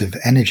amount of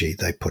energy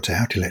they put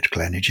out,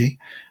 electrical energy,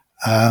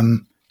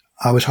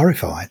 I was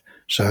horrified.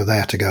 So they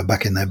had to go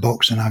back in their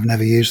box, and I've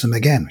never used them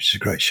again, which is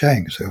a great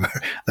shame. So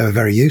they were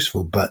very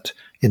useful. But,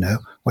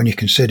 when you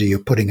consider you're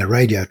putting a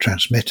radio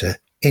transmitter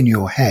in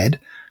your head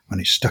when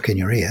it's stuck in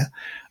your ear,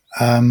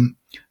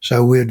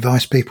 so we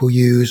advise people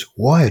use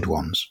wired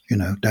ones,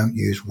 don't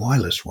use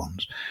wireless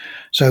ones.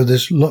 So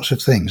there's lots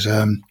of things.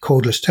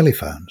 Cordless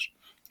telephones,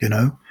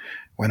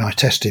 when I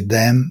tested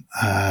them,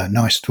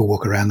 nice to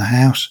walk around the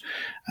house.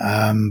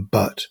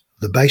 But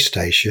the base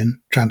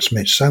station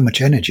transmits so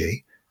much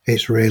energy,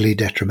 it's really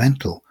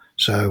detrimental.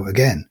 So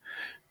again,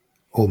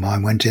 all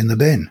mine went in the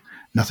bin.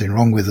 Nothing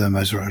wrong with them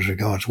as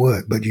regards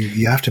work, but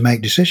you have to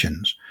make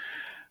decisions.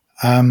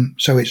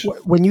 So it's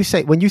when you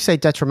say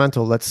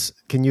detrimental,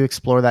 can you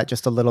explore that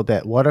just a little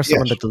bit? What are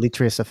some of the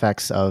deleterious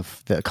effects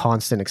of the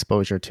constant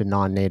exposure to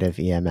non-native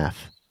EMF?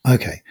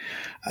 Okay.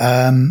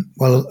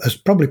 Well, as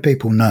probably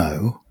people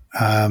know,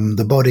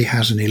 the body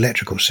has an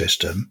electrical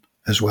system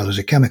as well as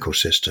a chemical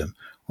system,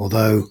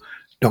 although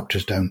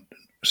doctors don't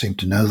seem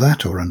to know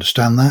that or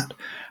understand that.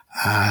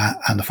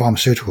 And the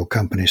pharmaceutical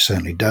companies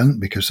certainly don't,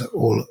 because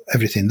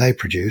everything they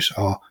produce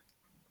are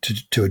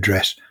to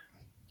address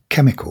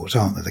chemicals,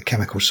 aren't they? The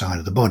chemical side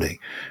of the body,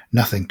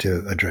 nothing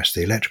to address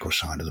the electrical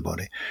side of the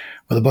body.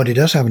 Well, the body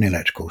does have an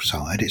electrical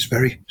side. It's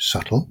very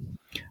subtle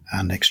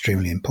and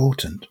extremely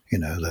important.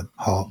 The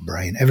heart,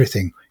 brain,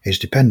 everything is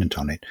dependent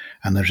on it.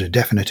 And there's a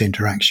definite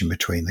interaction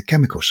between the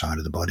chemical side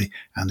of the body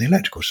and the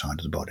electrical side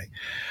of the body.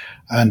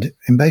 And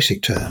in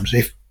basic terms,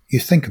 if you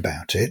think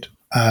about it,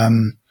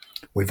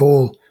 we've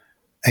all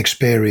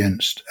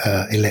experienced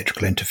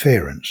electrical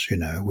interference,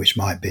 which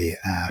might be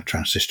our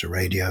transistor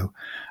radio,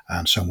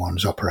 and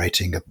someone's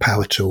operating a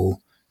power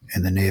tool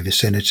in the near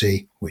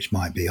vicinity, which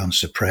might be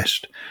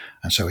unsuppressed.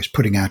 And so it's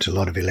putting out a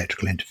lot of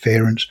electrical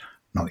interference.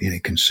 Not you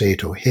can see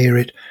it or hear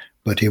it,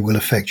 but it will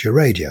affect your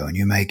radio, and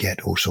you may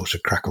get all sorts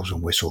of crackles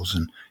and whistles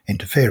and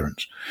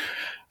interference.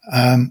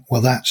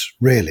 Well, that's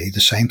really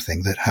the same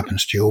thing that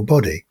happens to your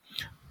body.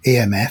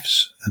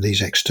 EMFs,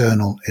 these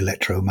external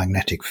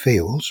electromagnetic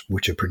fields,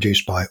 which are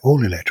produced by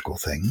all electrical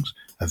things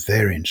of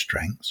varying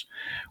strengths,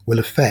 will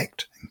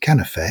affect and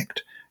can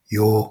affect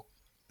your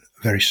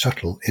very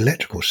subtle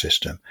electrical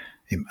system.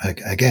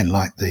 Again,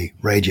 like the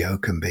radio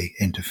can be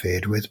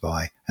interfered with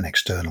by an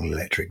external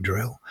electric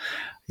drill,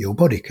 your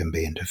body can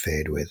be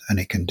interfered with, and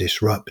it can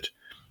disrupt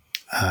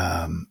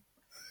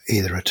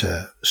either at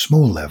a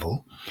small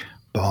level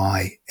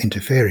by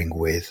interfering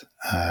with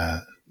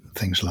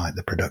things like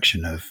the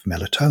production of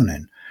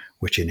melatonin,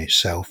 which in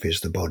itself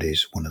is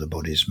one of the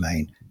body's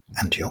main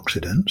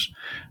antioxidants,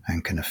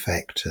 and can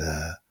affect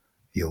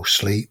your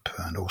sleep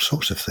and all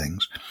sorts of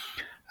things.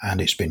 And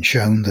it's been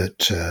shown that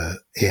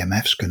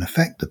EMFs can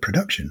affect the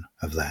production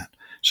of that.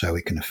 So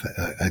it can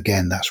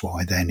again, that's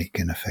why then it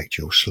can affect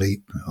your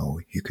sleep,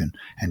 or you can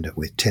end up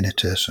with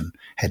tinnitus and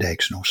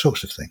headaches and all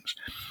sorts of things.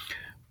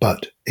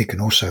 But it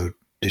can also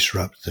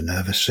disrupt the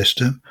nervous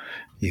system.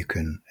 It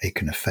can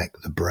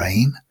affect the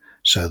brain,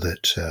 so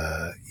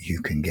that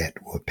you can get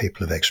what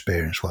people have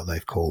experienced, what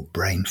they've called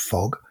brain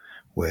fog,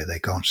 where they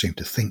can't seem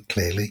to think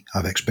clearly.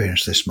 I've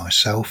experienced this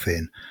myself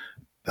in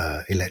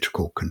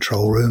electrical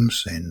control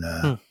rooms in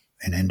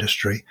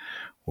industry,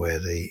 where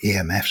the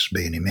EMFs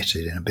being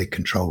emitted in a big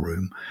control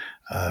room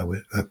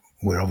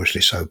were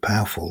obviously so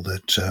powerful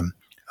that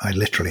I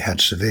literally had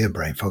severe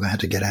brain fog. I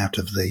had to get out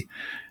of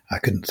I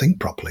couldn't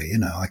think properly.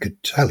 I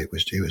could tell it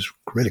was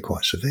really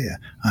quite severe.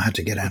 I had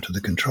to get out of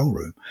the control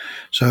room.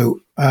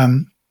 So,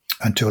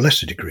 and to a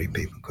lesser degree,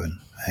 people can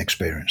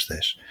experience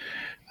this.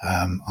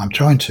 I'm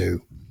trying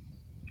to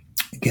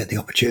get the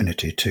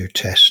opportunity to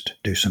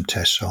do some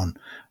tests on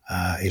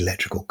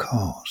electrical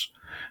cars,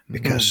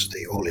 because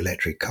the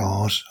all-electric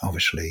cars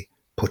obviously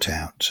put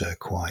out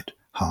quite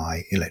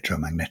high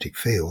electromagnetic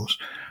fields,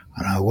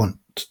 and I want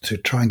to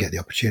try and get the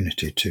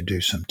opportunity to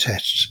do some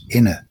tests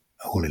in a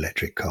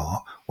all-electric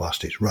car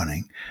whilst it's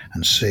running,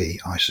 and see,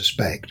 I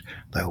suspect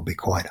there will be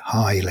quite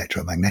high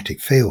electromagnetic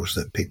fields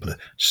that people are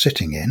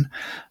sitting in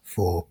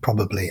for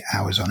probably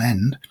hours on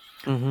end,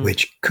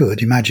 which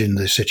could imagine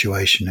the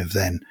situation of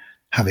then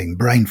having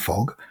brain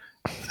fog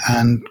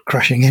and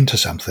crashing into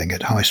something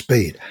at high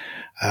speed.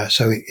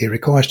 So it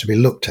requires to be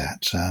looked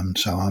at.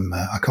 So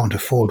I can't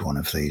afford one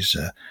of these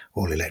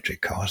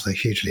all-electric cars. They're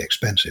hugely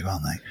expensive,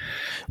 aren't they?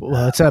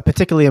 Well, it's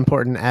particularly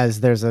important as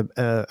there's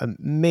a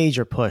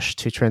major push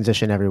to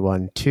transition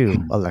everyone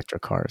to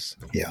electric cars.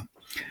 Yeah.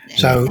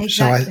 So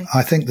Exactly.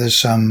 I think there's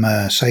some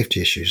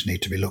safety issues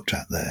need to be looked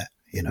at there.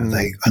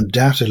 They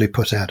undoubtedly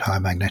put out high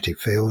magnetic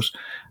fields.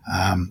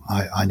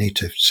 I need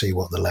to see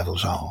what the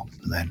levels are,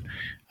 and then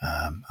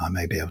I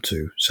may be able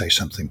to say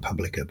something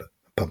publicly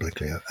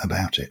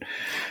about it.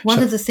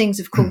 One of the things,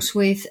 of course,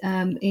 with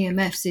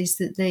EMFs is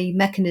that the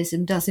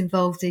mechanism does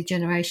involve the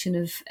generation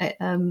of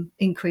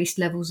increased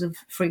levels of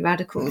free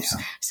radicals.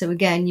 Yeah. So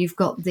again, you've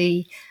got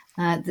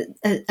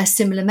a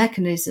similar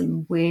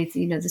mechanism with,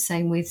 the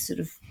same with sort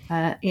of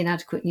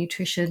inadequate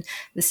nutrition,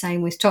 the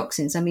same with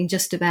toxins. I mean,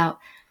 just about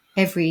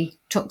every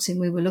toxin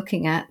we were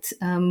looking at,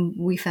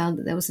 we found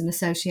that there was an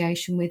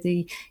association with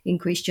the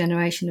increased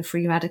generation of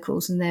free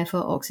radicals and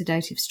therefore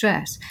oxidative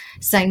stress.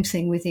 Same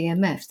thing with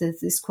EMF.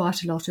 There's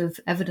quite a lot of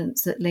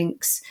evidence that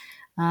links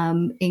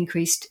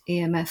increased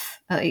EMF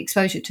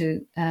exposure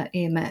to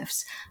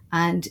EMFs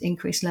and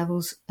increased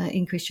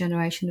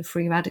generation of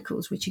free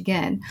radicals, which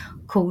again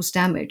cause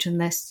damage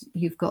unless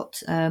you've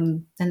got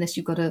an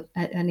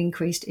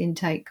increased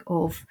intake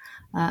of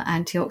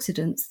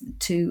antioxidants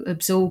to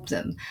absorb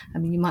them. I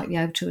mean, you might be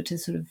able to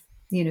sort of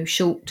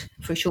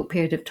for a short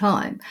period of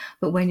time,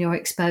 but when you're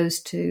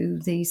exposed to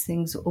these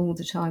things all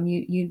the time,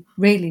 you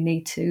really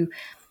need to.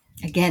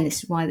 Again,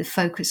 this is why the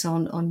focus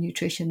on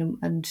nutrition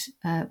and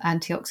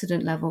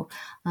antioxidant level,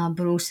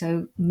 but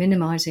also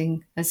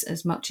minimising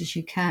as much as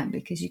you can,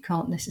 because you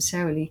can't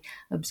necessarily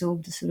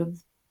absorb the sort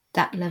of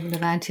that level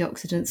of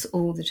antioxidants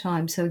all the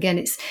time. So again,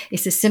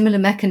 it's a similar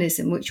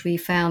mechanism which we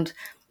found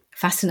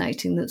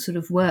fascinating that sort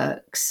of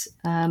works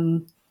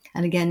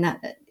And again,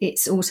 that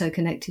it's also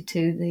connected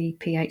to the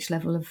pH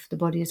level of the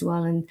body as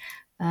well. And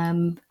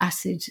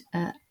acid,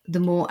 the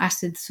more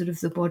acid sort of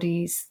the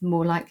body is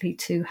more likely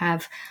to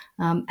have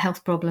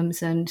health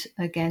problems. And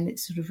again,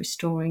 it's sort of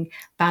restoring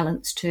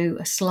balance to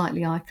a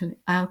slightly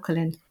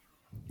alkaline.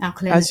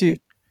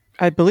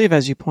 I believe,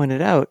 as you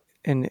pointed out,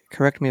 and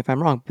correct me if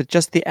I'm wrong, but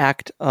just the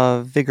act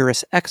of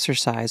vigorous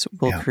exercise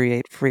will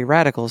create free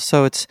radicals.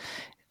 So it's,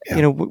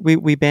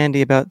 we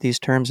bandy about these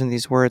terms and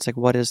these words, like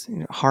what is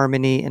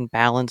harmony and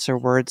balance are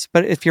words.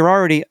 But if you're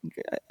already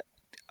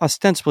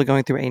ostensibly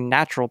going through a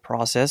natural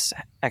process,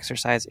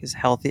 exercise is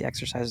healthy,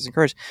 exercise is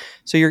encouraged.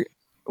 So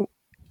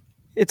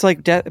it's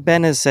like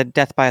Ben has said,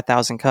 death by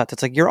 1,000 cuts.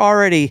 It's like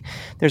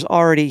there's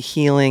already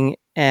healing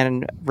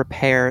and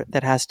repair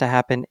that has to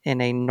happen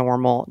in a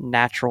normal,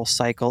 natural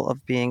cycle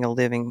of being a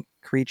living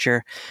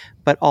creature.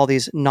 But all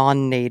these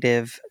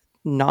non-native,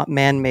 not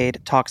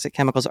man-made toxic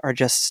chemicals are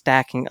just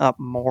stacking up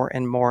more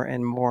and more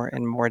and more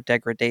and more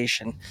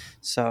degradation.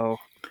 So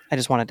I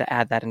just wanted to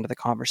add that into the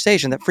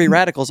conversation, that free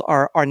radicals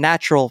are our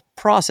natural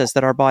process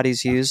that our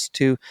bodies use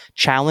to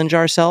challenge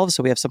ourselves,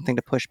 so we have something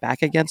to push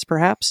back against,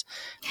 perhaps.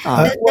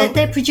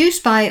 They're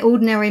produced by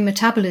ordinary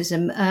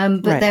metabolism,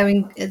 but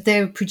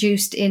they're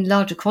produced in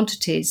larger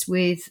quantities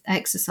with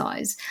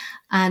exercise.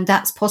 And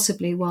that's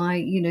possibly why,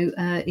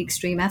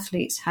 extreme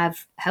athletes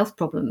have health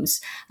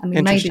problems. I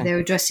mean, maybe they're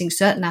addressing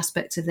certain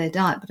aspects of their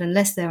diet, but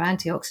unless their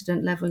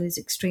antioxidant level is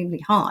extremely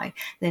high,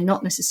 they're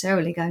not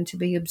necessarily going to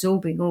be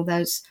absorbing all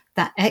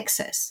that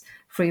excess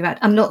free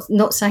radical. I'm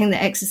not saying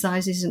that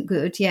exercise isn't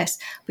good, yes,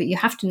 but you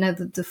have to know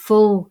that the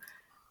full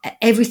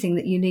everything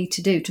that you need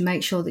to do to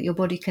make sure that your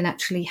body can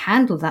actually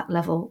handle that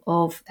level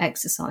of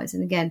exercise.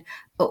 And again,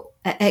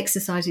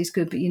 exercise is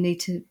good, but you need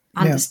to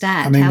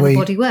understand how the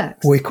body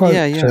works. We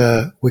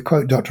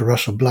quote Dr.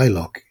 Russell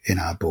Blaylock in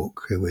our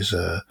book, who was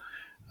a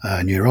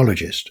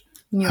neurologist,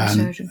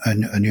 neurosurgeon.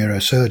 And a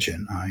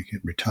neurosurgeon. I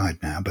retired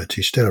now, but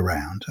he's still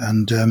around.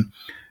 And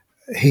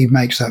he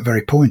makes that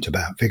very point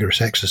about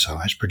vigorous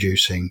exercise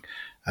producing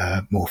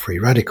more free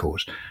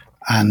radicals,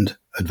 and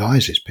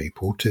advises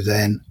people to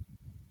then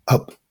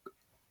up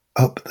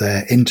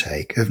their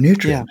intake of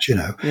nutrients,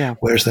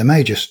 whereas they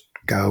may just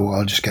go, well,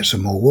 I'll just get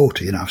some more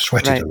water, I've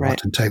sweated a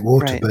lot and take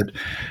water, but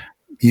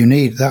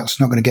that's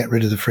not going to get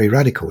rid of the free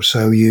radicals.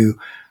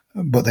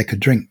 But they could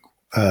drink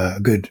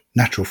good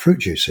natural fruit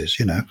juices,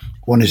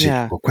 One is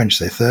it will quench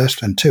their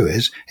thirst, and two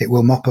is it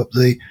will mop up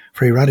the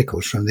free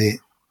radicals from the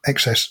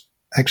excess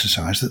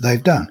exercise that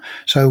they've done.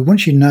 So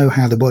once you know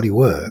how the body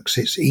works,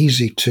 it's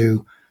easy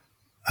to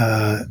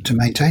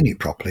maintain it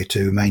properly,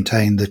 to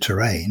maintain the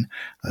terrain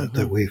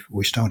that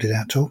we started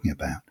out talking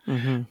about.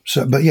 Mm-hmm.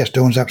 So, but yes,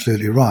 Dawn's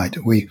absolutely right.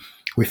 We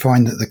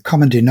find that the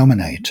common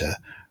denominator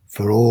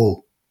for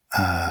all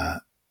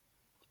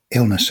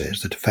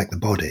illnesses that affect the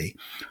body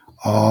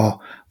are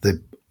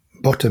the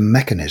bottom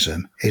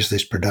mechanism is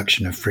this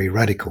production of free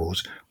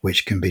radicals,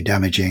 which can be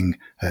damaging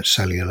at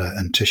cellular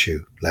and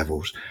tissue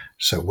levels.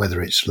 So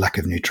whether it's lack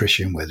of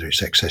nutrition, whether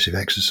it's excessive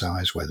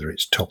exercise, whether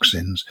it's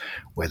toxins,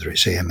 whether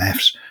it's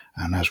EMFs,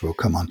 and as we'll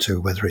come on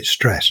to, whether it's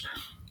stress,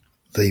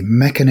 the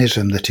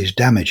mechanism that is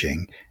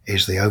damaging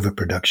is the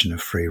overproduction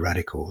of free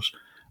radicals.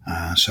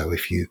 So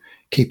if you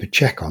keep a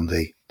check on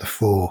the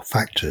four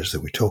factors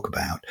that we talk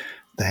about,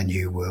 then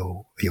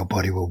your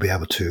body will be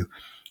able to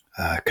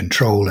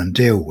control and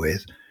deal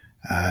with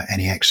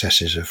any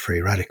excesses of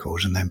free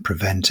radicals, and then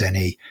prevent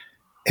any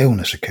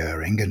illness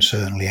occurring, and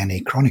certainly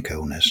any chronic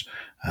illness,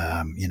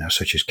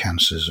 such as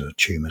cancers or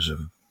tumours of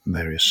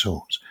various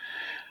sorts.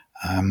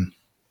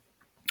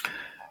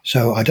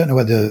 So I don't know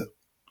whether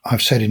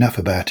I've said enough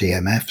about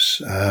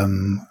EMFs,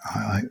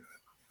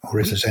 or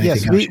if there's anything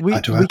else you'd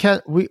like to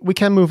add. We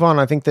can move on.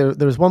 I think there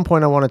was one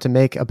point I wanted to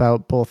make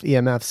about both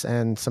EMFs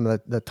and some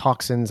of the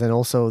toxins, and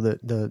also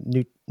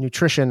the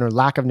nutrition or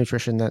lack of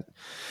nutrition that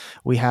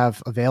we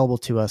have available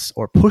to us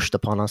or pushed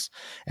upon us.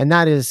 And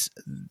that is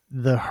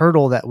the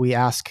hurdle that we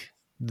ask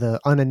the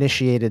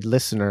uninitiated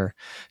listener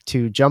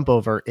to jump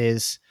over,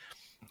 is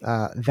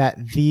that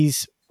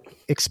these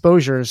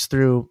exposures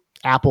through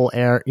Apple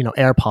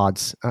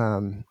AirPods,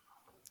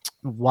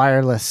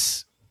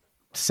 wireless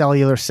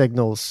cellular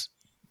signals,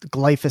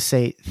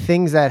 glyphosate,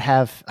 things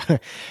that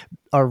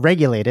are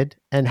regulated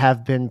and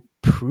have been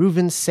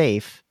proven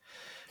safe.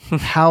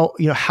 How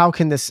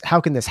can this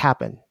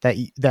happen?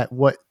 That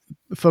what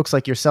folks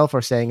like yourself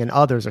are saying and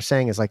others are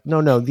saying is like,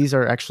 no, these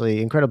are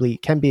actually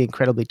can be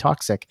incredibly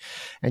toxic.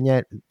 And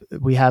yet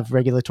we have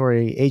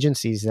regulatory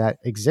agencies that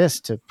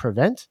exist to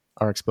prevent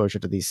our exposure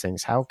to these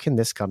things. How can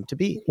this come to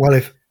be? Well,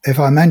 if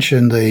I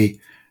mention the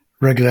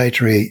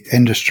regulatory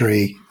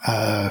industry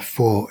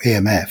for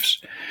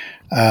EMFs,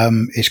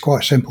 it's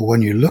quite simple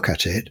when you look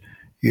at it,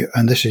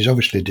 and this is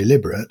obviously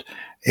deliberate,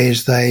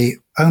 is they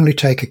only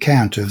take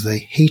account of the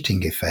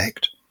heating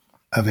effect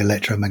of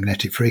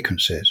electromagnetic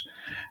frequencies.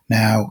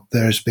 Now,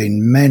 there's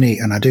been many,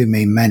 and I do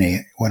mean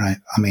many, when I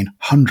mean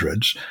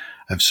hundreds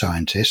of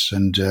scientists,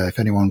 and if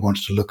anyone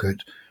wants to look at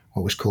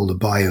what was called the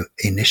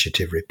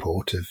Bioinitiative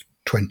Report of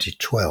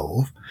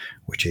 2012,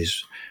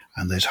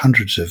 and there's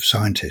hundreds of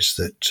scientists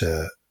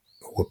that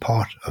were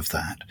part of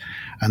that.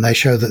 And they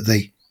show that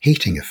the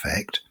heating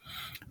effect,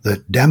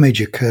 that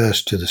damage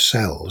occurs to the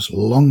cells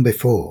long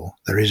before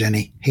there is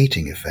any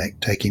heating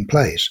effect taking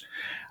place.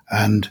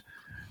 And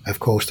of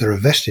course, there are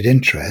vested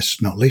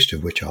interests, not least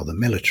of which are the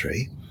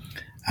military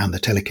and the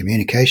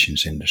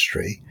telecommunications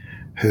industry,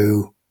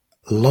 who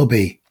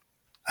lobby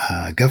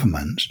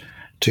governments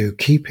to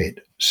keep it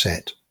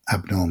set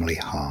abnormally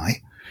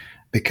high,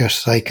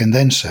 because they can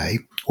then say,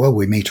 well,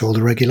 we meet all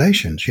the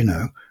regulations,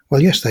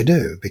 Well, yes, they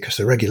do, because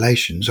the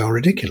regulations are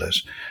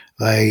ridiculous.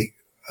 They,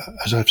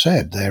 as I've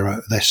said,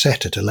 they're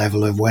set at a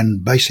level of when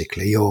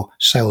basically your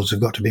cells have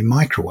got to be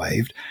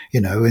microwaved,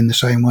 in the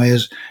same way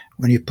as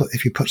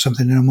if you put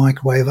something in a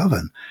microwave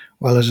oven.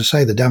 Well, as I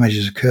say, the damage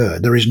has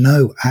occurred. There is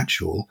no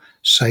actual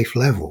safe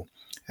level.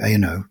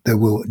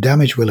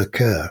 Damage will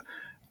occur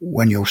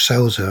when your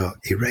cells are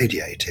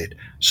irradiated.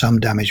 Some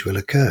damage will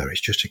occur. It's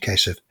just a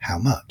case of how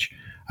much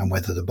and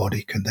whether the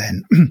body can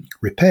then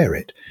repair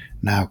it.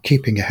 Now,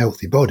 keeping a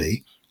healthy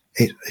body,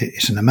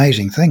 it's an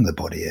amazing thing, the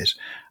body is,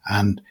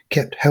 and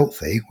kept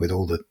healthy with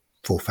all the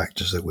 4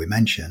 factors that we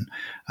mentioned,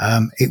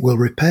 it will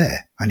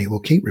repair and it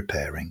will keep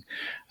repairing.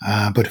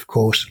 But of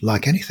course,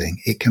 like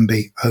anything, it can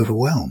be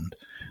overwhelmed.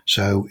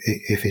 So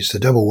if it's the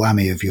double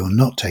whammy of you're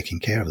not taking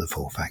care of the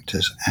 4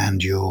 factors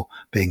and you're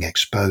being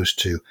exposed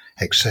to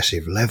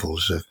excessive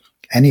levels of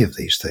any of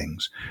these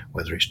things,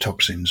 whether it's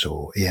toxins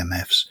or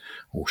EMFs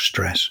or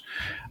stress,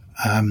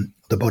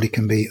 the body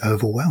can be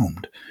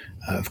overwhelmed,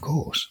 of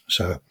course.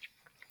 So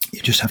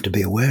you just have to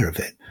be aware of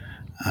it.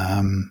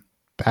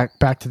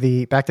 Back to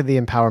the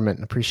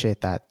empowerment.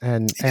 Appreciate that.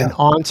 And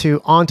on to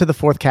the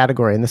 4th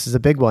category. And this is a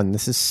big one.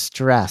 This is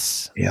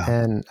stress. Yeah.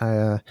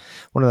 And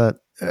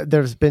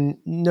there's been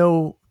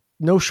no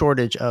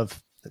shortage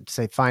of,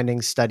 say,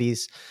 findings,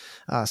 studies,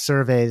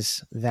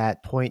 surveys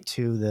that point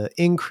to the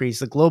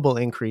global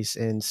increase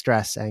in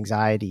stress,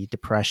 anxiety,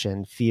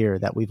 depression, fear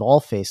that we've all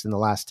faced in the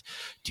last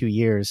 2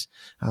 years.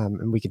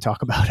 And we can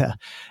talk about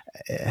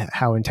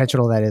how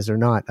intentional that is or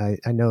not.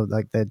 I know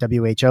like the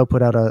WHO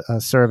put out a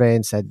survey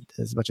and said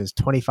as much as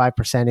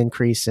 25%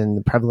 increase in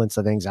the prevalence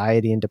of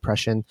anxiety and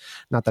depression.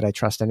 Not that I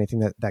trust anything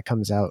that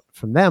comes out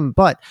from them,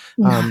 but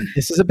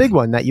this is a big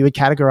one that you would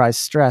categorize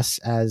stress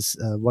as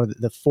one of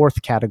the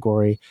 4th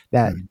category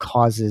that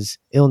causes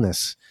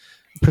illness.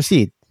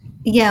 Proceed.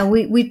 Yeah,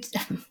 we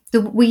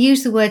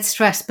use the word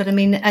stress, but I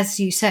mean, as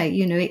you say,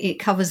 it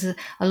covers a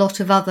lot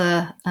of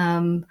other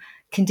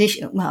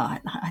condition. Well,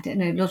 I don't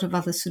know, a lot of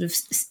other sort of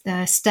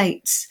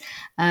states.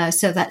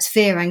 So that's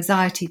fear,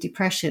 anxiety,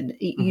 depression.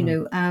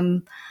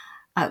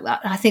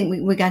 I think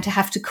we're going to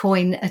have to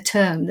coin a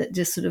term that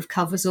just sort of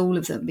covers all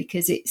of them,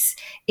 because it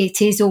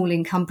is all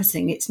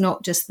encompassing. It's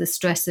not just the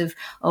stress of,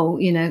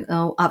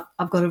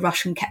 I've got to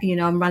rush and,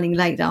 I'm running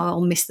late,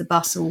 I'll miss the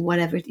bus or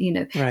whatever,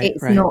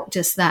 It's not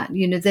just that,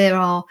 there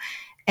are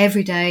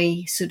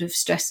everyday sort of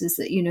stresses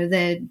that,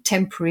 they're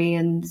temporary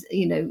and,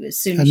 as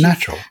soon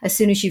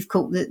as you've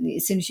caught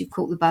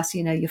the bus,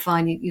 you're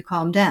fine, you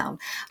calm down.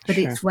 But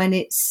sure. It's when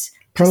it's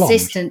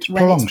persistent,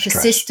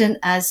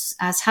 as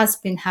has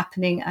been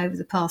happening over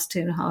the past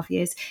 2.5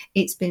 years,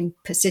 it's been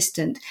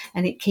persistent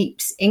and it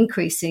keeps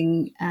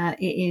increasing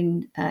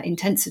in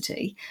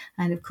intensity,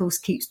 and of course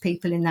keeps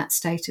people in that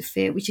state of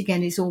fear, which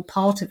again is all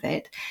part of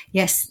it.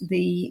 Yes,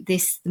 the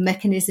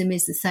mechanism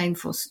is the same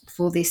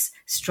for this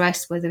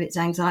stress, whether it's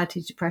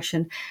anxiety,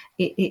 depression.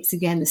 It's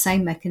again the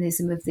same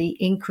mechanism of the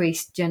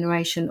increased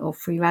generation of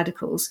free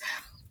radicals,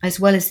 as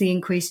well as the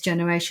increased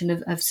generation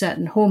of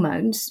certain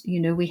hormones.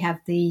 We have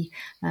the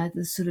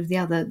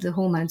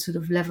hormone sort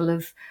of level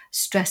of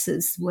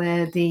stresses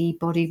where the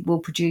body will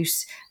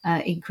produce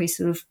increased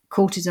sort of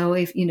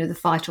cortisol, if, the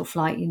fight or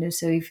flight,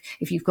 so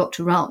if you've got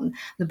to run,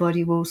 the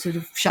body will sort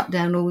of shut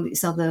down all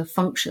its other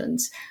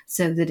functions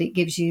so that it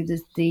gives you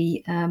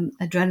the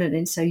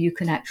adrenaline so you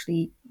can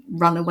actually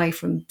run away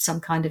from some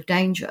kind of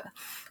danger.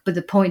 But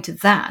the point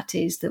of that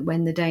is that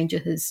when the danger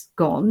has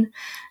gone,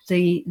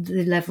 the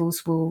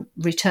levels will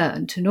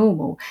return to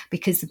normal,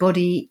 because the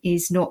body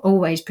is not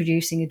always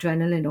producing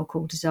adrenaline or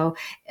cortisol.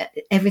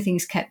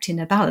 Everything's kept in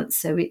a balance.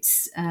 So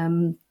it's,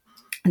 and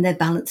they're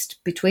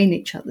balanced between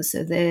each other.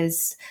 So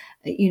there's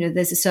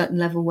a certain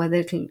level where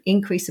it'll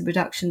increase the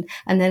production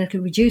and then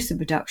it'll reduce the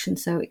production.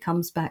 So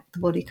the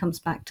body comes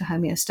back to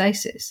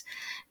homeostasis.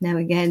 Now,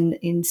 again,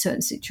 in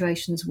certain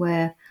situations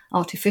where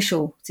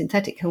artificial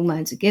synthetic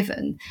hormones are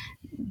given,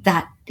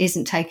 that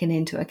isn't taken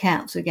into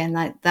account. So again,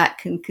 that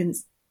can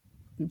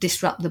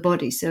disrupt the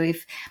body. So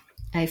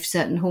if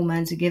certain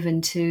hormones are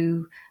given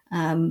to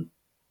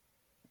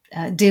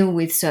deal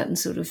with certain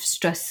sort of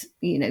stress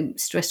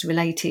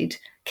related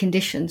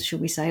conditions, shall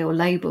we say, or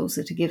labels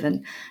that are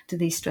given to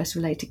these stress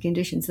related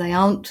conditions, they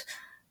aren't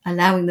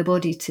allowing the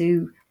body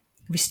to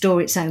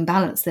restore its own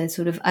balance. They're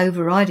sort of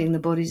overriding the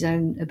body's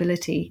own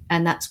ability,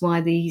 and that's why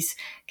these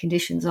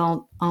conditions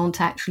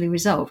aren't actually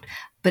resolved.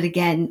 But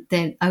again,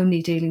 they're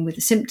only dealing with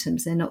the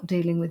symptoms. They're not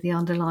dealing with the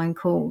underlying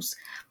cause,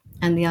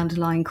 and the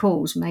underlying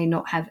cause may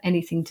not have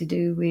anything to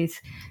do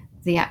with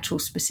the actual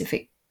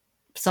specific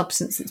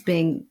substance that's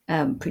being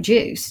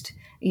produced,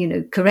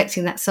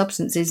 correcting that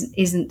substance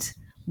isn't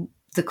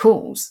the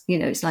cause.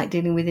 It's like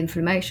dealing with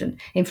inflammation.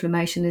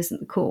 Inflammation isn't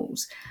the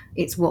cause.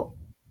 It's what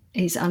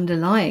is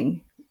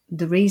underlying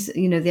the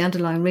reason, the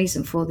underlying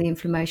reason for the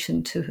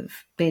inflammation to have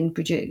been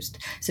produced.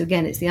 So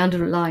again, it's the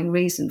underlying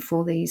reason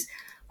for these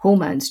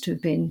hormones to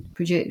have been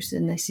produced.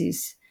 And this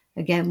is,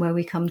 again, where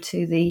we come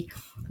to the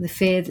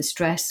fear, the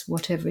stress,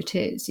 whatever it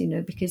is,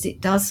 because it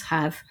does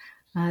have,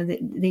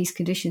 these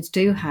conditions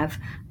do have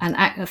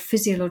a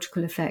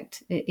physiological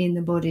effect in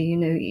the body.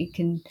 It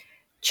can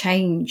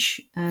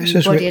change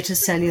the body at a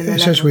cellular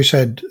level. As we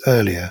said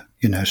earlier,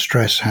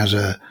 stress has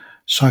a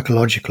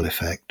psychological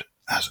effect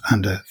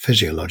and a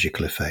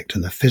physiological effect.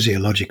 And the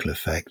physiological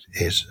effect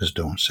is, as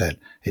Dawn said,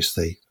 it's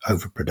the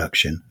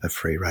overproduction of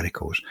free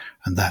radicals.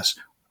 And that's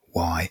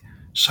why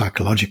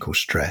psychological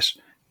stress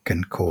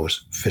can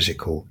cause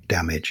physical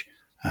damage.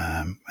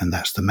 And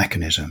that's the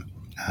mechanism.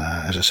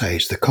 As I say,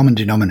 it's the common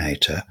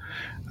denominator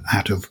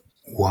out of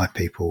why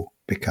people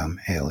become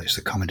ill. It's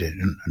the common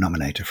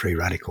denominator, free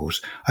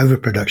radicals.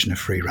 Overproduction of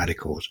free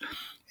radicals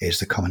is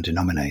the common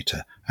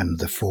denominator. And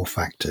the 4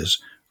 factors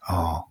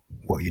are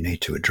what you need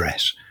to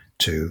address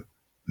to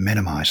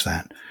minimize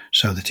that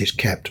so that it's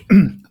kept,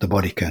 the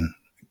body can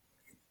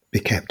be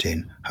kept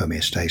in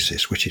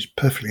homeostasis, which it's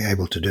perfectly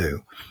able to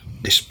do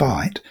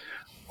despite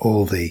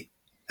all the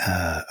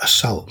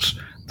assaults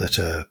that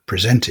are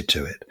presented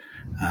to it,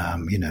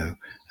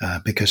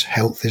 because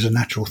health is a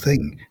natural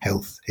thing.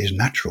 Health is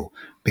natural.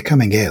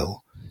 Becoming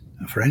ill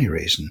for any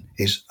reason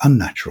is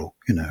unnatural.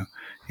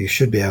 You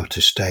should be able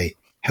to stay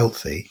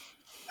healthy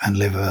and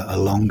live a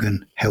long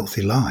and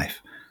healthy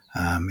life.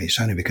 It's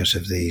only because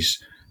of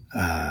these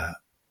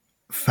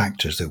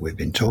factors that we've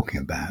been talking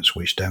about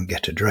which don't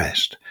get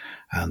addressed,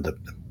 and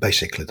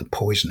basically the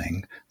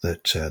poisoning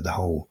that the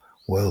whole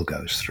world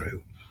goes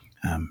through,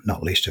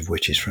 not least of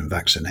which is from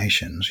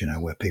vaccinations,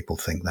 where people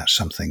think that's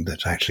something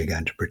that's actually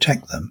going to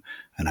protect them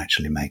and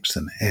actually makes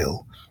them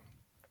ill.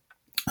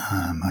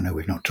 I know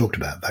we've not talked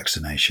about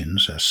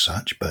vaccinations as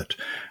such, but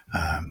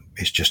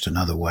it's just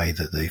another way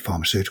that the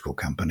pharmaceutical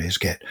companies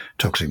get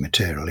toxic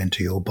material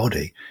into your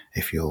body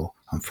if you're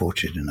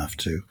unfortunate enough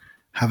to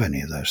have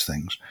any of those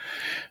things.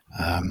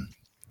 And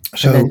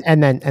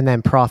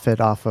then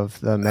profit off of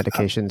the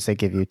medications they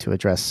give you to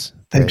address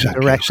the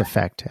direct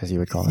effect, as you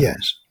would call it.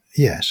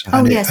 Yes.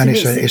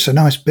 It's a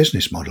nice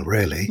business model,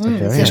 really.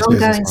 It's an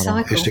ongoing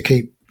cycle. It's to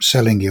keep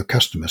selling your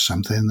customers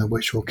something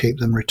which will keep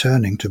them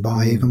returning to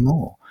buy even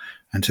more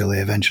until they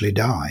eventually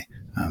die.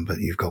 But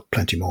you've got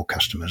plenty more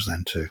customers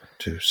then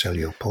to sell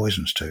your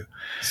poisons to.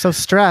 So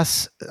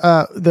stress,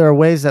 there are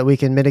ways that we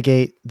can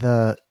mitigate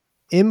the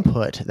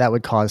input that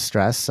would cause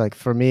stress. Like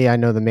for me, I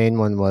know the main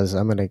one was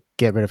I'm going to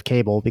get rid of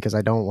cable because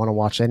I don't want to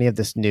watch any of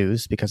this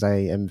news because I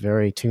am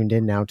very tuned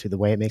in now to the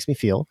way it makes me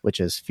feel,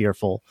 which is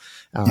fearful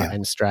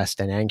and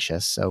stressed and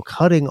anxious. So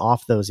cutting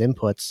off those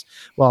inputs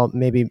while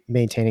maybe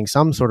maintaining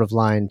some sort of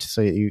line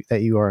so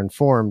that you are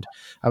informed,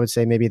 I would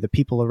say maybe the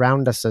people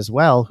around us as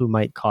well who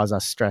might cause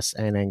us stress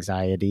and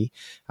anxiety,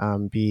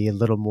 be a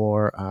little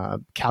more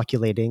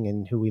calculating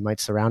in who we might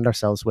surround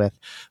ourselves with.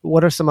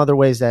 What are some other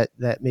ways that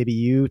maybe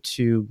you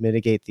to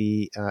mitigate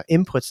the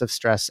inputs of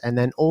stress? And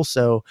then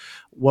also,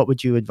 what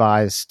would you advise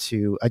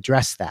to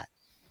address that?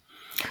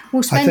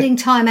 Well, spending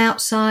time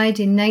outside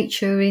in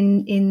nature,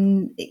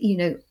 in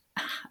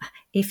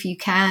if you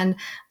can,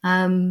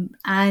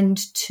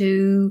 and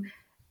to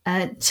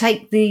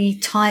take the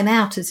time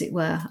out, as it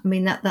were. I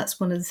mean, that's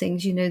one of the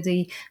things,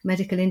 the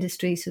medical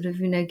industry sort of,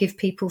 give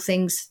people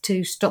things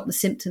to stop the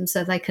symptoms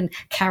so they can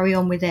carry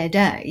on with their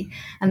day.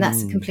 And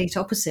that's the complete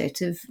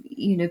opposite of,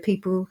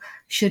 people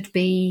should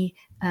be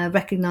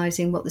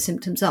recognizing what the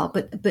symptoms are,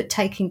 but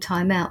taking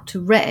time out to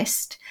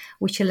rest,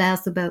 which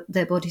allows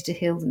their body to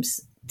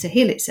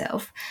heal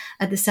itself.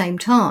 At the same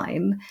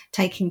time,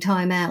 taking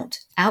time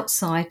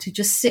outside to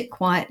just sit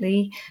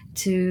quietly,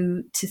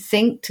 to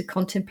think, to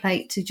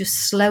contemplate, to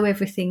just slow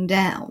everything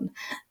down.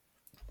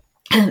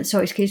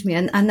 Sorry, excuse me.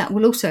 And that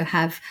will also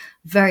have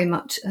very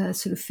much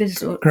sort of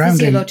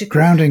physiological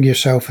grounding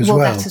yourself as well.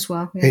 That as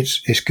well. Yeah.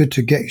 It's good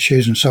to get your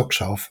shoes and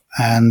socks off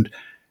and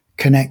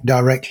connect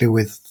directly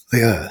with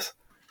the earth.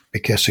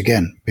 Because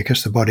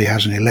the body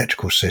has an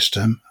electrical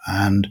system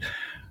and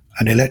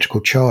an electrical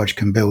charge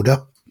can build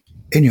up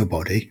in your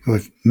body.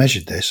 We've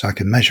measured this. I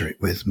can measure it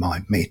with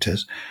my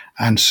meters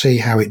and see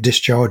how it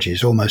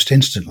discharges almost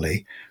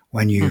instantly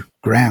when you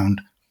ground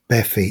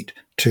bare feet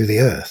to the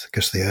earth,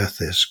 because the earth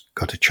has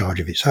got a charge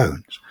of its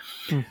own.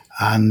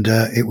 And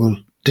it will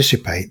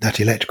dissipate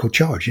that electrical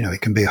charge.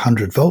 It can be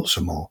 100 volts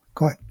or more,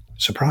 quite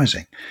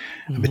surprising,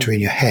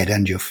 between your head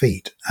and your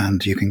feet,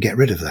 and you can get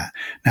rid of that.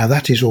 Now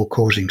that is all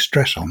causing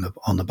stress on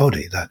the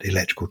body, that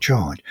electrical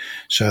charge.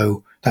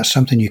 So that's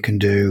something you can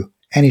do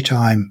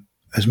anytime,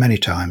 as many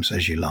times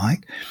as you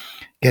like.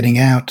 Getting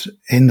out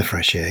in the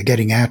fresh air,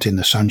 getting out in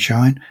the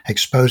sunshine,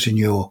 exposing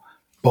your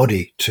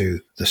body to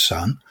the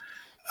sun,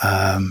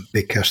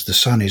 because the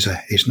sun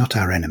is not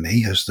our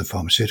enemy, as the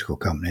pharmaceutical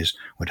companies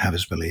would have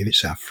us believe.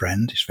 It's our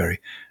friend. It's very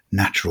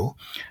natural,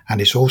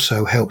 and it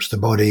also helps the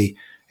body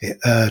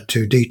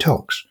to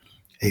detox.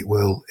 It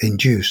will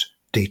induce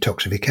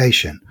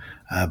detoxification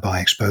by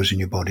exposing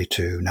your body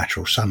to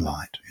natural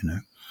sunlight.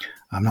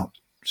 I'm not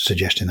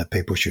suggesting that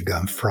people should go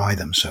and fry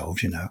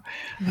themselves.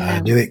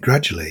 Do it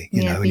gradually.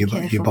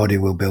 Your body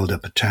will build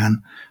up a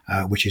tan,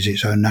 which is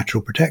its own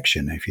natural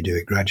protection. If you do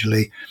it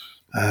gradually,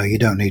 you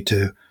don't need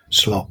to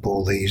slop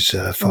all these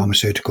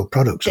pharmaceutical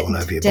products all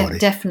over your body.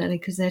 Definitely,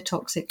 because they're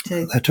toxic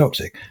too. They're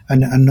toxic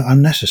and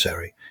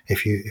unnecessary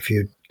if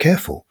you're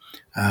careful.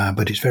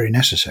 But it's very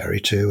necessary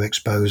to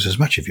expose as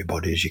much of your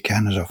body as you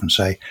can, as I often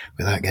say,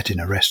 without getting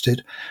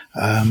arrested,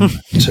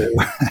 to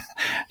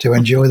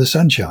enjoy the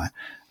sunshine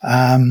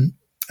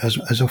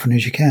as often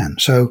as you can.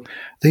 So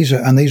these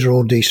are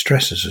all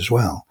de-stressors as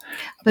well.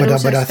 But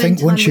I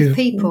think once you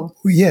people,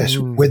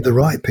 with the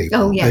right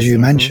people, as you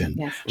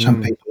mentioned,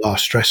 some people are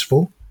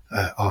stressful.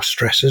 Are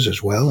stressors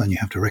as well, and you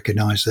have to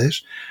recognize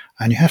this,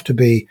 and you have to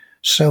be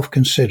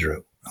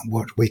self-considerate.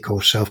 What we call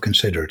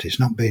self-considerate. It's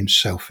not being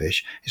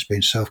selfish, it's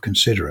being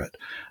self-considerate,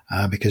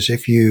 because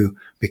if you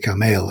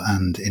become ill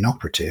and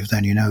inoperative,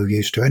 then you're no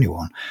use to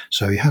anyone.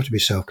 So you have to be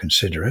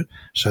self-considerate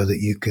so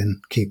that you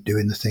can keep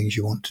doing the things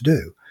you want to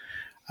do.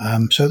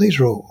 So these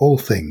are all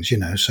things,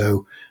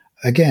 so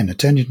again,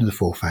 attending to the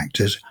 4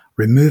 factors,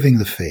 removing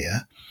the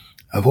fear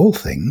of all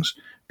things,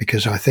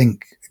 because I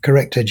think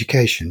correct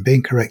education,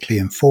 being correctly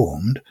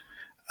informed,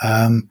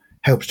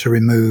 helps to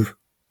remove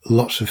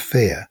lots of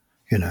fear,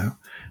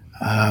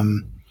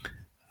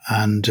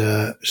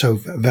 so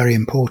very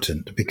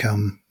important to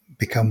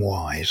become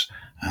wise,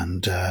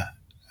 and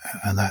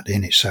that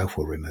in itself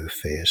will remove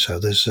fear. So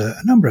there's a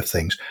number of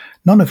things,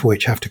 none of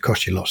which have to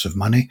cost you lots of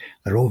money.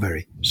 They're all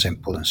very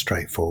simple and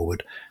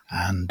straightforward,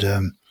 and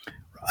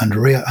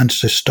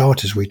to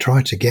start, as we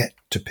try to get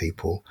to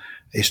people,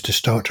 is to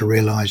start to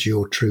realize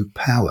your true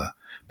power.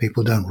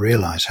 People don't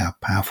realize how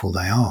powerful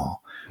they are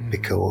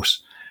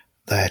because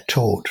they're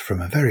taught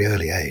from a very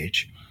early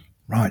age,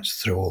 right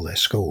through all their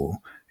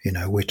school.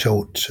 We're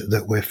taught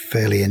that we're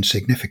fairly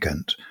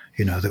insignificant,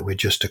 that we're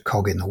just a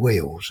cog in the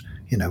wheels.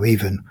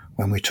 Even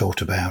when we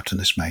talked about,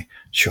 and this may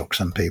shock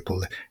some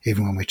people,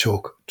 even when we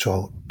talked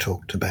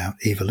about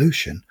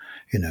evolution,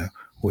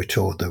 we're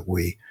taught that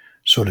we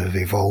sort of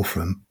evolved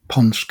from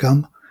pond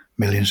scum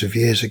millions of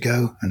years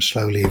ago and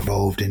slowly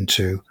evolved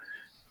into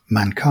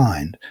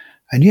mankind.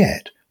 And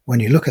yet, when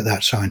you look at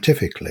that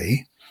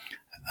scientifically,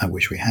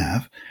 which we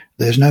have,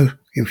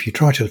 if you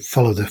try to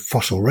follow the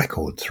fossil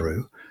record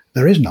through,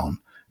 there is none.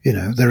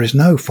 There is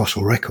no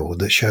fossil record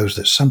that shows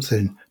that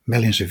something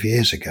millions of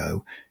years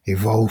ago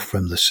evolved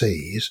from the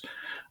seas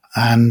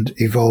and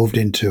evolved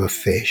into a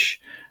fish,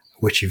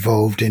 which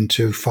evolved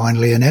into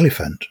finally an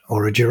elephant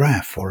or a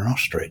giraffe or an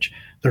ostrich.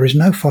 There is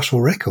no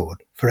fossil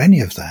record for any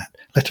of that,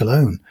 let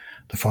alone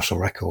the fossil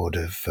record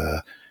of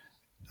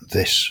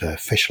this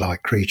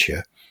fish-like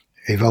creature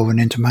evolving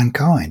into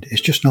mankind.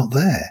 It's just not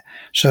there.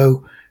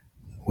 So,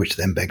 which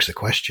then begs the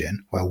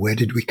question, well, where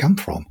did we come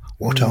from?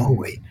 What are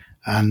we?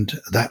 And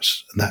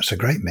that's a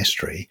great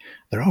mystery.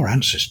 There are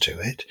answers to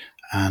it,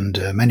 and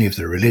many of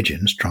the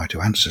religions try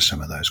to answer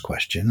some of those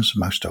questions,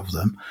 most of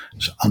them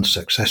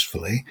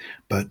unsuccessfully,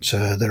 but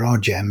there are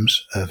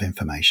gems of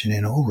information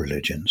in all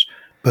religions.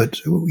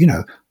 But,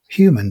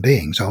 human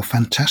beings are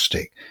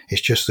fantastic.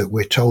 It's just that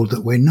we're told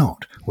that we're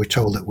not. We're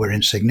told that we're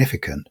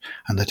insignificant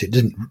and that it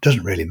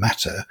doesn't really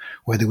matter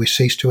whether we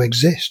cease to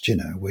exist.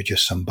 We're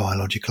just some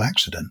biological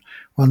accident.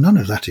 Well, none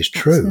of that is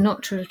true. That's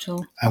not true at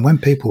all. And when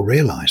people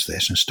realize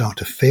this and start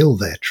to feel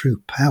their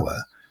true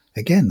power,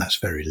 again, that's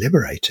very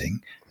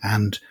liberating,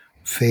 and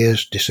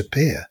fears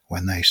disappear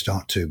when they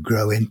start to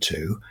grow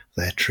into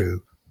their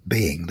true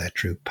being, their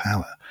true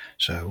power.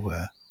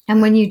 So,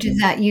 and when you do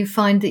that, you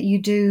find that you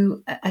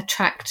do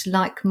attract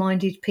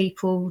like-minded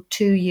people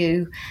to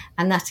you,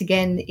 and that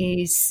again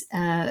is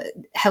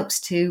helps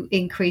to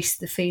increase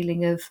the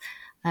feeling of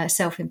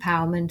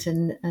self-empowerment,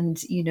 and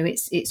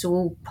it's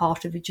all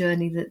part of a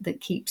journey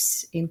that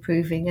keeps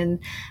improving,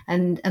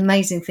 and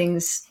amazing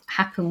things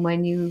happen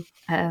when you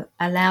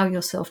allow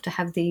yourself to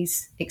have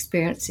these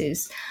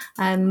experiences,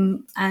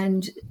 and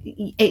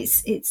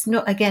it's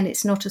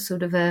not a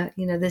sort of a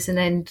there's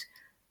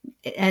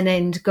an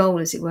end goal,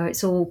 as it were.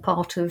 It's all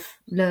part of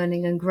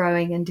learning and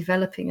growing and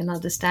developing and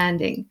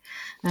understanding.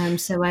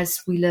 So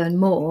as we learn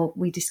more,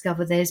 we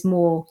discover there's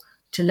more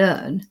to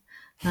learn.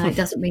 It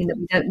doesn't mean that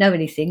we don't know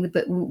anything,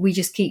 but we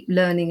just keep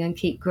learning and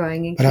keep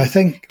growing and I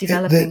think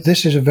developing.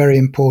 This is a very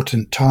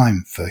important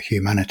time for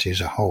humanity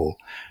as a whole,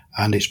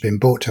 and it's been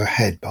brought to a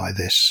head by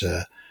this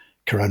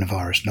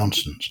coronavirus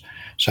nonsense.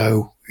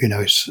 So,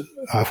 I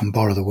often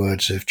borrow the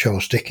words of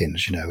Charles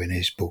Dickens, in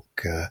his book,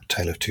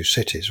 Tale of Two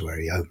Cities, where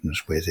he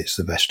opens with, it's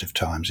the best of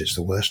times, it's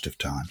the worst of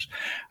times.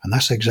 And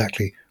that's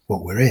exactly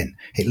what we're in.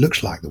 It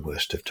looks like the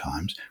worst of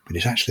times, but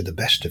it's actually the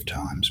best of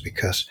times,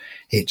 because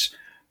it's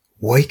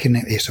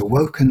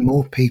awoken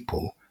more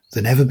people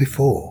than ever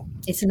before.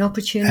 It's an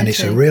opportunity. And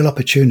it's a real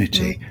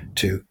opportunity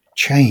to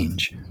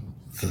change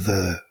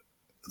the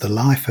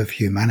life of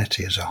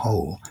humanity as a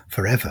whole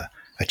forever.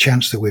 a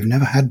chance that we've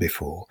never had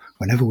before.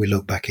 Whenever we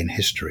look back in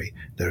history,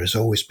 there has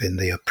always been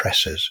the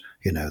oppressors,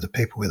 the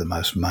people with the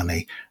most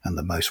money and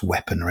the most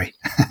weaponry,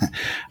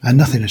 and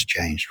nothing has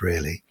changed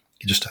really.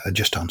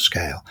 Just on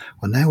scale.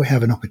 Well, now we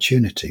have an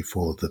opportunity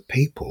for the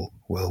people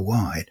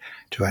worldwide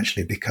to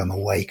actually become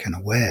awake and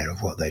aware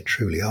of what they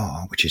truly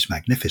are, which is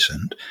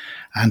magnificent,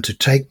 and to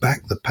take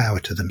back the power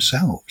to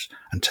themselves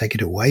and take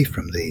it away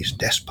from these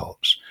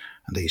despots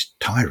and these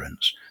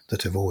tyrants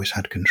that have always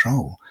had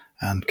control.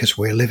 Because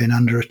we're living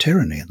under a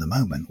tyranny at the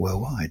moment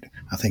worldwide.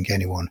 I think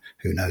anyone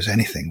who knows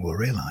anything will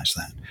realize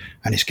that.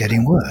 And it's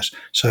getting worse.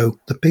 So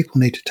the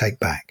people need to take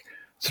back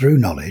through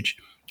knowledge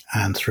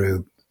and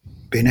through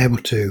being able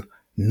to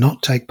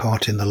not take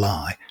part in the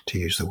lie, to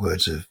use the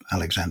words of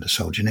Alexander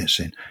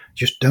Solzhenitsyn.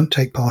 Just don't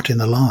take part in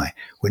the lie.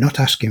 We're not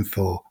asking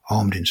for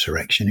armed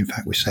insurrection. In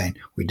fact, we're saying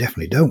we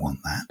definitely don't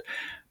want that.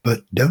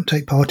 But don't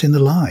take part in the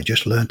lie.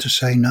 Just learn to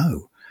say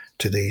no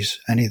to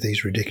any of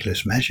these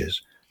ridiculous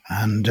measures.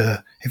 And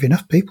if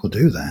enough people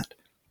do that,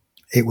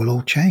 it will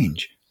all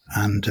change.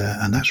 And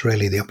that's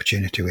really the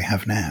opportunity we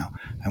have now,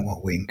 and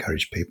what we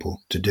encourage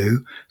people to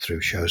do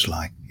through shows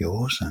like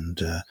yours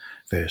and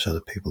various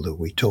other people that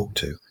we talk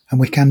to. And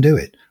we can do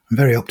it. I'm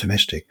very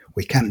optimistic.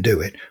 We can do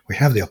it. We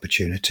have the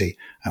opportunity,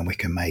 and we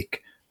can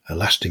make a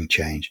lasting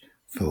change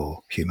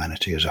for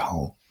humanity as a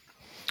whole.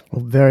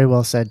 Well, very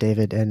well said,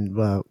 David. And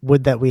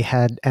would that we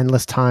had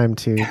endless time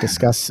to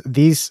discuss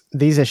these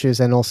issues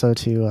and also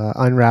to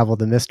unravel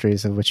the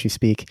mysteries of which you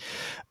speak.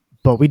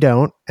 But we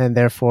don't, and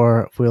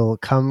therefore we'll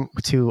come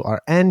to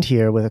our end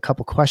here with a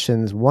couple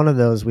questions. One of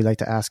those we like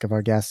to ask of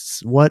our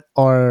guests: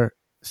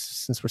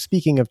 since we're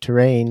speaking of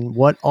terrain,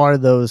 what are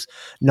those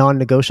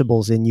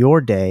non-negotiables in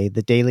your day,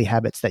 the daily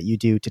habits that you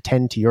do to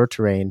tend to your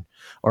terrain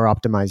or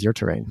optimize your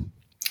terrain?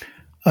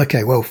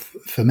 Okay, well,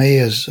 for me,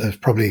 as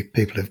probably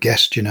people have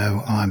guessed,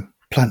 I'm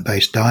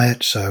plant-based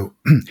diet, so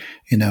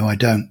I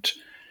don't,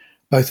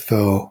 both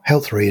for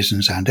health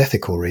reasons and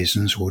ethical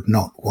reasons, would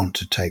not want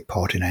to take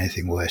part in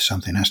anything where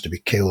something has to be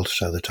killed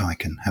so that I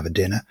can have a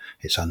dinner.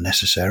 It's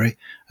unnecessary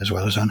as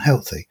well as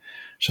unhealthy.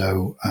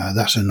 So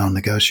that's a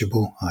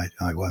non-negotiable.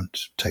 I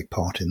won't take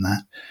part in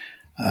that.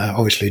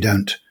 Obviously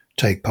don't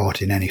take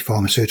part in any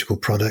pharmaceutical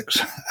products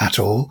at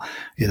all,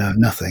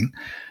 nothing.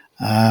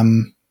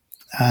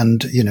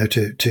 And,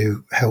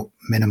 to help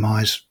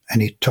minimize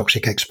any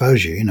toxic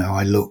exposure,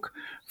 I look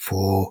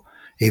for,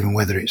 even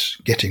whether it's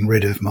getting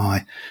rid of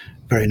my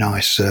very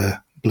nice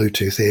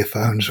Bluetooth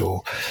earphones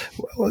or,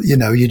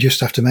 you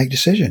just have to make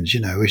decisions,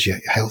 is your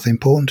health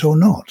important or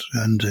not?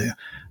 And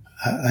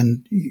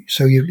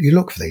so you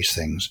look for these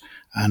things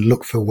and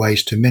look for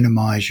ways to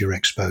minimize your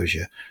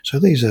exposure. So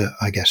these are,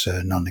 I guess,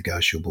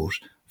 non-negotiables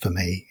for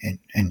me,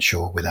 in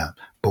short, without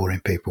boring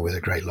people with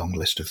a great long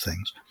list of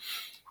things.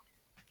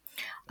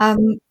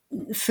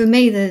 For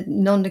me, the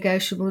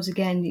non-negotiables,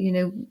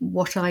 again,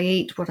 what I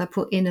eat, what I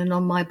put in and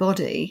on my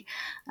body.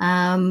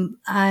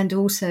 And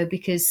also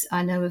because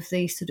I know of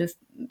the sort of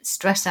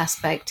stress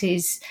aspect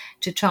is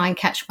to try and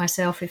catch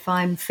myself if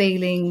I'm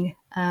feeling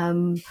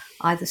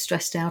either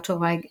stressed out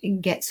or I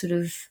get sort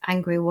of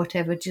angry or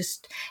whatever.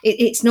 Just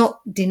it's not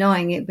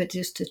denying it, but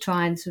just to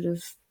try and sort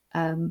of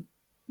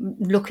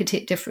look at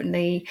it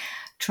differently,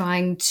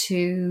 trying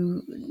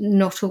to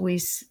not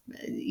always,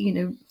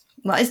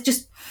 well, it's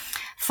just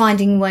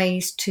finding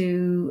ways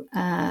to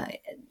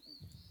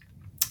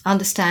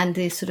understand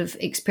the sort of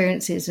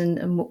experiences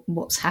and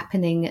what's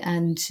happening,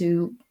 and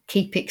to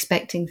keep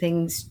expecting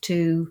things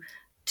to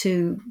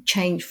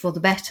change for the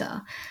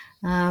better.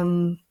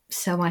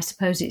 So I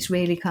suppose it's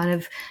really kind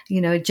of,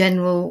 a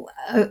general,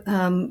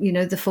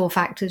 the 4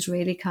 factors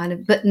really kind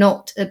of, but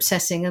not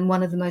obsessing. And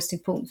one of the most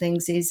important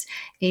things is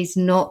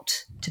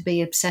not to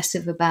be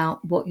obsessive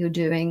about what you're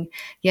doing.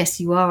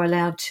 Yes, you are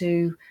allowed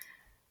to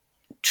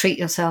treat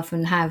yourself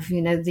and have,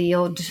 the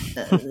odd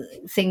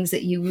things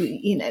that you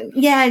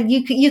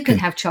can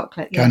have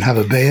chocolate. Go and have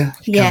a beer.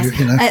 Yes.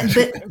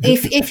 But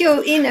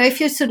if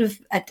you're sort of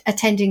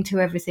attending to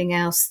everything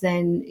else,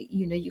 then,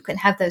 you can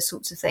have those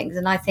sorts of things.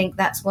 And I think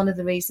that's one of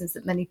the reasons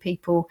that many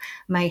people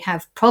may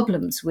have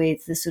problems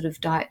with the sort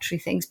of dietary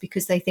things,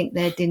 because they think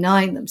they're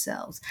denying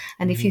themselves.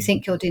 And if you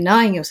think you're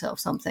denying yourself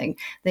something,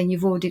 then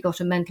you've already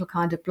got a mental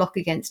kind of block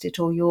against it,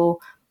 or you're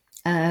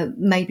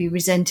maybe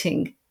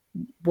resenting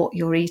what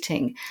you're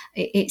eating.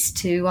 It's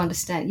to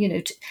understand,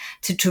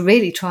 to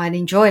really try and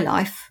enjoy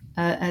life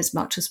as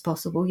much as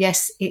possible.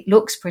 Yes, it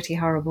looks pretty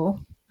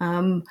horrible,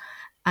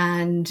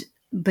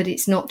 but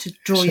it's not to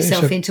draw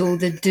yourself into all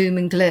the doom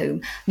and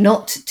gloom,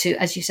 not to,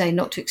 as you say,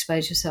 not to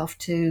expose yourself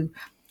to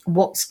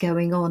what's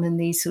going on and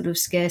these sort of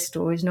scare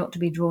stories, not to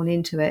be drawn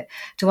into it,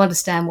 to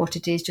understand what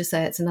it is, just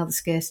say it's another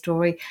scare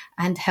story,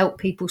 and help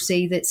people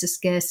see that it's a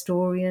scare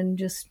story, and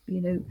just,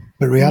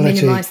 but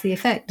reality, minimize the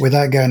effect.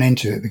 Without going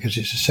into it, because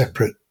it's a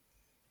separate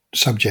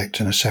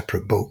subject and a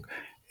separate book,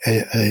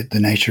 the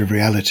nature of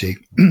reality.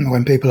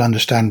 When people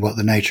understand what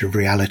the nature of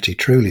reality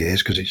truly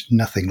is, because it's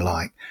nothing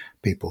like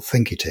people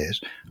think it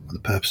is, or the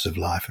purpose of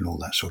life and all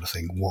that sort of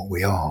thing, what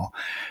we are,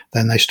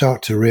 then they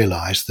start to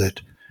realize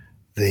that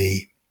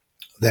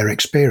their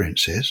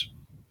experiences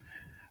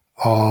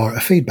are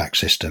a feedback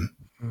system,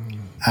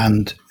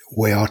 and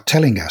we are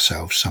telling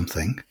ourselves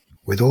something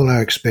with all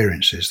our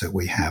experiences that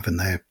we have, and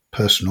they're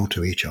personal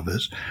to each of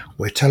us.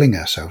 We're telling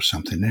ourselves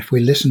something. And if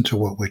we listen to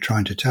what we're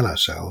trying to tell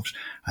ourselves,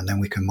 and then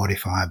we can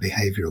modify our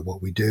behavior of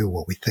what we do,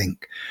 what we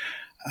think.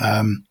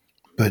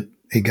 But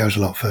it goes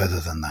a lot further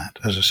than that.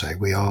 As I say,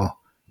 we are,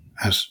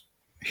 as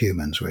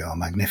humans, we are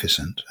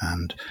magnificent,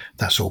 and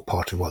that's all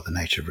part of what the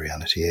nature of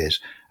reality is.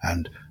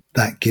 And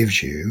that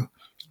gives you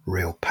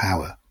real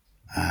power,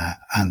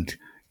 and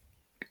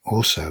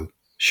also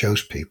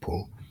shows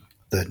people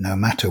that no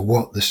matter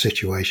what the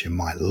situation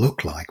might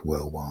look like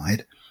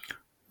worldwide,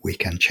 we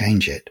can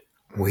change it.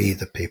 We,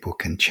 the people,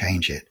 can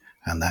change it.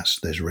 And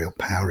there's real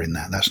power in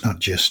that. That's not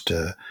just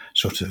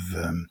sort of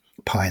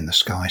pie in the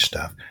sky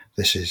stuff.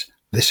 This is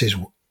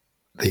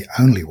the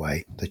only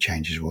way the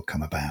changes will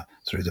come about,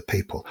 through the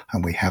people,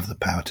 and we have the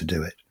power to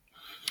do it.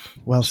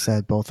 Well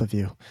said, both of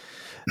you.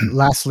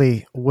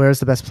 Lastly, where's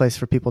the best place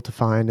for people to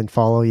find and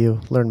follow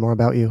you, learn more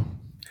about you?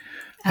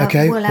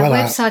 Okay. Well, our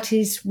website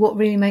is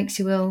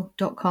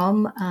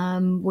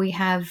whatreallymakesyouill.com. We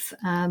have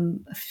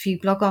a few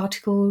blog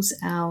articles.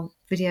 Our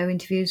video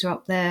interviews are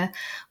up there.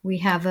 We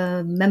have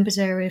a members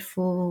area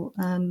for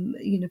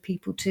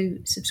people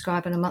to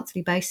subscribe on a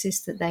monthly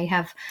basis, that they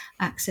have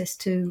access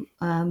to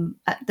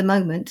at the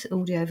moment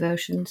audio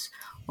versions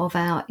of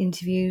our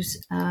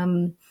interviews.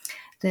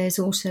 There's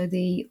also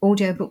the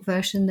audiobook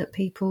version that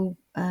people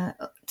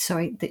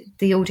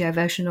the audio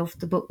version of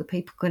the book that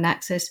people can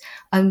access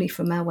only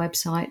from our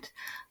website.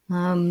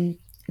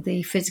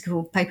 The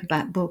physical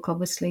paperback book,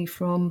 obviously,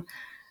 from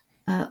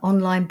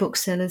online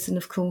booksellers, and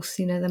of course,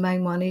 the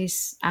main one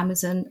is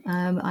Amazon.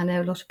 I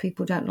know a lot of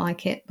people don't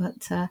like it,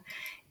 but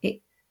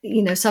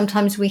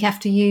sometimes we have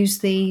to use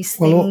these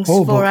things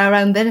for our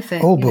own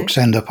benefit. All books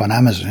end up on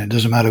Amazon. It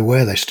doesn't matter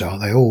where they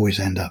start; they always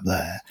end up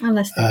there,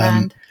 unless they're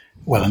banned.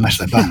 Well, unless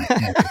they ban it,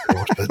 yeah, of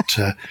course. But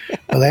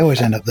they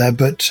always end up there.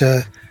 But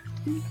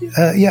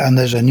and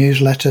there's a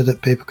newsletter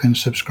that people can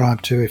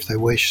subscribe to if they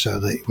wish, so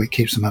that we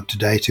keeps them up to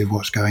date with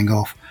what's going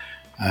off,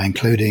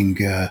 including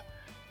the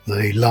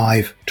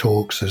live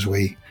talks.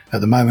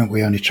 At the moment,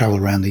 we only travel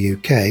around the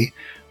UK,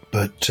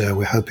 but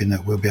we're hoping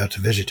that we'll be able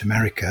to visit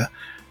America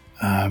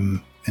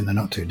in the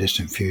not too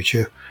distant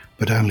future,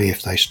 but only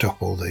if they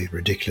stop all the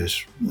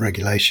ridiculous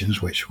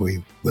regulations, which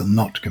we will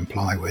not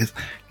comply with,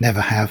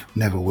 never have,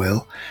 never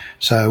will.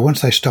 So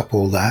once they stop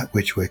all that,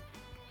 which we're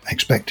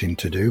expecting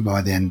to do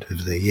by the end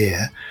of the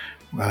year,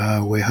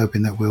 we're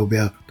hoping that we'll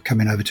be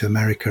coming over to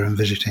America and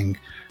visiting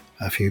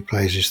a few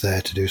places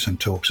there to do some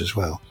talks as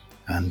well,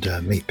 and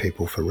meet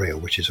people for real,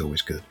 which is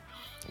always good.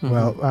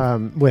 Well,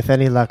 with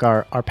any luck,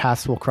 our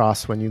paths will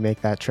cross when you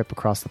make that trip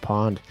across the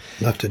pond.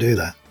 Love to do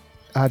that.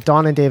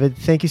 Don and David,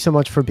 thank you so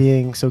much for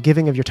being so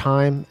giving of your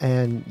time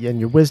and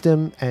your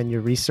wisdom and your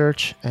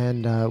research.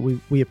 And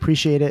we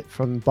appreciate it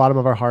from the bottom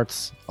of our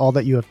hearts, all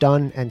that you have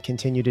done and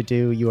continue to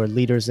do. You are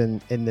leaders in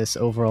this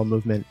overall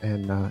movement,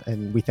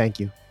 and we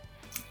thank you.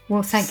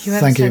 Well, thank you.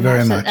 Thank you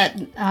very much.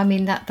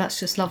 That's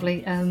just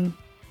lovely.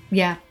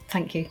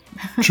 Thank you.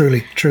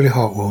 Truly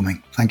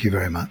heartwarming. Thank you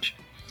very much.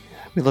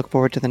 We look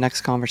forward to the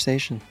next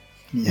conversation.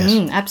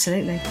 Yes.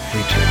 Absolutely.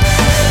 Me too.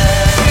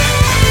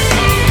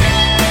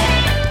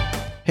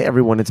 Hey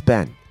everyone, it's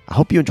Ben. I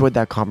hope you enjoyed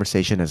that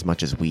conversation as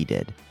much as we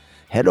did.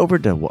 Head over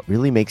to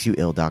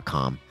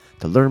whatreallymakesyouill.com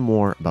to learn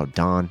more about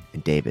Don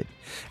and David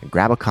and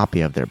grab a copy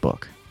of their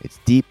book. It's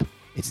deep,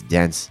 it's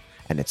dense,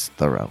 and it's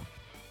thorough.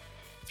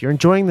 If you're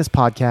enjoying this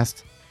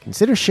podcast,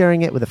 consider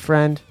sharing it with a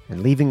friend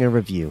and leaving a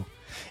review.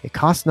 It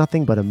costs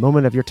nothing but a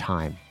moment of your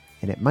time,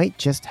 and it might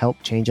just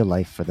help change a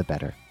life for the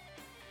better.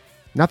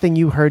 Nothing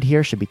you heard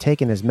here should be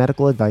taken as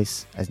medical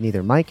advice, as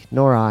neither Mike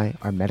nor I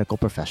are medical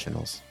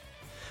professionals.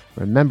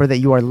 Remember that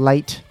you are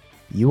light,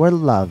 you are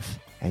love,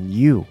 and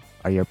you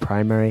are your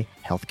primary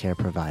healthcare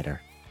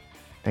provider.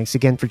 Thanks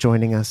again for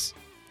joining us,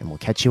 and we'll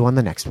catch you on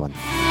the next one.